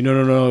you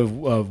don't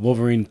know if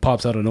Wolverine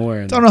pops out of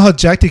nowhere. And I don't know how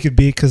jacked he could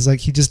be because like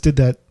he just did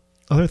that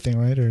other thing,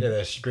 right? Or Yeah,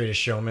 the Greatest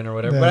Showman or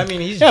whatever. Yeah. But I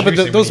mean, he's yeah, but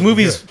juicing those when he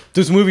movies, can do it.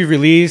 those movie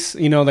release,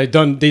 they're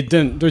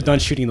done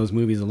shooting those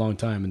movies a long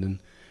time, and then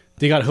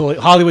they got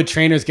Hollywood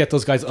trainers get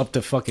those guys up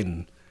to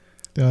fucking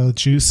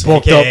juice.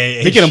 bulked up.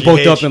 AKA They get them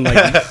bulked up HGH. in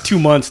like 2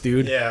 months,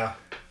 dude. Yeah.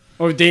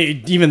 Or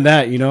even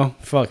that,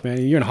 fuck,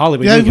 man, you're in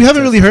Hollywood. Yeah, you don't we get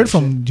haven't to really see heard that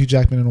from Hugh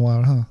Jackman in a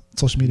while, huh?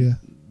 Social media.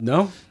 shit.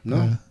 No,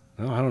 Yeah.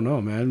 I don't know,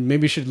 man.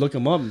 Maybe you should look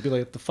him up and be like,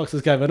 "What the fuck's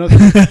this guy been up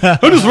to?"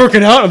 I'm just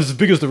working out. I'm as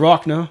big as The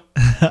Rock now.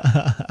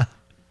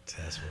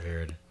 That's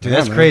weird. Dude, Yeah,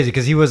 that's man. crazy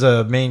because he was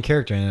a main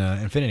character in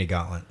Infinity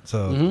Gauntlet.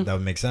 So that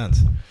would make sense.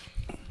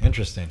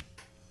 Interesting.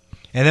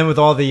 And then with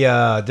all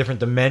the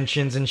different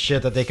dimensions and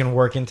shit that they can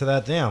work into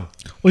that, damn.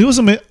 Well, he was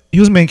a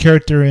main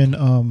character in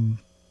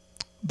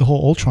the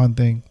whole Ultron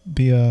thing,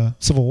 the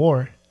Civil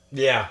War.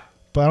 Yeah.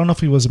 But I don't know if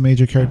he was a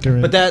major character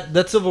in. But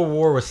that Civil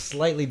War was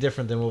slightly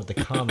different than what the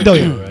comics No, were,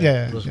 yeah, right?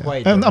 yeah, It was yeah.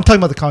 quite I'm different. talking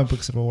about the comic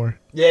book Civil War.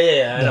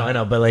 Yeah, I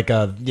know, but like,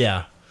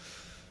 yeah,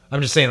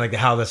 I'm just saying like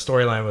how the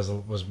storyline was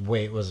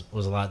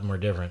a lot more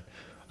different.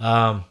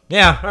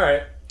 Yeah, all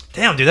right,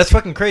 damn, dude, that's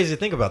fucking crazy to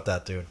think about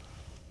that, dude.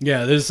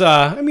 Yeah, there's.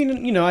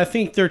 I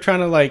think they're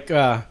trying to like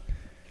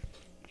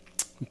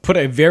put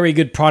a very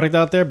good product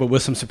out there, but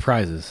with some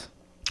surprises.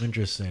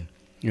 Interesting.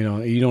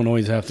 You don't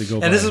always have to go.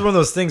 And this is one of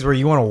those things where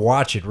you want to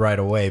watch it right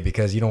away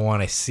because you don't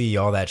want to see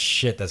all that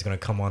shit that's going to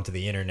come onto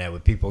the internet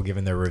with people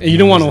giving their reviews. And you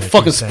don't want no and their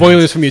fucking 2 cents.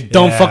 spoilers from your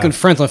dumb Yeah. fucking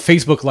friends on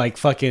Facebook, like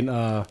fucking.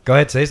 Go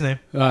ahead, say his name.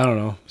 I don't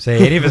know. Say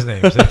any of his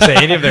names. Say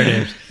any of their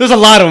names. There's a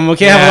lot of them.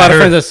 Okay, I have a lot of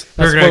friends that's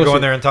We're gonna spoil go shit.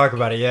 in there and talk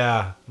about it.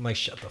 Yeah, I'm like,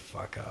 shut the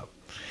fuck up.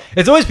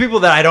 It's always people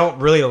that I don't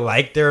really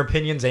like their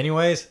opinions,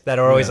 anyways. That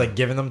are always like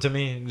giving them to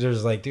me.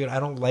 There's like, dude, I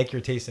don't like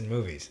your taste in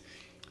movies.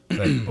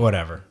 But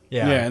whatever.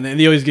 Yeah. Yeah, and then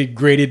they always get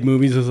graded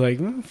movies. It's like,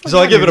 So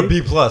I give it a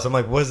B plus. I'm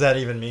like, what does that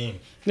even mean?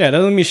 Yeah, that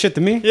doesn't mean shit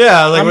to me.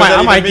 Yeah, like I what does might, that I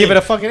even might give mean? it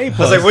a fucking A I plus.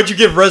 was like, what'd you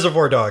give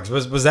Reservoir Dogs?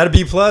 Was that a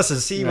B plus? And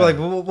C? Yeah. Like,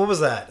 what was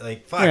that?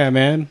 Like, fuck. Yeah,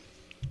 man.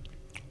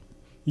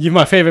 You give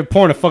my favorite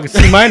porn a fucking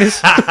C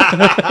minus.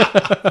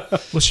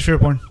 What's your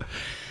favorite porn?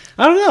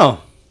 I don't know.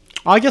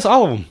 I guess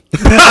all of them.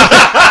 Everything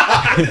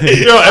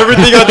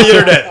on the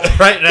internet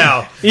right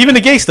now. Even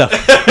the gay stuff.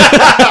 Even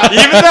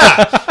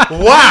that.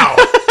 Wow.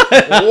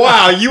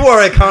 Wow, you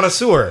are a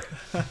connoisseur.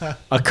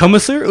 A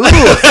commissar? Ooh.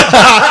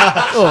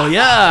 Oh,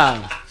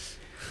 yeah.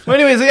 Well,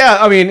 anyways, yeah,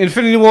 I mean,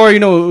 Infinity War,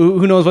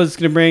 who knows what it's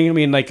going to bring. I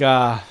mean, like,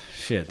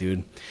 shit,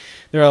 dude.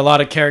 There are a lot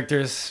of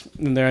characters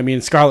in there. I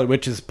mean, Scarlet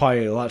Witch is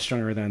probably a lot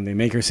stronger than they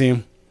make her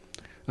seem.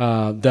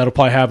 That'll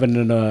probably happen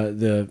in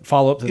the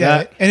follow-up to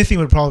that. Anything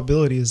with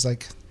probability is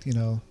like,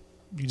 you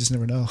just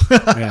never know.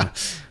 Yeah.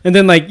 And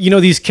then, like,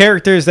 these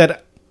characters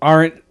that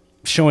aren't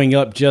showing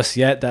up just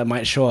yet that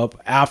might show up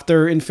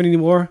after Infinity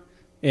War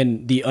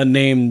in the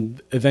unnamed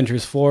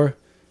Avengers 4.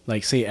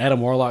 Like, say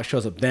Adam Warlock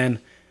shows up then.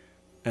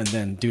 And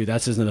then, dude,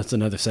 that's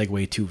another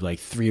segue to, like,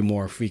 3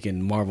 more freaking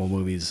Marvel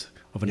movies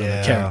of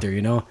another character,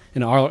 And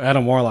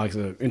Adam Warlock's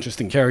an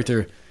interesting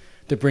character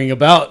to bring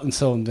about. And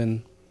so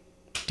then,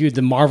 dude,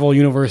 the Marvel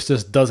universe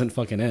just doesn't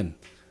fucking end.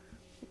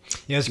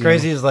 What's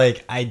crazy is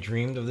like I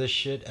dreamed of this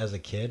shit as a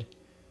kid.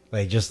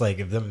 Like just like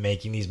of them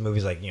making these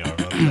movies like,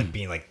 like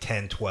being like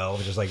 10,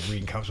 12, just like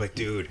reading comics like,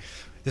 dude,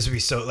 this would be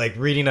so like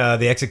reading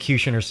the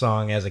Executioner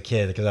song as a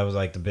kid because that was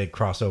like the big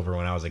crossover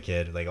when I was a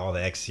kid. Like all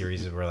the X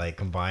series were like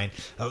combined.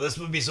 Oh, this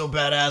would be so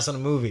badass in a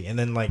movie. And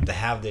then like to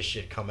have this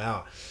shit come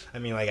out. I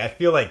mean, like I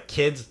feel like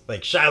kids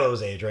like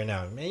Shiloh's age right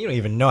now, man, you don't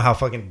even know how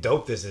fucking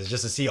dope this is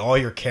just to see all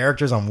your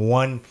characters on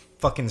one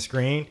fucking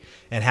screen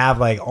and have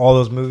like all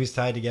those movies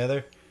tied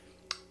together.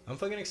 I'm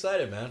fucking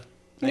excited, man.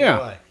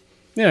 Yeah,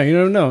 you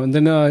don't know. And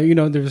then,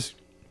 there's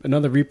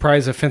another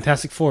reprise of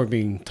Fantastic Four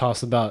being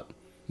tossed about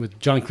with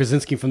John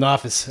Krasinski from The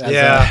Office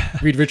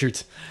as Reed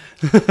Richards.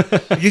 You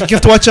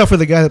have to watch out for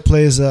the guy that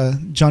plays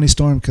Johnny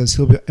Storm because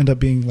he'll end up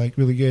being like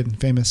really good and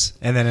famous.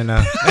 And then in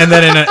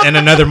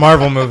another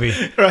Marvel movie,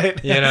 Right?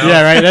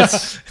 Yeah, right.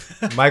 That's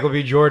Michael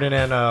B. Jordan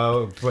and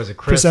was it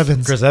Chris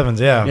Evans. Chris Evans,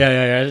 yeah.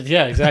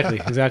 yeah.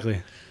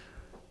 Exactly.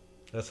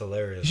 That's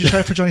hilarious. You should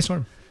try for Johnny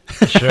Storm.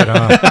 I should,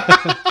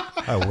 huh?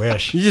 I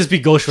wish. You just be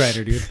Ghost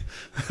Rider, dude.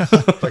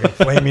 Fucking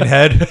flaming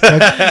head.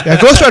 Yeah,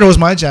 Ghost Rider was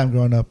my jam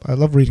growing up. I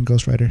love reading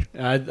Ghost Rider.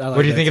 I like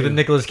What do you that think of too. the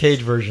Nicolas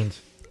Cage versions?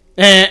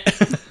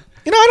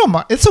 You know, I don't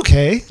mind. It's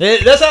okay.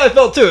 That's how I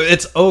felt too.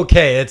 It's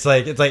okay. It's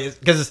like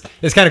because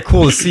it's kind of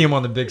cool to see him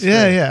on the big screen.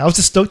 Yeah. I was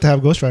just stoked to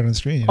have Ghost Rider on the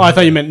screen. You know? Oh, I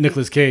thought you meant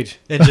Nicolas Cage.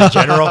 In just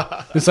general.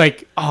 It's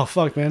like, oh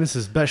fuck, man, this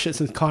is best shit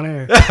since Con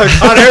Air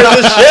Con Air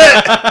was the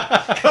shit.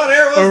 Con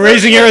Air was or the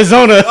Raising shit.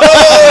 Arizona.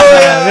 Oh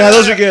yeah,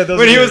 those are good.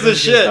 when he was the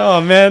shit.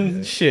 Oh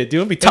man, shit, dude,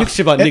 don't be talking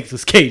shit about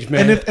Nicolas Cage,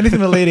 man. Anything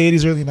in the late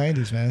 80s, early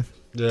 90s, man.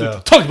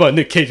 Yeah. Talk about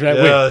Nick Cage, man.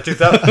 Yeah, Wait,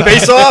 2000.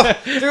 Face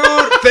Off,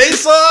 dude.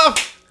 Face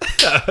Off.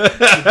 John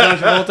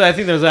Travolta, I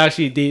think there's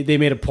actually they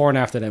made a porn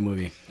after that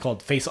movie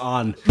called Face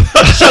On. You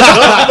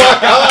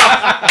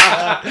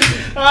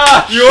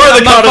are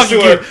the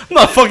connoisseur. I'm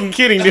not fucking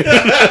kidding, dude. You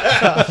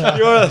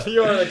are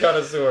the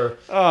connoisseur.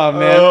 Oh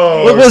man.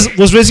 What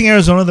was Raising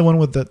Arizona the one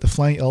with the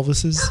flying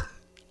Elvises?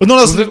 Oh, no,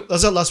 was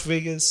that Las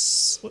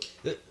Vegas? What?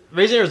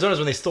 Raising Arizona is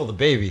when they stole the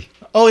baby,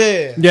 Oh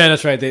yeah. Yeah,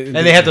 that's right. and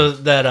they had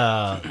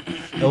that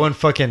one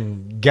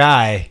fucking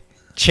guy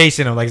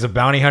chasing him like he's a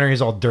bounty hunter.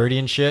 He's all dirty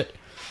and shit.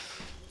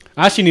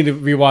 I actually need to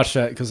rewatch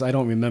that because I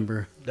don't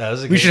remember. That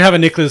was a We should have a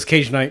Nicolas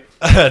Cage night.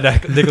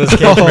 Nicolas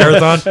Cage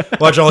marathon.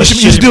 Watch all You his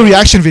should shit. do a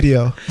reaction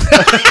video.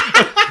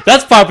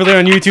 That's popular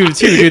on YouTube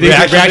too, dude. They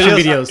have Reaction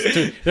reaction videos.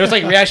 Dude, there's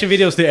like reaction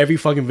videos to every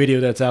fucking video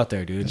that's out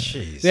there, dude.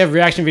 Jeez. They have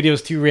reaction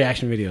videos to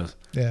reaction videos.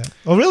 Yeah.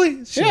 Oh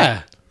really? Shit.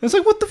 Yeah. It's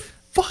like, what the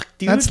fuck,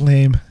 dude? That's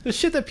lame. The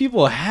shit that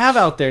people have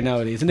out there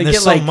nowadays, and they There's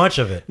get so like much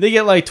of it. They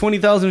get like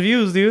 20,000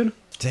 views, dude.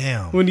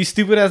 Damn. When these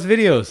stupid ass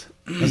videos.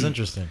 That's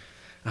interesting.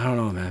 I don't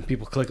know, man.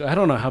 People click. I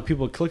don't know how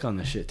people click on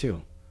this shit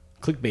too.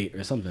 Clickbait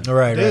or something.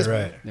 Right.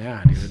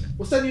 Yeah, dude.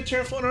 What's that new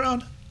term floating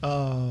around?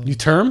 New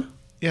term?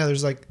 Yeah,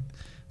 there's like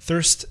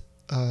thirst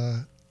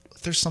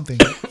something.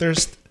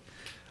 Thirst,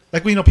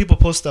 like when people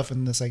post stuff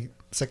and it's like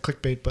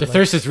clickbait. But The like,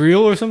 thirst is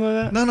real or something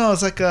like that. No,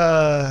 it's like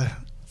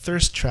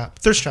thirst trap.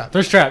 Thirst trap.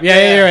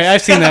 Yeah, you're right.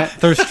 I've seen that.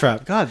 Thirst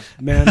trap. God,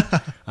 man.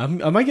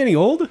 Am I getting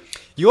old?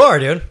 You are,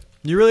 dude.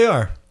 You really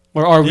are.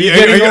 Or are we Are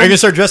getting you old? gonna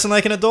start dressing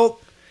like an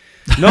adult?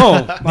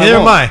 No. Neither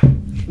am I.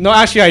 No,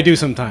 actually, I do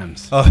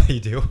sometimes. Oh, you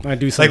do? I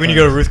do sometimes. Like when you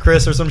go to Ruth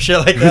Chris or some shit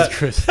like that? Ruth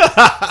Chris.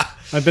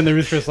 I've been to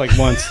Ruth Chris like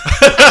once.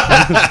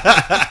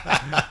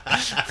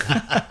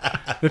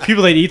 The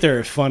people that eat there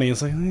are funny.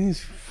 It's like, these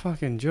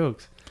fucking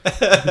jokes. Yeah,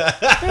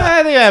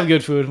 I think I have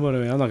good food. What do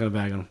I mean? I'm not going to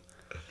bag on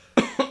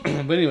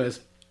them. But anyways.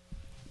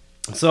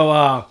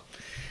 So,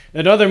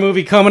 another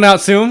movie coming out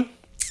soon.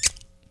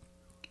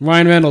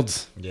 Ryan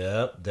Reynolds.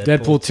 Yep.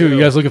 Deadpool 2. You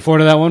guys looking forward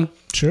to that one?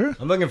 Sure.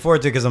 I'm looking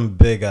forward to it because I'm a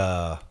big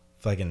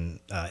fucking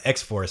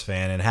X-Force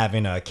fan, and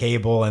having a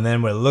Cable and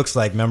then what it looks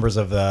like members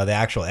of the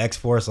actual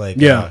X-Force, like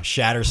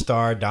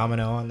Shatterstar,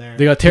 Domino on there.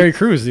 They got Terry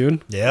Crews,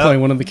 dude. Yeah.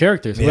 Playing one of the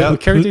characters. Yeah.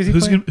 What character is he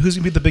Who's playing?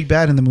 gonna be the big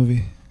bad in the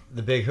movie?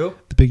 The big who?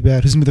 The big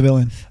bad. Who's gonna be the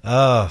villain?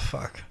 Oh,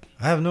 fuck.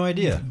 I have no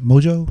idea.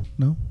 Mojo?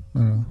 No, I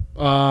don't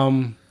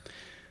know.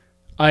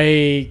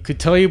 I could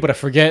tell you, but I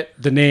forget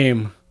the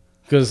name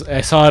because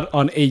I saw it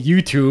on a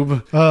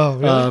YouTube Oh,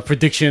 really?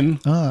 prediction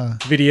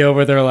video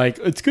where they're like,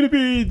 "It's gonna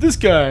be this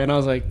guy," and I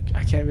was like,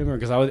 I can't remember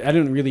because I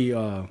didn't really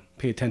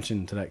pay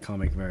attention to that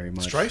comic very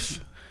much. Strife?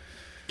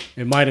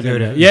 It might have been.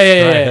 Dude, That. Strife,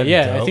 Yeah. that'd be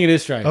I dope. think it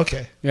is Strife.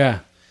 Okay. Yeah,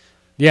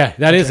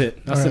 that is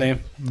it. That's the All right.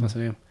 name. That's the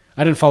name.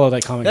 I didn't follow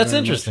that comic. That's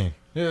very much. interesting.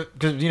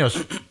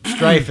 Because,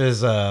 Strife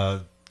is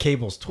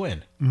Cable's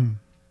twin.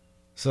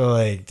 So,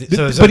 like...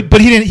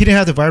 But he didn't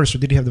have the virus, or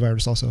did he have the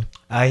virus also?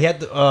 He had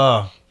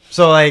the...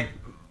 so, like,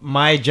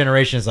 my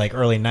generation is, like,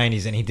 early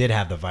 90s, and he did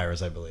have the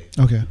virus, I believe.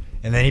 Okay.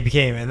 And then he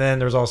became... And then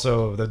there's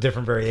also the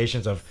different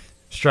variations of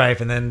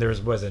Strife, and then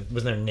wasn't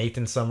there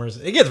Nathan Summers?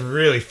 It gets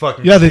really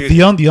fucking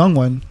confusing. the young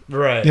one.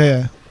 Right.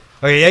 Yeah.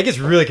 Okay, yeah, it gets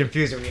really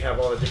confusing when you have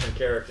all the different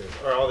characters,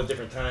 or all the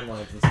different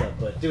timelines and stuff.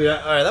 But, dude, all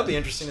right, that'd be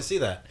interesting to see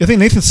that. I think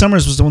Nathan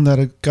Summers was the one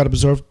that got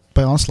absorbed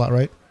by Onslaught,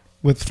 right?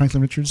 With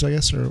Franklin Richards, I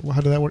guess, or how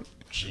did that work?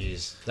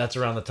 Jeez. That's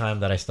around the time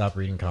that I stopped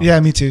reading comics. Yeah,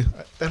 me too.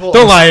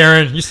 Don't lie,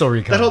 Aaron. You still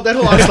read comics. That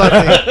whole Onslaught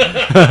thing.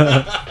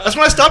 That's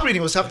when I stopped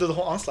reading. Was after the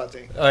whole Onslaught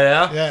thing. Oh,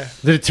 yeah? Yeah.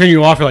 Did it turn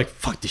you off? You're like,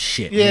 fuck this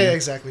shit. Yeah, man.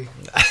 exactly.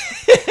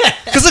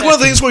 Because like one of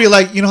the things where you're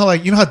like, you know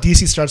how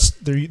DC starts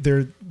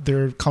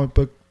their comic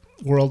book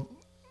world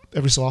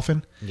every so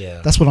often.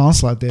 Yeah. That's what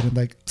Onslaught did, and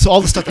like so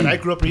all the stuff that I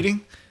grew up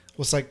reading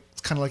was like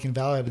kind of like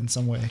invalid in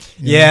some way.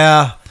 You know?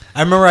 Yeah.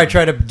 I remember I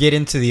tried to get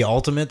into the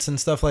Ultimates and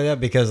stuff like that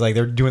because like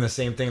they're doing the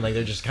same thing. Like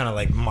they're just kind of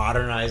like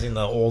modernizing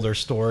the older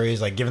stories,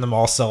 like giving them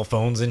all cell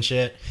phones and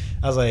shit.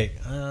 I was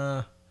like,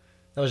 that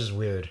was just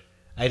weird.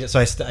 I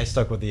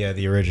stuck with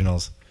the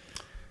originals.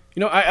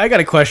 I got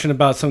a question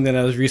about something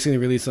that was recently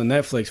released on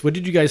Netflix. What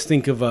did you guys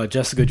think of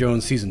Jessica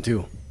Jones season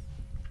 2?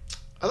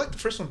 I like the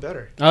first one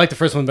better. I like the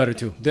first one better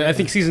too. I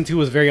think season 2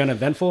 was very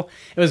uneventful.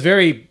 It was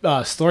very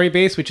story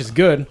based, which is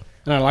good,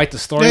 and I like the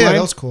storyline. Yeah,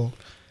 that was cool.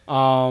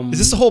 Is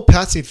this the whole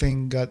Patsy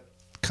thing got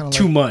kind of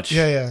too much?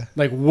 Yeah.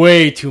 Like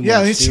way too much.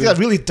 Yeah, she got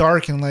really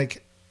dark and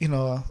like I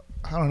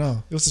don't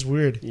know. It was just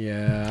weird.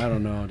 Yeah, I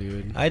don't know,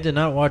 dude. I did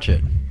not watch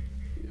it.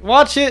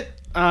 Watch it.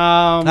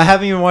 I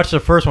haven't even watched the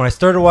first one. I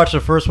started to watch the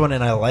first one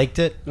and I liked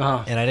it,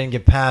 Uh-huh. and I didn't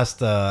get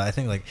past. I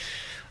think like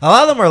A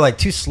lot of them are like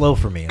too slow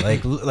for me.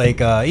 Like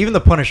even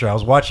the Punisher. I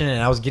was watching it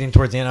and I was getting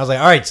towards the end. I was like,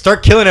 all right,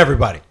 start killing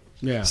everybody.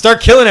 Yeah. Start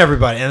killing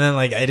everybody. And then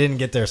like I didn't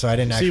get there, so I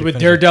didn't actually See, with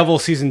finish it. Daredevil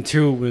season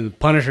 2, when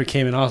Punisher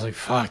came in, I was like,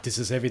 "Fuck, this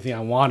is everything I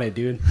wanted,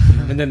 dude."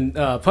 And then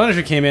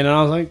Punisher came in, and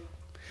I was like,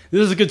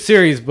 "This is a good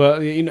series,"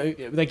 but you know,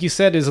 like you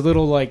said, there's a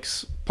little like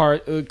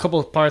a couple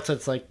of parts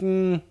that's like,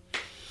 I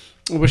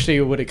wish they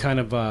would have kind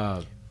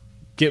of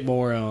get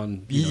more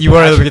on. You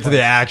wanted to get to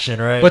the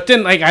action, right? But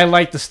then, like, I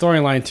liked the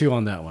storyline too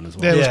on that one as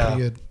well. Yeah, it was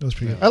pretty good. It was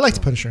pretty good. I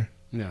liked Punisher.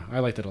 Yeah, I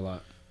liked it a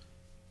lot.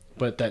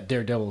 But that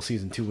Daredevil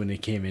season 2, when they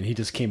came in, he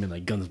just came in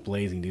like guns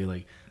blazing, dude.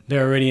 Like,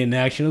 they're already in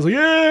action. I was like,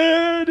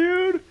 yeah,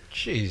 dude.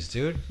 Jeez,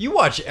 dude. You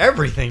watch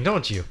everything,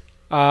 don't you?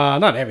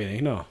 Not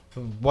everything, no.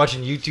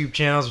 Watching YouTube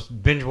channels,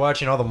 binge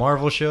watching all the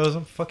Marvel shows.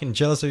 I'm fucking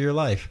jealous of your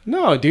life.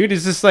 No, dude.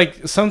 It's just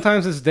like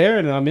sometimes it's there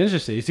and I'm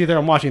interested. It's either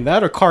I'm watching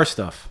that or car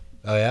stuff.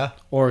 Oh, yeah?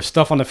 Or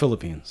stuff on the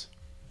Philippines.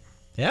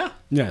 Yeah?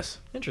 Yes.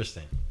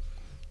 Interesting.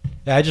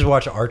 Yeah, I just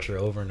watch Archer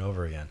over and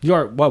over again. You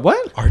are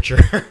what?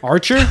 Archer.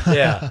 Archer?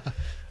 Yeah.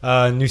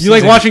 New You season,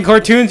 like watching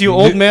cartoons, you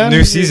old man?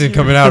 New season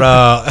coming out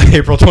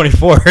April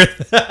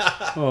 24th.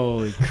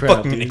 Holy crap!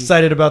 Fucking Dude.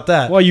 excited about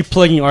that. Why are you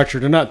plugging Archer?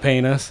 They're not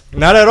paying us.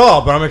 Not at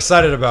all, but I'm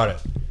excited about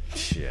it.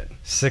 Shit.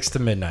 6 to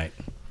midnight.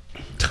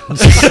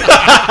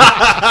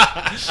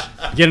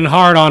 Getting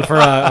hard on for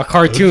a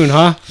cartoon,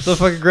 huh? It's a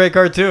fucking great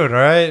cartoon, all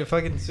right?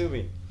 Fucking sue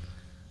me.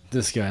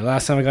 This guy.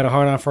 Last time I got a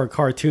hard on for a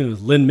cartoon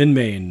was Lin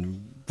Minmay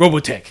and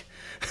Robotech.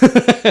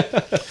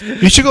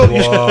 You should go.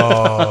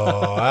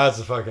 Whoa,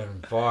 that's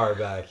fucking far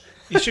back.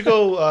 You should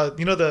go.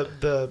 You know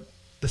the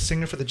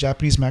singer for the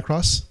Japanese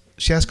Macross?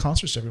 She has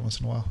concerts every once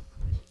in a while.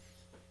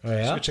 Oh, You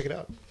yeah? should check it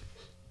out.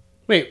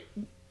 Wait,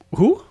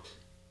 who?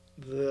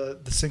 The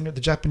singer,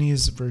 the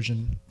Japanese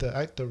version,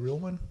 the real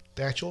one,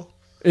 the actual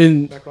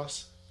In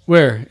Macross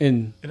where?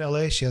 In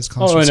LA. She has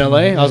concerts. Oh, in LA?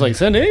 Yeah. I was like,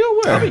 San Diego?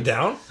 I'll be Where?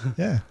 down.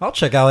 Yeah. I'll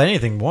check out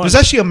anything once.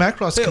 There's actually a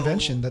Macross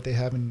convention that they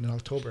have in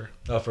October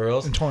Oh, for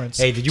reals? in Torrance.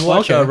 Hey, did you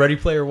watch Okay. Ready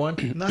Player One?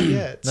 Not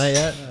yet. Not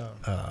yet?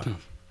 No.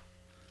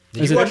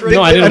 Did Is you it- watch Ready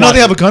no, I Player didn't I know watch they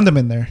it. have a Gundam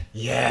in there.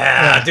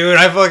 Yeah, dude,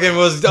 I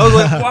was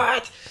like,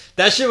 what?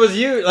 That shit was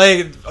you.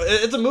 Like,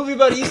 it's a movie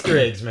about Easter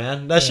eggs,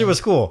 man. That shit was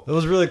cool. It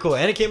was really cool.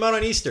 And it came out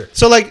on Easter.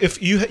 So, like,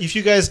 if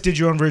you guys did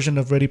your own version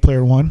of Ready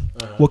Player One,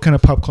 what kind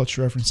of pop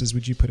culture references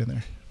would you put in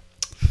there?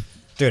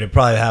 Dude, it'd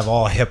probably have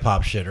all hip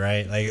hop shit,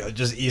 right? Like,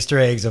 just Easter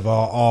eggs of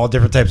all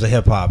different types of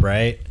hip hop,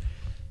 right?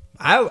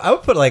 I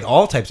would put, like,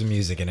 all types of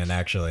music in it,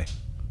 actually.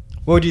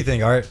 What would you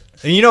think, Art?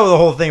 And you know the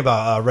whole thing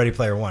about Ready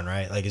Player One,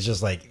 right? Like, it's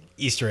just, like,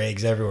 Easter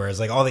eggs everywhere. It's,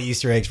 like, all the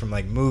Easter eggs from,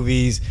 like,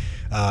 movies,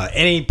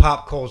 any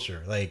pop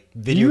culture, like,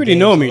 video You already games,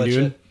 know all me, that dude.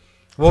 shit.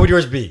 What would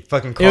yours be?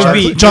 Fucking It cars? would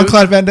be-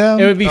 Jean-Claude Van Damme?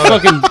 It would be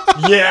fucking.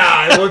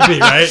 Yeah, it would be,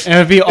 right? It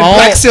would be all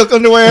Black silk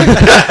underwear?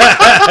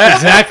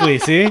 exactly.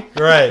 See, it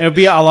Right. would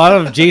be a lot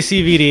of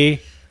JCVD,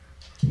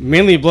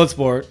 mainly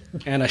Bloodsport,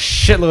 and a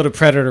shitload of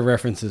Predator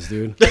references,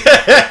 dude.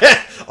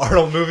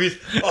 Arnold movies.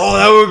 Oh,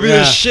 that would be Yeah.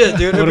 the shit,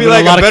 dude. It'd Would've be been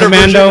like a lot a of better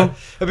Commando, version.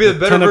 It'd be the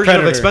better ton of version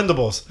of Predator.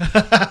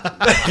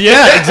 Expendables.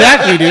 Yeah,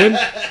 exactly, dude.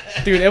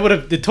 Dude,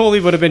 it totally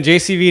would have been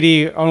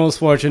JCVD, Arnold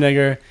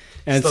Schwarzenegger,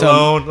 and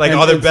Stallone, like,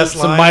 all their best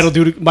some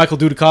lines. Michael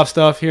Dudikoff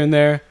stuff here and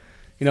there.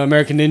 You know,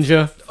 American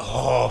Ninja.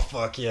 Oh,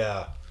 fuck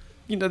yeah.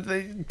 You know,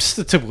 just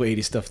the typical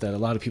 '80s stuff that a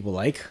lot of people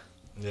like.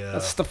 Yeah.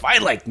 That's stuff I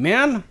like,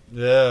 man.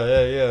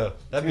 Yeah.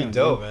 That'd be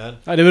dope, man.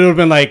 It would have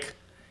been like,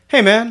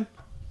 "Hey, man,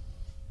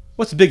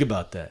 what's big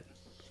about that?"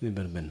 It would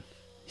have been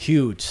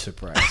huge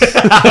surprise.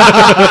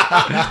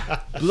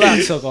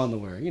 Black silk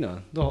underwear, you know,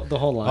 the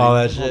whole line. All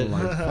that the whole shit.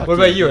 line. Fuck What yeah,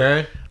 about you, dude.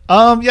 Aaron?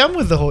 Yeah, I'm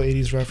with the whole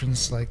 80s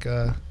reference. Like,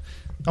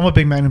 I'm a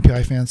big Magnum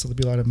PI fan, so there'll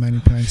be a lot of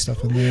Magnum PI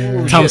stuff in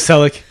there. Tom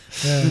Selleck.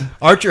 Yeah.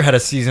 Archer had a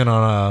season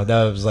on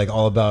that was like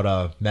all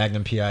about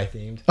Magnum PI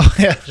themed. Oh,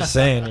 yeah. Just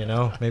saying, you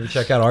know, maybe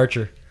check out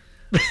Archer.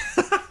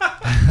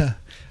 A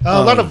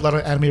lot of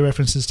anime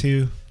references,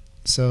 too.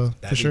 So,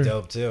 That'd for sure. be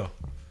dope too.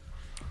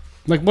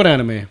 Like what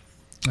anime?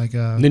 Like,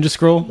 Ninja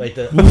Scroll. Like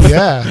the ooh,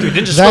 yeah.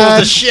 Ninja Scroll was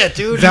the shit,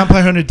 dude.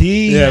 Vampire Hunter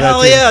D. Yeah, Hell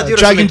that too. yeah, dude.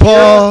 Dragon Akira.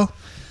 Ball.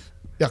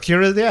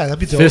 Akira, yeah, that'd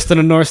be dope. Fist of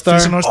the North Star.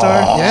 Fist of North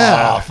Star. Oh,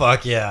 Yeah.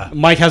 fuck yeah.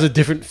 Mike has a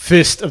different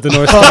Fist of the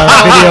North Star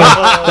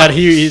video that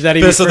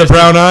he Fist of the refers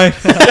brown eye.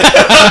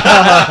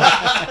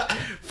 to.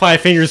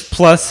 5 fingers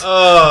plus.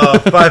 Oh,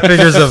 5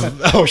 fingers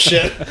of. Oh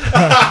shit.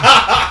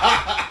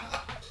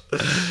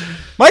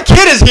 My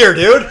kid is here,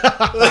 dude.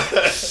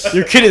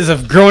 Your kid is a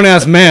grown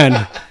ass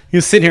man.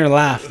 He'll sit here and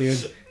laugh,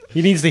 dude.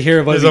 He needs to hear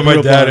about. He's what on he my grew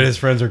up dad on. and his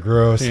friends are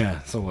gross.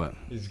 Yeah. So what?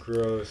 He's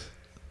gross.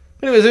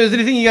 Anyways, is there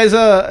anything you guys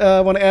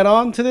want to add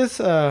on to this?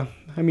 I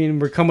mean,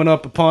 we're coming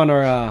up upon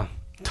our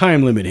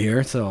time limit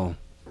here, so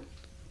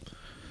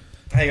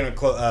How you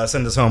gonna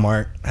send us home,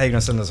 Art? How you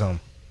gonna send us home?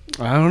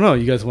 I don't know.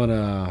 You guys want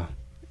to?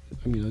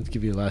 I mean, let's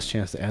give you a last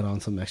chance to add on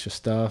some extra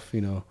stuff.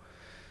 You know,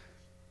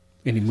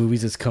 any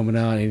movies that's coming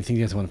out, anything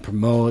you guys want to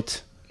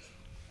promote?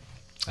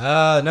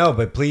 No,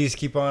 but please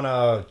keep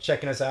on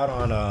checking us out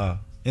on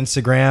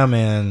Instagram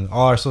and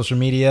all our social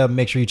media.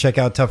 Make sure you check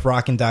out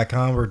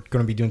toughrockin.com. We're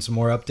going to be doing some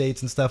more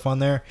updates and stuff on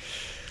there.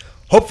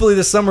 hopefully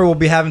this summer we'll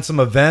be having some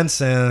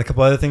events and a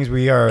couple other things.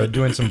 We are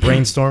doing some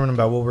brainstorming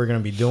about what we're going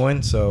to be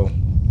doing. So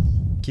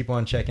keep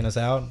on checking us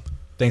out.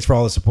 Thanks for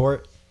all the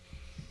support.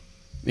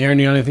 Aaron,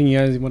 anything you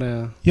guys want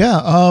to?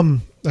 Yeah.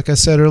 Like I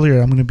said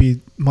earlier, I'm going to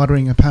be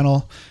moderating a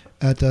panel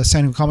at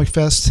San Diego Comic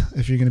Fest.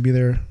 If you're going to be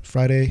there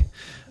Friday,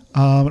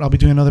 I'll be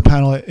doing another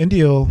panel at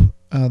Indio,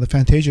 the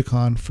Fantastia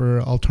Con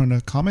for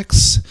Alterna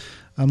Comics.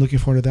 I'm looking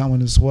forward to that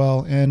one as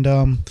well.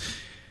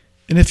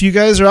 And if you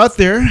guys are out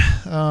there,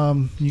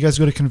 you guys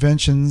go to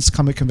conventions,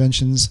 comic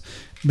conventions,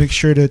 make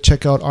sure to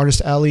check out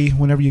Artist Alley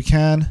whenever you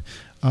can,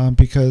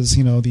 because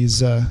you know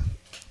these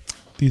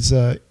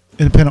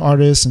independent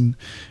artists and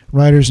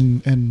writers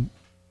and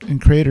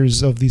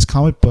creators of these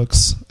comic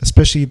books,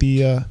 especially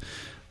the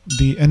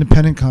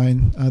independent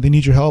kind, they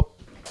need your help.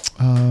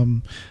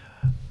 During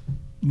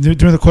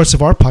the course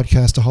of our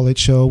podcast, The Hall 8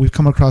 Show, we've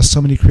come across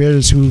so many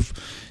creators who've,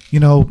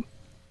 you know,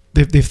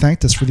 they've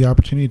thanked us for the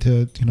opportunity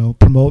to, you know,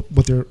 promote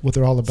what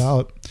they're all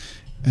about,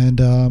 and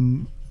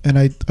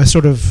I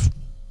sort of,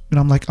 and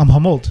I'm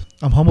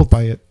humbled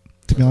by it,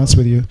 to be honest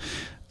with you,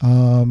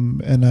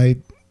 and I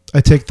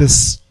take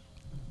this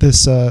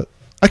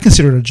I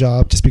consider it a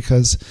job, just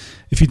because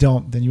if you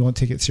don't, then you won't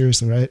take it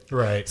seriously, right?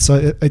 Right.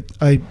 So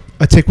I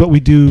take what we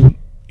do,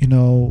 you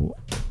know,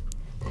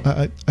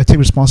 I take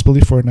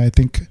responsibility for it, and I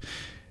think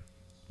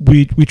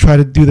we try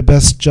to do the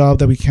best job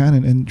that we can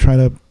and try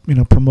to, you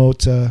know,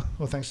 promote. Well,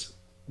 thanks,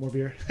 more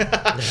beer.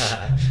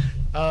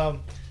 To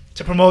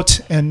promote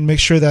and make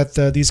sure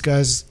that these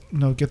guys, you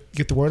know,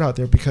 get the word out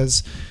there,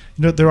 because,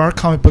 you know, there are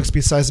comic books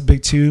besides the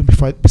big two,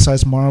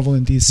 besides Marvel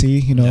and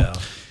DC. You know, Yeah.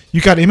 You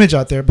got Image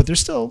out there, but they're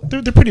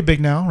pretty big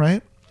now,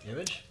 right?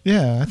 Image?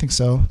 Yeah, I think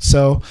so.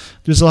 So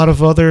there's a lot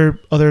of other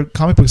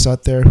comic books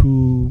out there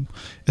who,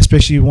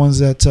 especially ones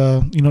that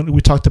you know, we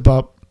talked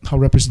about how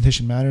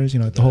representation matters. You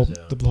know, the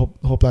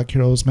whole Black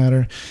heroes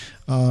matter,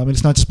 and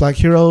it's not just Black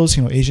heroes.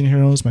 You know, Asian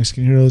heroes,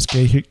 Mexican heroes,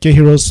 gay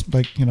heroes.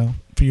 Like, you know,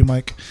 for you,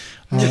 Mike.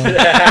 Get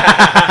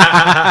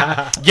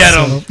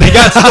him. They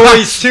got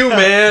stories too,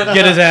 man.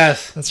 Get his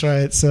ass. That's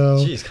right. So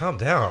Jeez, calm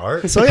down,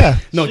 Art. so yeah.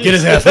 No, get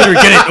his ass. Let her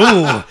get it.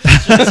 Ooh.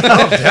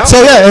 Calm down.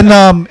 So yeah,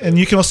 and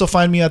you can also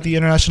find me at the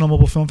International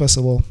Mobile Film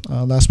Festival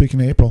last week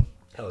in April.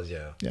 Hell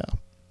yeah. Yeah.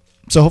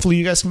 So hopefully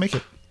you guys can make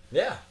it.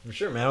 Yeah, for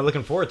sure, man. I'm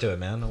looking forward to it,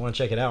 man. I want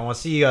to check it out. I want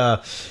to see.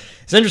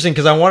 It's interesting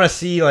because I want to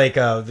see, like,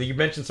 you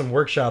mentioned some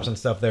workshops and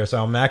stuff there,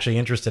 so I'm actually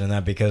interested in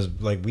that, because,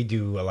 like, we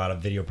do a lot of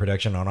video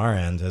production on our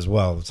end as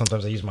well.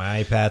 Sometimes I use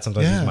my iPad,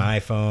 sometimes I use my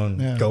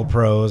iPhone,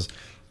 GoPros,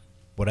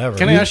 whatever.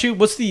 Can I ask you,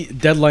 what's the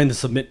deadline to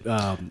submit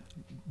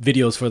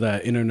videos for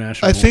that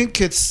international? I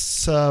think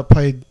it's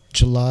probably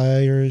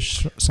July or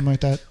something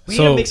like that. We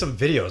need to make some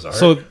videos, Art.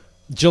 So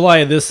July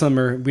of this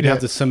summer, we'd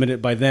have to submit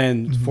it by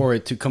then for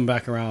it to come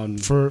back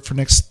around for the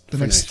next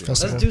next year.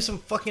 festival. Let's do some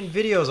fucking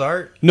videos,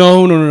 Art.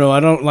 No.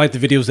 I don't like the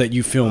videos that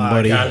you film,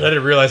 buddy. God, I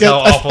didn't realize how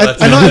awful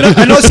that I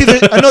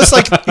sounds. know it's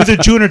like either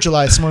June or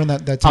July, somewhere in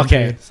that time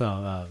period.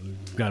 So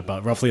we've got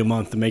about roughly a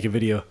month to make a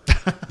video.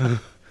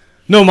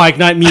 No, Mike,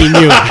 not me and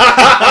you.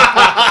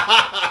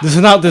 This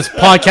is not this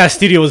podcast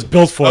studio was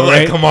built for,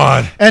 right? Come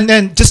on. And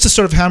then just to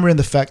sort of hammer in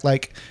the fact,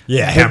 like,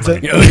 hammer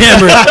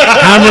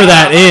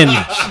that in,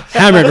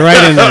 hammer it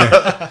right in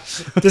there.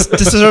 just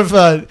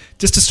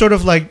to sort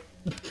of like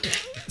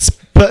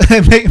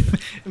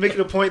make it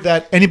a point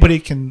that anybody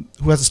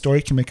who has a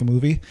story can make a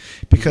movie,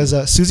 because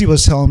Susie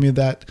was telling me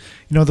that,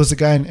 you know, there's a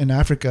guy in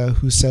Africa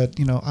who said,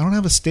 you know, I don't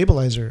have a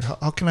stabilizer.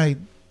 How can I,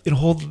 you know,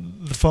 hold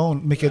the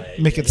phone, make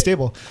it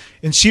stable?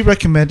 And she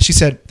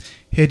said,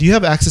 hey, do you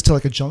have access to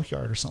like a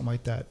junkyard or something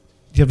like that?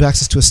 Do you have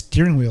access to a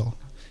steering wheel?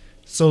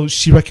 So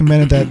she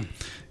recommended that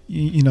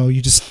you know,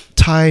 you just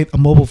tie a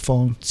mobile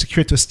phone,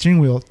 secure it to a steering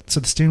wheel, so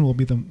the steering wheel will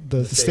be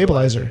the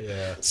stabilizer.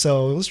 Yeah.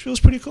 So it was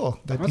pretty cool.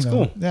 That's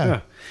cool. Yeah.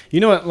 You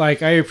know what?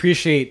 Like, I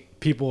appreciate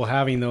people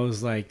having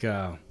those like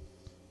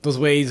those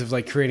ways of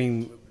like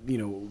creating, you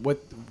know,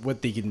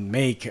 what they can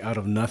make out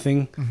of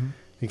nothing. Mm-hmm.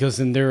 Because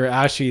then they're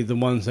actually the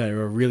ones that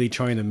are really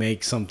trying to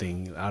make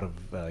something out of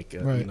like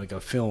like a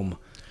film.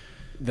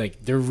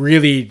 Like they're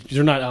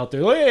not out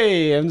there,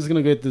 hey, I'm just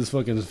gonna get this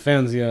fucking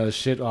fancy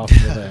shit off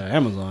of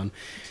Amazon.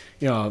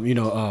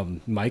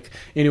 Mike.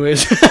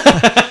 Anyways,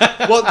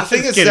 well, the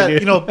thing is that,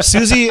 you know,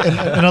 Susie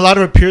and a lot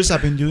of her peers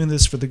have been doing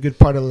this for the good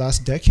part of the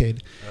last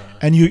decade,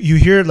 and you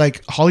hear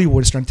like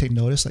Hollywood is starting to take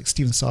notice. Like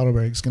Steven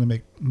Soderbergh is going to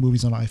make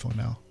movies on iPhone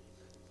now.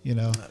 You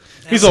know,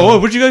 he's like, "Oh,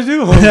 what'd you guys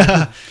do?"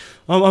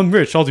 I'm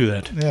rich. I'll do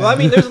that. Yeah. Well, I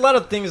mean, there's a lot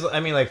of things. I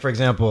mean, like, for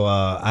example,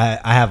 I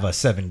have a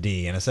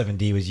 7D, and a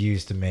 7D was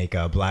used to make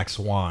Black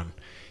Swan.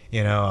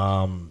 You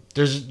know,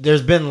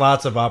 there's been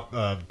lots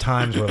of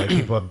times where like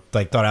people have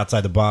like thought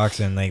outside the box,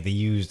 and like they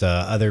used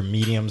other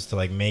mediums to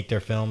like make their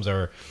films,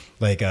 or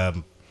like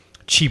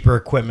cheaper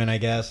equipment, I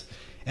guess.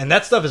 And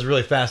that stuff is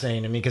really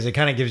fascinating to me, because it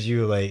kind of gives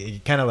you like,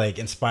 it kind of like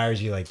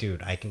inspires you, like,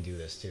 dude, I can do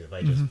this too if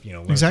I just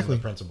learn some of the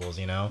principles,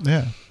 you know.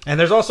 Yeah. And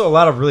there's also a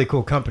lot of really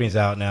cool companies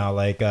out now,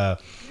 like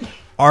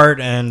Art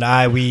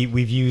and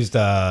we've used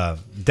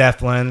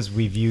Def Lens,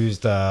 we've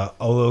used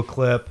Olo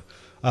Clip.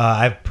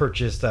 I've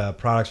purchased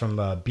products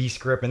from Beast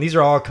Grip, and these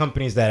are all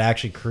companies that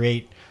actually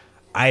create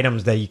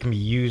items that you can be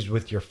used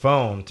with your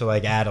phone to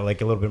like add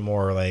like a little bit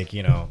more like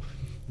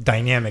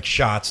dynamic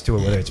shots to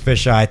it, whether it's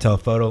fisheye,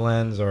 telephoto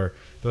lens, or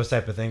those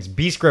type of things.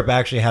 Beast Grip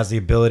actually has the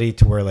ability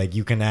to where like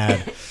you can add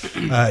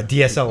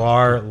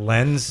DSLR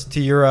lens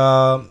to your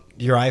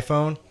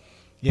iPhone.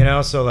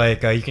 So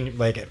like you can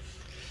like it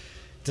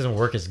doesn't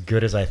work as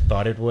good as I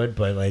thought it would,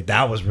 but like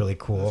that was really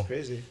cool. That's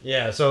crazy.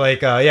 Yeah. So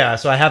like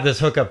so I have this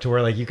hookup to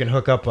where like you can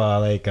hook up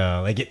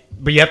but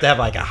you have to have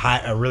like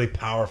a really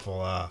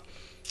powerful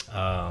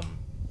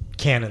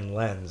Canon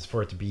lens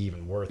for it to be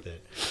even worth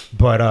it.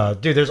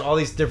 But dude, there's all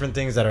these different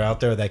things that are out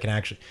there that can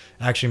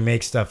actually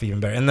make stuff even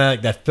better. And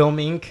that Film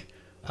Ink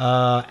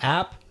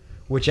app,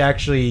 which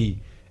actually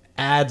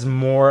adds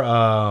more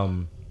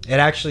it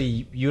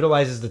actually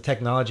utilizes the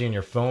technology in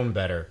your phone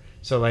better.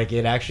 So like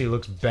it actually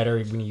looks better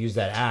when you use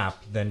that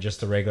app than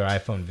just the regular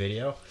iPhone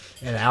video,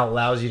 and it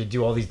allows you to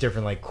do all these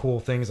different like cool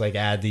things, like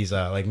add these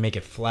like make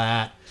it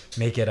flat,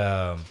 make it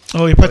oh,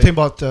 you're probably talking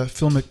about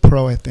Filmic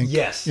Pro, I think.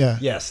 Yes. Yeah.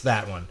 Yes,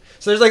 that one.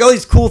 So there's like all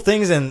these cool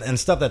things and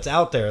stuff that's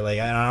out there. Like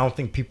I don't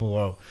think people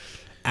will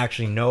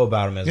actually know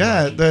about them as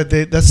much.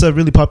 That's a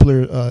really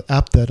popular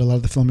app that a lot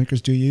of the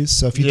filmmakers do use.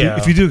 So if you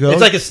do go,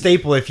 it's like a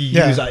staple if you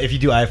if you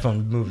do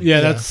iPhone movies. Yeah,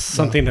 that's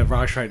something that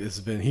Rockstrite has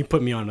been. He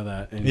put me onto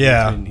that,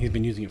 and he's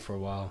been using it for a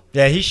while.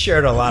 Yeah, he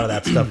shared a lot of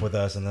that stuff with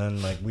us, and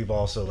then like we've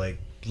also like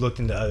looked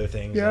into other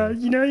things. Yeah,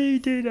 you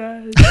do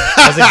that.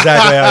 That's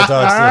exactly how he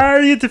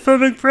talks. You get the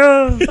Filmic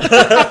Pro.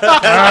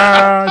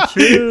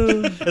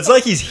 True. It's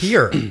like he's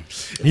here.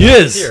 He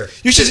is. Here.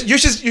 you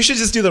should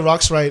just do the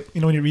Rockstrite.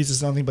 When he reads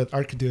something, but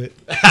Art could do it.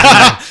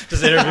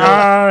 Just interview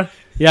him.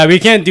 Yeah, we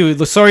can't do.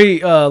 Sorry,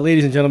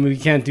 ladies and gentlemen, we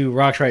can't do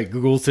Rockstrite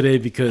Google today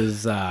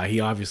because he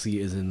obviously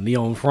is in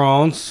Lyon,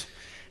 France,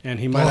 and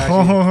he might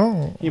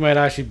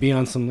actually be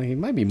on some. He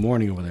might be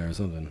mourning over there or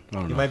something. I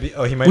don't know. He might be.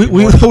 Oh, he might.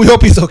 We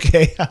hope he's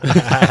okay.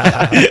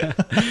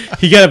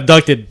 He got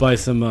abducted by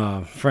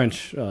some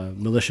French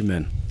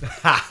militiamen.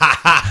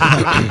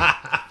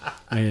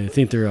 I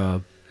think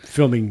they're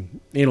filming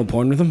anal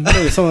porn with him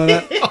or something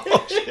like that.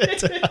 Oh shit!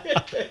 So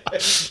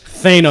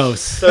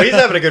Thanos. he's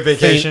having a good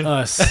vacation.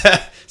 Us.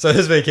 So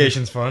his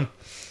vacation's fun.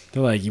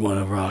 They're like, you want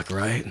to rock,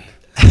 right?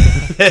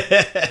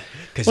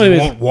 Because you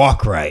won't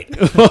walk right.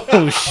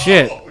 Oh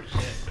shit!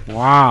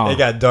 Wow. It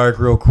got dark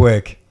real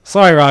quick.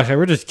 Sorry, Rockstrite.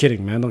 We're just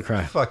kidding, man. Don't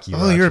cry. Fuck you.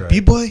 Oh, you're a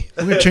B-boy?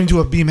 We're going to turn into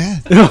a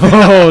B-man.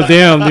 Oh,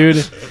 damn,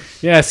 dude.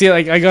 Yeah, see,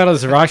 like, I got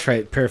his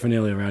Rockstrite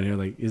paraphernalia around here.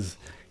 Like, his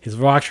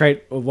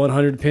Rockstrite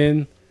 100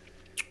 pin,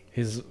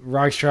 his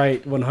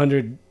Rockstrite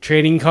 100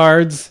 trading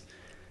cards,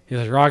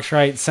 his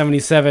Rockstrite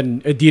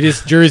 77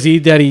 Adidas jersey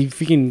that he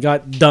freaking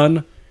got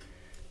done.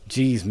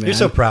 Jeez, man. You're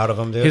so proud of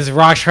him, dude. His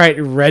Rockstrite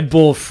Red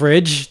Bull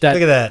fridge.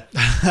 Look at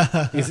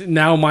that. Is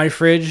now my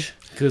fridge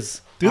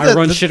because Dude, I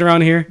run shit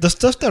around here. The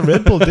stuff that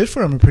Red Bull did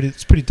for him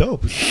it's pretty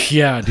dope.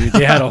 Yeah, dude.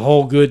 They had a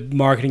whole good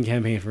marketing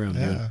campaign for him,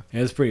 dude. Yeah.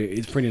 It's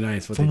pretty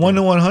nice. What From they 1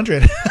 did. to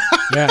 100.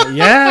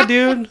 Yeah,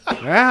 dude.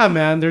 Yeah,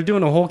 man. They're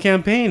doing a whole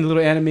campaign,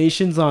 little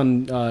animations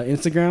on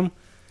Instagram.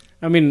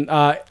 I mean,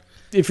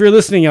 if you're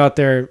listening out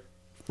there,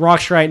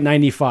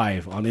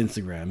 Rockstrite95 on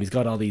Instagram. He's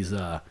got all these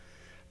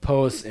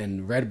posts,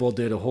 and Red Bull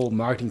did a whole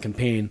marketing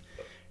campaign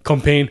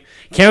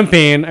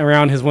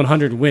around his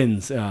 100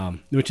 wins,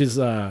 which is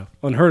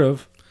unheard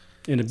of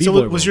in a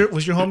B-boy was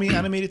world. your homie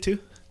animated too?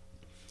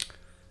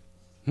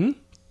 Hmm?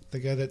 The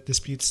guy that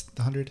disputes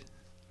the 100?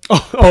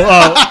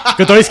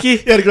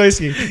 Godoyski? Yeah, the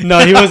Godoyski.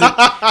 No, he wasn't.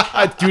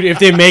 Dude, if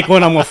they make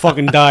one, I'm gonna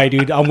fucking die,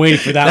 dude. I'm waiting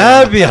for that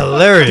That'd one. be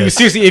hilarious. Dude,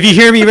 seriously, if you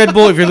hear me, Red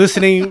Bull, if you're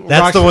listening,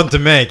 That's the one to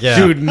make, yeah.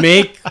 Dude,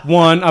 make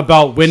one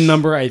about win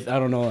number, I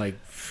don't know, like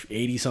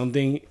 80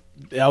 something.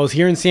 I was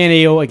here in San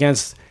Diego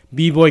against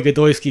B-Boy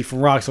Godoyski from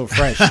Rock So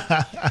Fresh.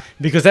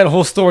 Because that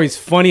whole story is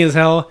funny as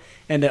hell,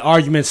 and the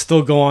arguments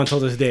still go on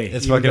till this day.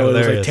 It's even fucking though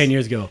hilarious. It was like 10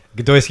 years ago.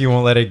 Godoyski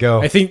won't let it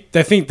go. I think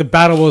the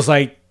battle was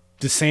like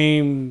the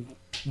same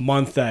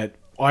month that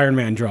Iron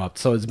Man dropped,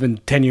 so it's been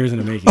 10 years in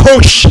the making. Oh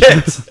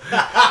shit!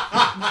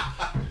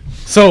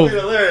 So,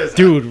 hilarious.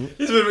 dude,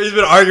 He's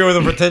been arguing with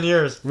him for 10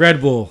 years. Red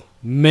Bull,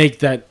 make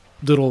that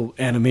little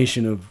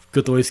animation of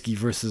Godoyski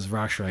versus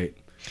Rockstrite.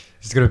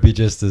 It's gonna be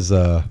just this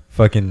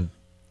fucking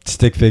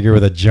stick figure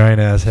with a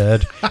giant ass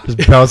head,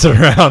 just bouncing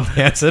around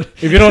dancing.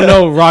 If you don't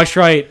know,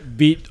 Rockstrite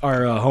beat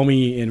our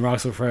homie in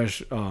Rock So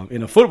Fresh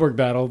in a footwork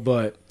battle,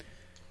 but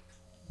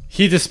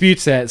he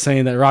disputes that,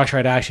 saying that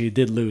Rockstrite actually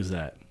did lose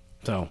that.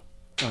 So,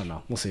 I don't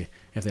know. We'll see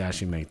if they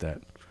actually make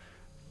that.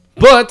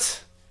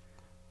 But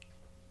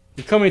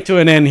we're coming to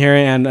an end here,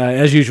 and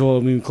as usual,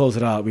 when we close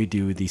it out, we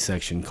do the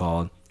section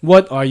called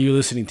 "What Are You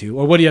Listening To?"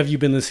 or "What have you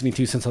been listening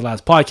to since the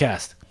last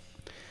podcast?"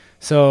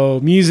 So,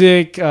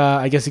 music,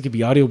 I guess it could be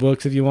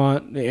audiobooks if you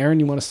want.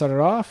 Aaron, you want to start it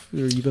off? Or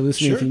you been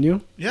listening to anything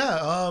new?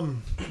 Yeah,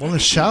 in the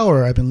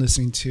shower I've been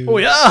listening to. Oh,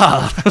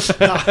 yeah!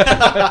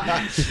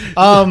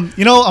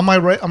 On my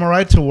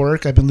ride to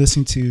work, I've been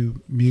listening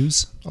to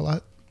Muse a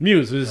lot.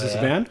 Muse, is this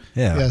a band?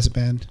 Yeah. Yeah, it's a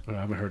band. Oh,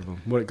 I haven't heard of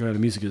them. What kind of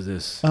music is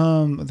this?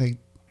 Like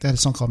they had a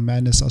song called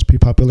Madness that was pretty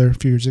popular a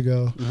few years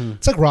ago.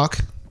 It's like rock,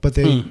 but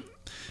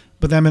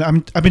but then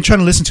I've been trying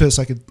to listen to it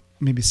so I could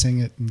maybe sing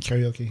it in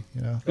karaoke.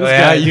 You know. Oh,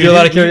 yeah, you do a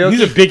lot of karaoke.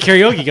 He's a big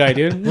karaoke guy,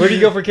 dude. Where do you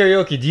go for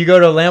karaoke? Do you go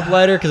to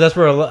Lamplighter? Because that's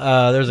where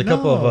there's a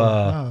couple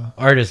of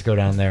artists go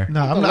down there.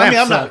 No, I'm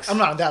not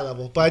on that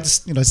level, but I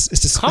just it's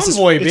just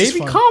Convoy, it's just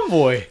baby, fun.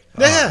 Convoy.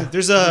 Yeah,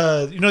 there's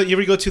you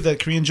ever go to the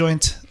Korean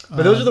joint?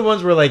 But those are the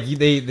ones where like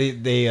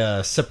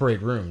they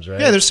separate rooms,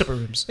 right? Yeah, there's separate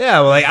rooms.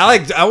 Yeah, well,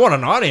 I want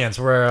an audience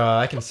where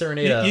I can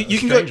serenade a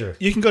stranger.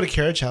 You can go to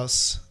Carriage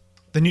House,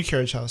 the new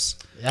Carriage House.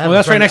 Yeah, Well,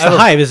 that's right next to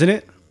Hive, isn't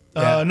it?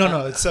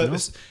 No, it's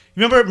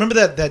remember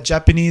that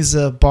Japanese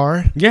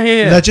bar? Yeah.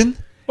 Legend.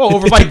 Oh,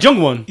 over by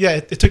Jungwon. Yeah,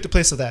 it took the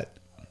place of that.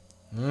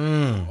 You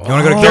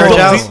want to go to Carriage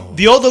House?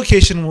 The old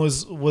location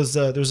was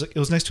it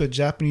was next to a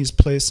Japanese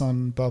place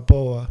on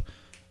Balboa.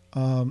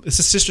 It's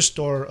a sister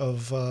store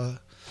of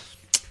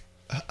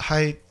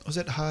High. I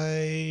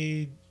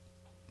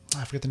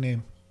forget the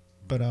name,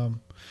 but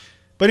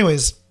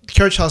anyways,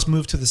 Carriage House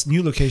moved to this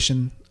new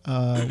location,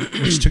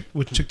 which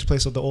took the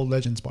place of the old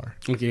Legends bar.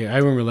 Okay, I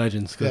remember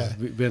Legends because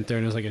we went there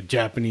and it was like a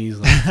Japanese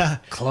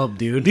club,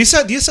 dude. These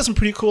have some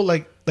pretty cool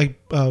like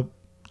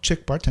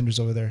chick bartenders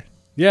over there.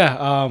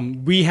 Yeah,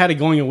 we had a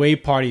going away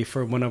party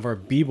for one of our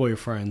b-boy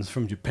friends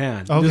from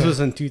Japan. Okay. This was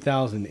in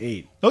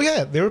 2008. Oh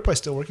yeah, they were probably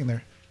still working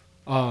there.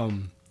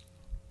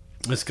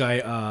 This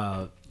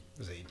guy,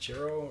 Was it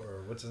Ichiro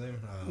or what's his name?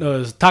 no, it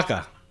was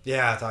Taka.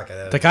 Yeah,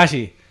 Taka.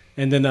 Takashi.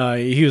 And then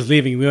he was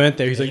leaving. We went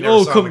there. He's like, you never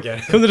 "Oh, saw him come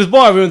again." to this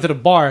bar." We went to the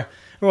bar.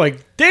 We're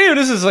like, "Damn,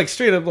 this is like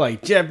straight up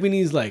like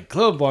Japanese like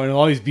club bar." And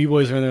all these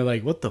b-boys are in there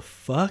like, "What the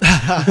fuck?"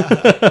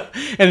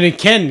 And then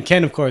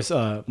Ken, of course,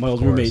 my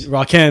old roommate,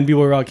 Rakan,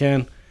 b-boy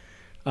Rakan,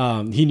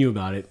 he knew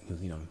about it because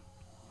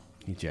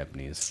he's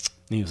Japanese.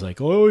 And he was like,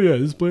 "Oh yeah,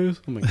 this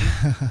place." I'm like,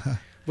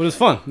 but it was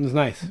fun. It was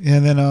nice. Yeah,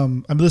 and then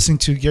I'm listening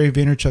to Gary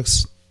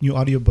Vaynerchuk's new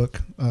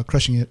audiobook,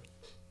 Crushing It.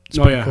 It's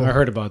Oh pretty yeah, cool. I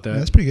heard about that. Yeah,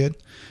 that's pretty good.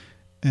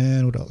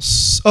 And what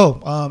else?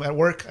 Oh, at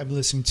work I've been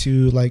listening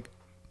to like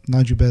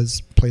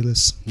Najubez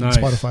playlist Nice.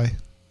 on Spotify.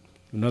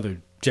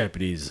 Another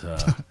Japanese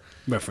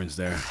reference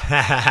there.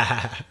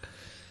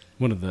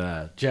 One of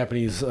the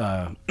Japanese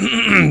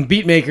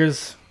beat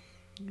makers.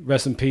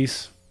 Rest in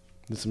peace.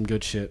 Did some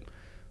good shit.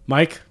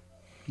 Mike,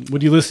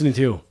 what are you listening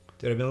to?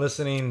 Dude, I've been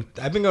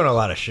going to a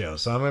lot of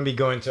shows, so I'm going to be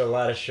going to a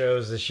lot of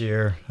shows this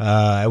year.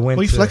 I went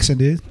What are you to... flexing,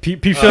 dude?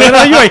 Peep show.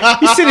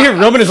 He's sitting here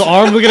rubbing his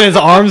arm, looking at his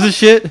arms and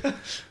shit.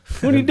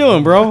 What are you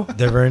doing, bro?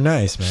 They're very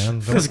nice, man.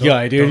 This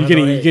guy, dude.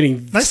 You're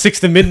getting 6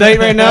 to midnight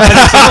right now.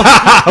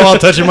 While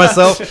touching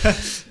myself.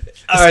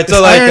 All right,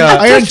 so like...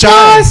 Iron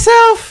Giant.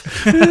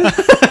 myself.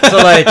 So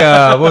like,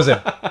 what was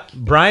it?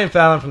 Brian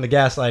Fallon from the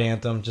Gaslight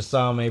Anthem. Just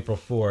saw him April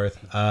 4th.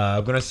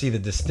 I'm going to see the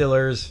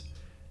Distillers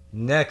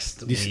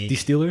next week.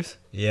 Steelers?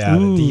 Yeah,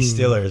 the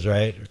Distillers,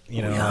 right?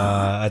 You know,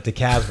 at the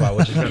Casbah,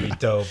 which is going to be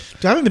dope.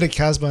 Dude, I haven't been to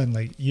Casbah in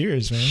like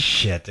years, man.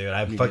 Shit, dude.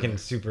 I'm fucking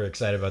super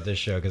excited about this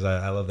show because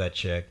I love that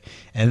chick.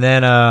 And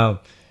then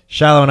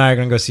Shiloh and I are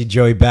going to go see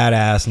Joey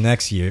Badass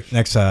next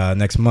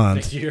month.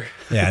 Next year.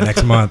 Yeah,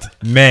 next month,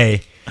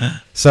 May.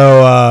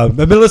 So I've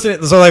been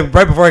listening. So like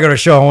right before I go to a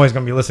show, I'm always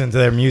going to be listening to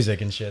their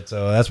music and shit.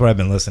 So that's what I've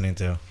been listening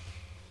to.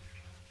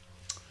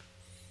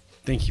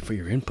 Thank you for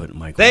your input,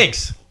 Michael.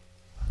 Thanks.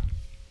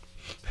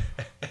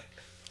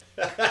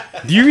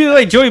 Do you really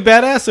like Joey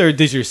Badass, or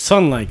does your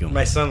son like him?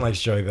 My son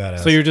likes Joey Badass.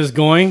 So you're just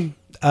going?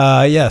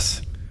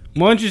 Yes.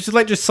 Why don't you just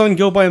let your son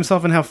go by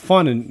himself and have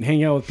fun and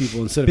hang out with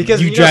people instead of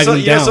Because you dragging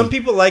him down? some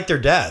people like their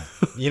dad.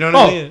 You know what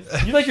I mean?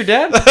 You like your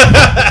dad?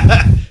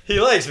 He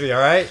likes me,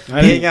 all right?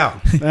 I We hang out.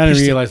 I didn't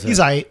realize that. He's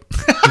aight.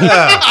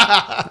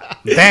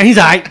 Damn, he's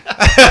aight.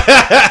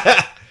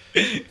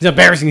 He's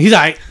embarrassing. He's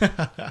aight.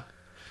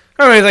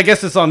 Anyways, I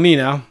guess it's on me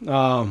now.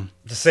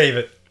 To save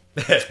it.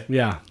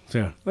 Yeah.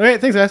 So, all right.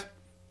 Thanks, guys.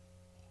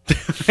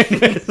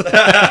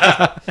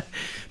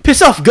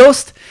 Piss off,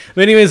 ghost.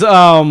 But anyways,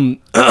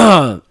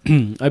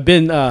 I've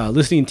been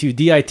listening to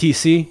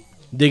DITC,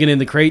 Digging in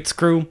the Crates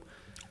crew,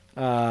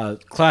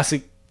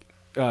 classic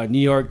New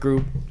York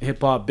group,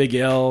 hip hop, Big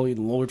L,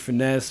 Lord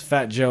Finesse,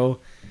 Fat Joe,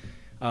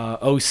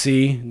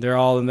 OC. They're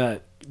all in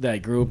that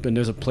group, and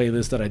there's a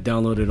playlist that I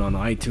downloaded on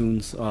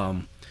iTunes.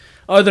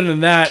 Other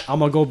than that, I'm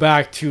gonna go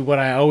back to what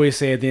I always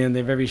say at the end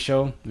of every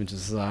show, which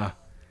is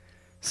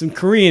some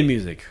Korean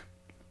music.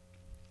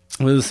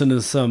 We listen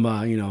to some,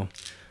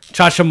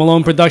 Cha-Cha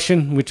Malone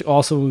production, which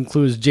also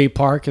includes Jay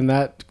Park in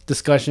that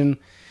discussion.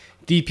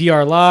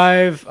 DPR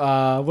Live.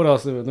 What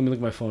else? Let me look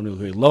at my phone real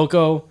quick.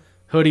 Loco,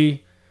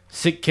 Hoodie,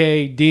 Sick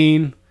K,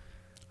 Dean,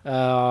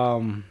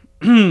 Higher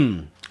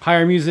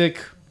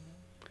Music,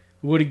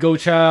 Woody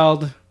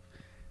Gochild,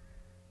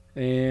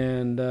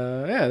 and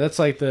that's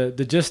like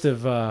the gist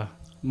of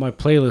my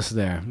playlist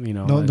there.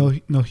 No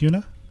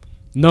Hyuna.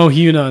 No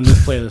Hyuna on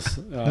this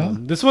playlist. No?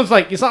 This one's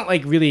like, it's not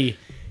like really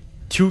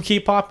too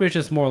K-pop-ish.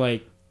 It's more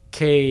like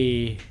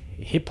K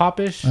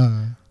hip-hop-ish.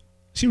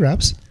 She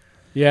raps.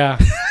 Yeah.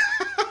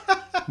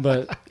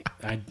 But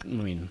I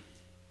mean,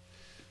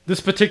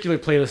 this particular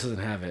playlist doesn't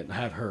have it. I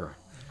have her.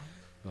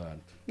 But,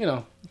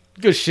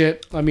 Good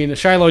shit. I mean,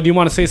 Shiloh, do you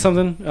want to say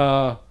something?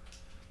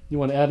 You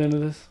want to add into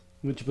this?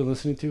 What you've been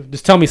listening to?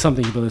 Just tell me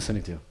something you've been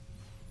listening to.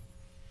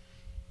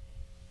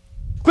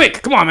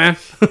 Quick, come on, man.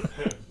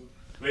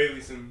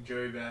 Lately, some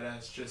Joey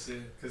Badass just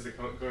because they're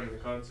going to the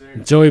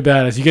concert. Joey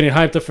Badass, you getting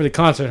hyped up for the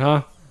concert,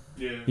 huh?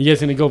 Yeah. You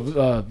guys gonna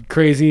go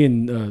crazy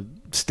and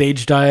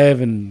stage dive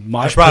and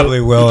mosh I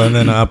probably will, and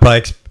then I'll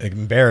probably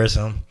embarrass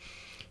him.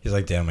 He's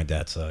like, "Damn, my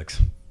dad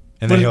sucks."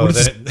 And then What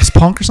is this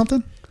punk or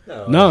something?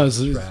 No, it's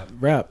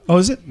rap. Oh,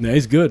 is it? Yeah,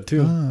 he's good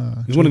too.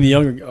 He's one of the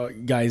younger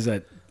guys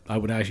that I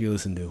would actually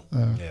listen to.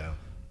 Yeah.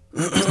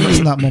 It's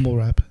not mumble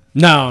rap.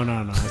 No.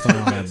 It's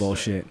not that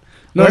bullshit.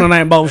 No,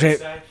 that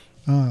bullshit.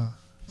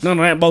 No,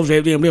 that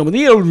bullshit.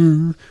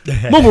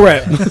 Mumble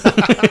rap.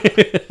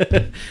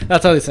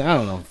 That's how they sound. I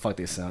don't know. Fuck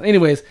they sound.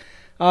 Anyways, is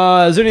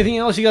there anything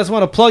else you guys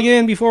want to plug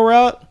in before we're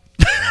out?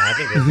 I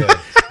think we're good.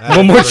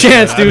 One more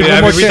chance, dude.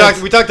 One more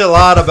chance. We talked a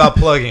lot about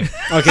plugging.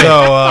 Okay.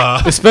 So,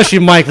 especially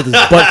Mike with his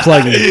butt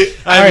plugging.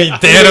 I mean,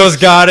 Thanos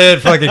got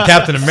it. Fucking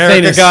Captain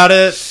America Thanos got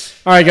it.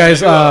 All right,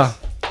 guys.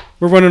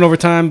 We're running over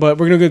time, but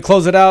we're going to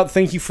close it out.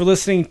 Thank you for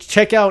listening.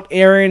 Check out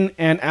Aaron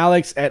and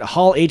Alex at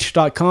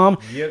hallh.com.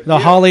 The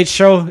Hall H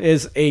Show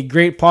is a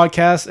great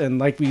podcast, and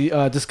like we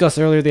discussed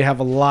earlier, they have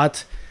a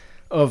lot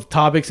of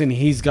topics, and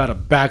he's got a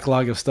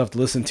backlog of stuff to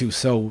listen to,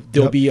 so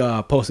they'll be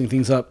posting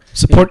things up.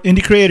 Support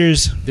indie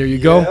creators. There you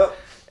go.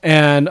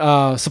 And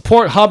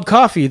support Hob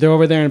Coffee. They're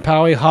over there in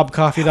Poway,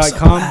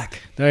 hobcoffee.com.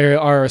 They are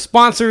our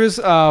sponsors.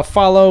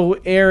 Follow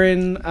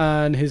Aaron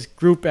and his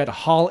group at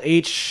Hall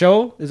H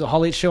Show. Is it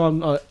Hall H Show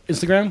on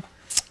Instagram?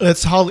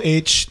 It's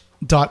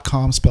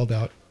hallh.com spelled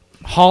out.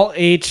 Hall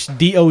H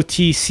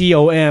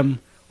DOTCOM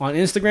on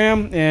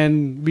Instagram.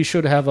 And be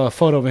sure to have a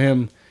photo of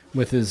him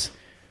with his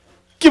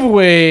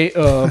giveaway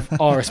of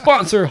our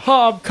sponsor,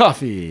 Hob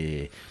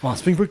Coffee, on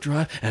Springbrook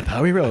Drive and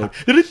Poway Road.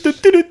 It's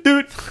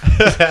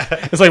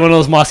like one of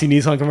those Mossy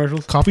Nissan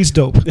commercials. Coffee's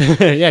dope.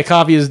 Yeah,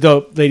 coffee is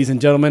dope, ladies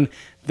and gentlemen.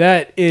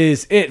 That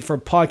is it for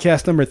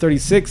podcast number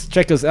 36.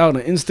 Check us out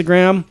on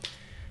Instagram.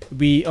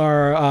 We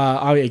are,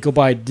 I go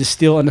by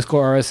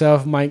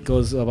Destijl_RSF. Mike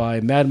goes by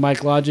Mad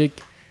Mike Logic.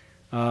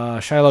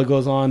 Shiloh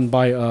goes on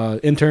by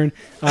intern.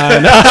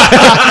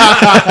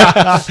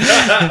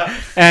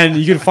 And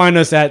you can find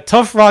us at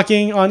Tough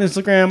Rocking on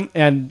Instagram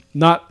and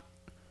not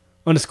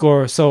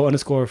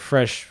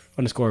 _fresh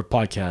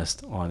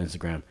podcast on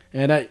Instagram.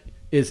 And that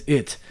is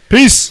it.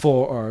 Peace.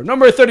 For our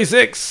number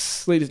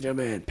 36, ladies and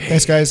gentlemen. Peace.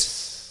 Thanks,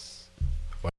 guys.